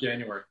not in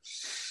January.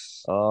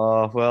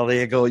 Oh, well, there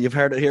you go. You've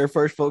heard it here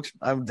first, folks.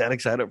 I'm dead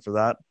excited for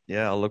that.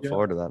 Yeah, I'll look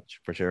forward to that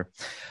for sure.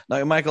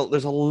 Now, Michael,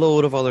 there's a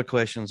load of other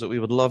questions that we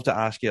would love to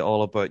ask you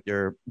all about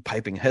your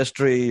piping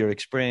history, your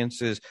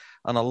experiences,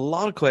 and a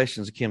lot of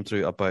questions that came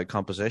through about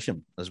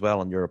composition as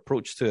well and your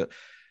approach to it.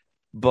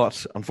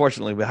 But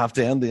unfortunately, we have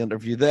to end the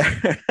interview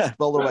there.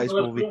 Otherwise,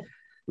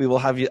 we will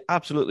have you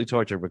absolutely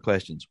tortured with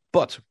questions.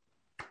 But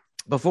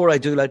before I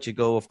do let you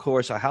go, of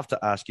course, I have to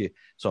ask you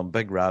some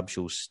Big Rab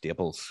Show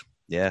staples.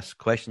 Yes,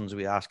 questions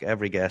we ask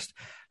every guest.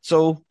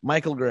 So,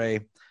 Michael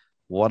Gray,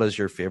 what is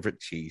your favorite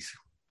cheese?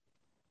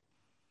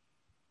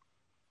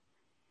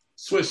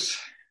 Swiss.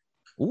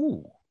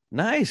 Ooh,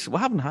 nice. We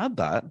haven't had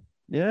that.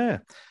 Yeah.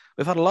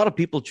 We've had a lot of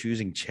people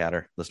choosing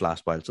cheddar this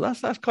last while, so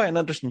that's quite an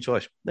interesting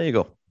choice. There you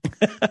go.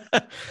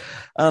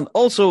 And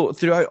also,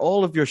 throughout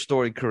all of your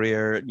storied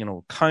career,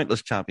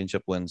 countless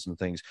championship wins and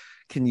things,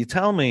 can you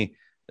tell me,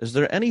 is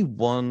there any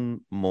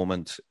one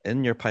moment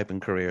in your piping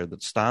career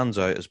that stands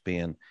out as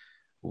being,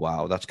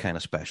 wow, that's kind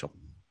of special?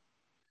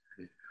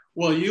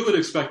 Well, you would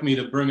expect me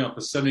to bring up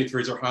a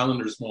 73s or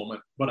Highlanders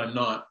moment, but I'm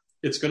not.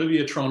 It's going to be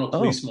a Toronto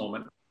Police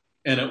moment.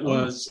 And it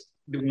was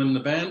when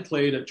the band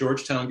played at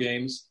Georgetown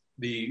games,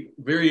 the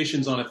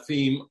variations on a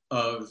theme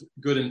of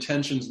Good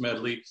Intentions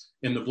medley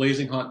in the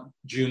blazing hot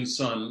June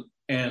sun.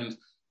 And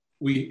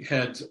we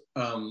had,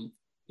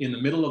 in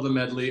the middle of the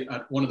medley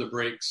at one of the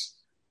breaks,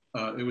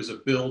 it was a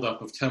build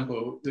up of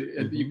tempo.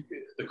 The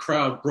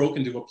crowd broke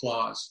into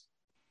applause.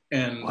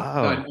 And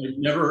I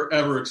never,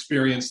 ever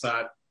experienced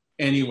that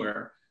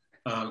anywhere.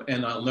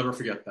 And I'll never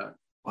forget that.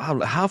 Wow,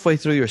 halfway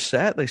through your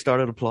set, they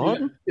started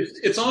applauding? Yeah.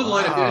 It's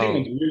online. If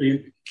anyone's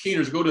really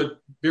keen, go to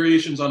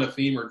Variations on a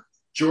Theme or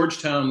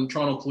Georgetown,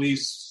 Toronto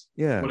Police,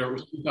 whatever, it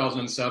was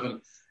 2007.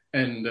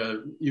 And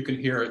you can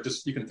hear it.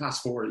 You can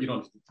fast forward. You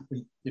don't,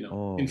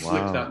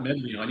 inflict that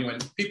medley on you.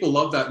 And people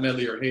love that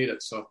medley or hate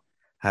it. So.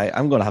 Hey,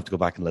 I'm going to have to go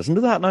back and listen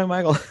to that now,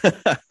 Michael.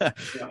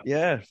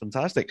 Yeah,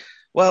 fantastic.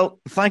 Well,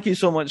 thank you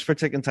so much for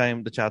taking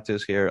time to chat to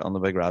us here on the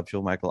Big Rab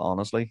Show, Michael,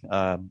 honestly.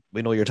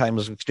 We know your time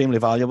is extremely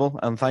valuable,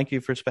 and thank you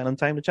for spending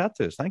time to chat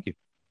to us. Thank you.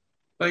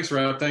 Thanks,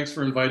 Rab. Thanks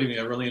for inviting me.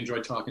 I really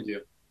enjoyed talking to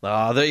you.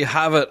 There you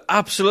have it.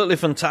 Absolutely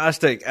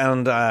fantastic.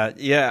 And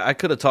I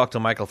could have talked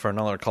to Michael for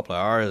another couple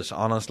of hours,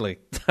 honestly.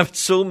 I have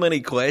so many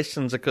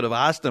questions I could have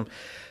asked him.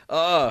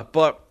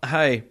 But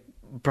hey,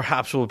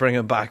 perhaps we'll bring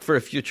him back for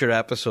a future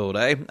episode,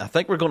 eh? I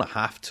think we're going to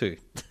have to.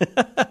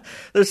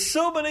 There's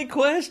so many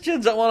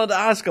questions I wanted to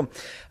ask him.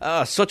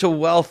 Such a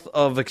wealth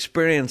of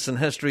experience and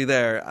history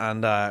there.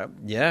 And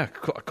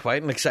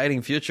quite an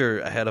exciting future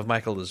ahead of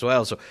Michael as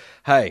well. So,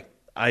 hey,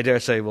 I dare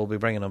say we'll be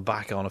bringing him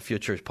back on a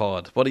future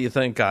pod. What do you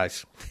think,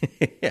 guys?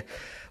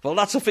 Well,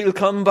 that's a field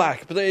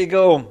comeback, but there you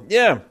go.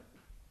 Yeah.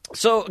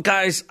 So,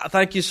 guys,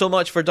 thank you so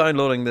much for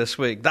downloading this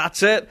week.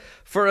 That's it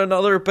for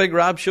another Big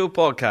Rab Show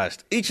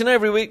podcast. Each and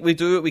every week we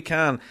do what we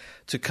can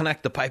to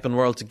connect the piping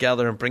world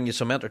together and bring you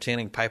some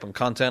entertaining piping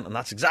content, and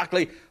that's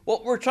exactly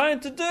what we're trying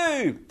to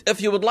do.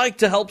 If you would like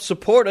to help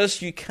support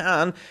us, you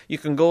can. You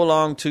can go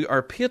along to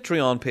our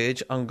Patreon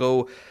page and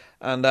go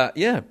and,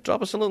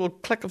 drop us a little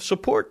click of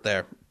support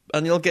there.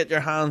 And you'll get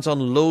your hands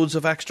on loads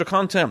of extra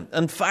content.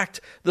 In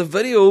fact, the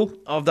video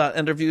of that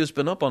interview has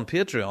been up on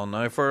Patreon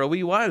now for a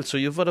wee while, so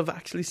you would have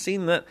actually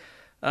seen that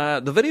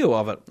the video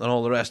of it and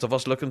all the rest of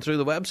us looking through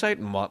the website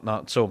and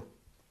whatnot. So,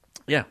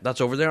 yeah,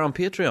 that's over there on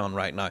Patreon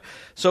right now.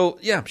 So,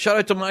 yeah, shout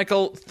out to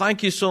Michael.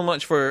 Thank you so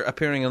much for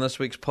appearing in this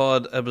week's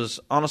pod. It was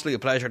honestly a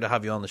pleasure to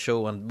have you on the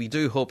show, and we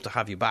do hope to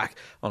have you back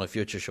on a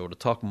future show to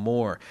talk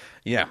more.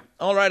 Yeah,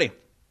 alrighty.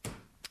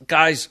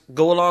 Guys,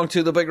 go along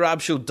to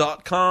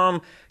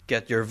thebigrabshow.com.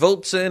 Get your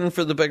votes in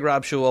for the Big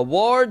Rab Show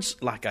Awards.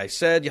 Like I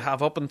said, you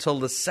have up until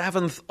the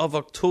 7th of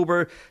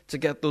October to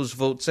get those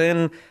votes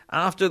in.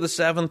 After the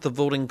 7th, the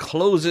voting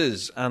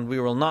closes, and we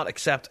will not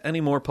accept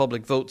any more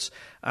public votes.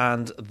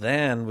 And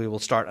then we will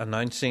start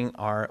announcing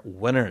our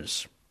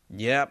winners.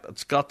 Yep,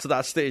 it's got to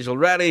that stage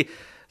already.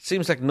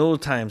 Seems like no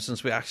time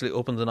since we actually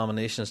opened the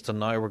nominations to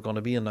now we're going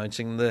to be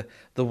announcing the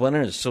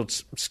winners. So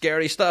it's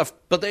scary stuff.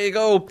 But there you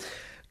go.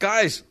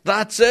 Guys,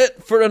 that's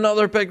it for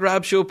another Big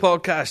Rab Show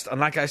podcast.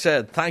 And like I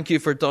said, thank you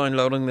for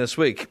downloading this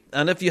week.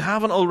 And if you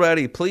haven't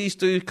already, please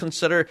do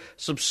consider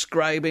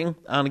subscribing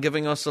and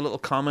giving us a little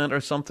comment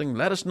or something.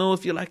 Let us know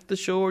if you liked the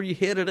show or you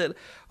hated it.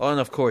 And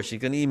of course, you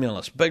can email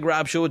us,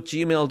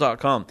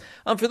 bigrabshow@gmail.com.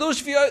 And for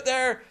those of you out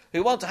there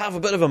who want to have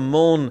a bit of a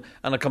moan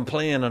and a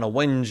complain and a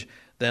whinge,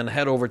 then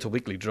head over to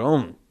Weekly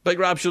Drone.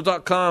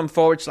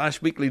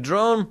 bigrabshow.com/Weekly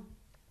Drone.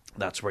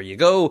 That's where you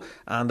go,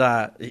 and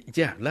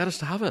let us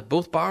have it,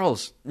 both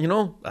barrels,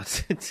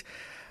 that's it.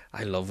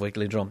 I love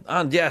Weekly Drum.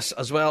 And yes,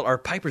 as well, our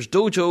Piper's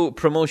Dojo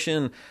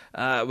promotion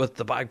with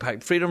the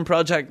Bagpipe Freedom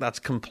Project, that's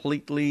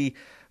completely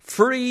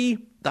free.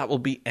 That will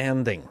be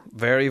ending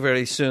very,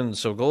 very soon,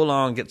 so go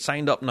along, get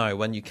signed up now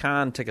when you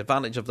can, take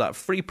advantage of that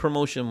free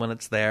promotion when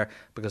it's there,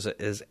 because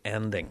it is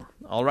ending.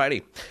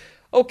 Alrighty.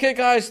 Okay,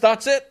 guys,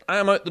 that's it. I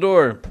am out the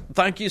door.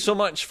 Thank you so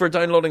much for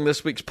downloading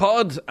this week's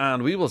pod,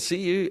 and we will see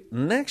you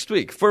next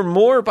week for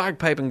more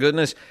bagpipe and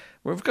goodness.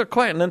 We've got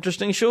quite an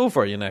interesting show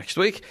for you next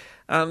week.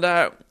 And,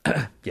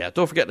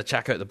 don't forget to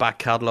check out the back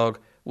catalogue.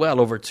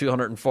 Well over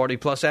 240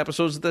 plus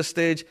episodes at this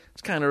stage.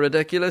 It's kind of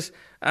ridiculous,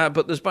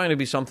 but there's bound to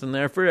be something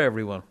there for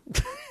everyone.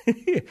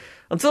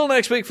 Until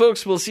next week,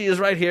 folks, we'll see you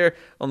right here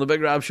on the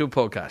Big Rab Show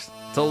podcast.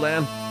 Till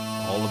then,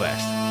 all the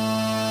best.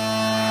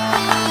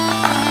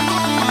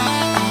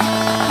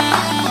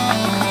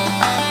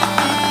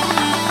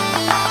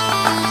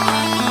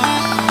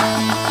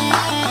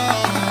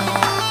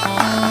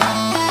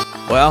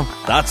 Well,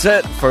 that's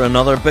it for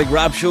another Big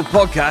Rab Show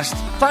podcast.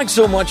 Thanks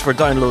so much for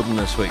downloading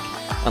this week.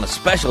 And a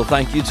special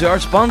thank you to our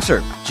sponsor,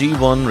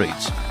 G1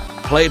 Reeds.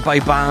 Played by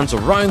bands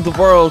around the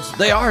world,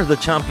 they are the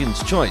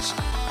champion's choice.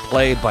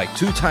 Played by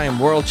two-time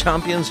world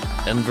champions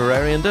in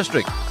Inverarian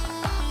District.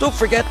 Don't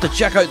forget to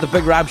check out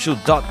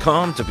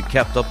thebigrabshow.com to be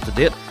kept up to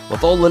date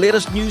with all the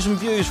latest news and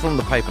views from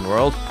the piping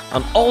world.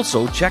 And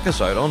also check us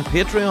out on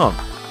Patreon.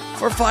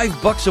 For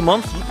 $5 a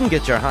month, you can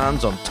get your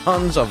hands on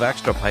tons of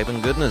extra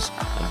piping goodness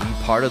and be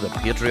part of the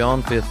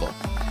Patreon faithful.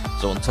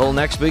 So until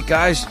next week,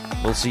 guys,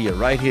 we'll see you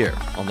right here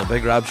on the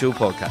Big Rab Show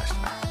podcast.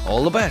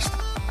 All the best.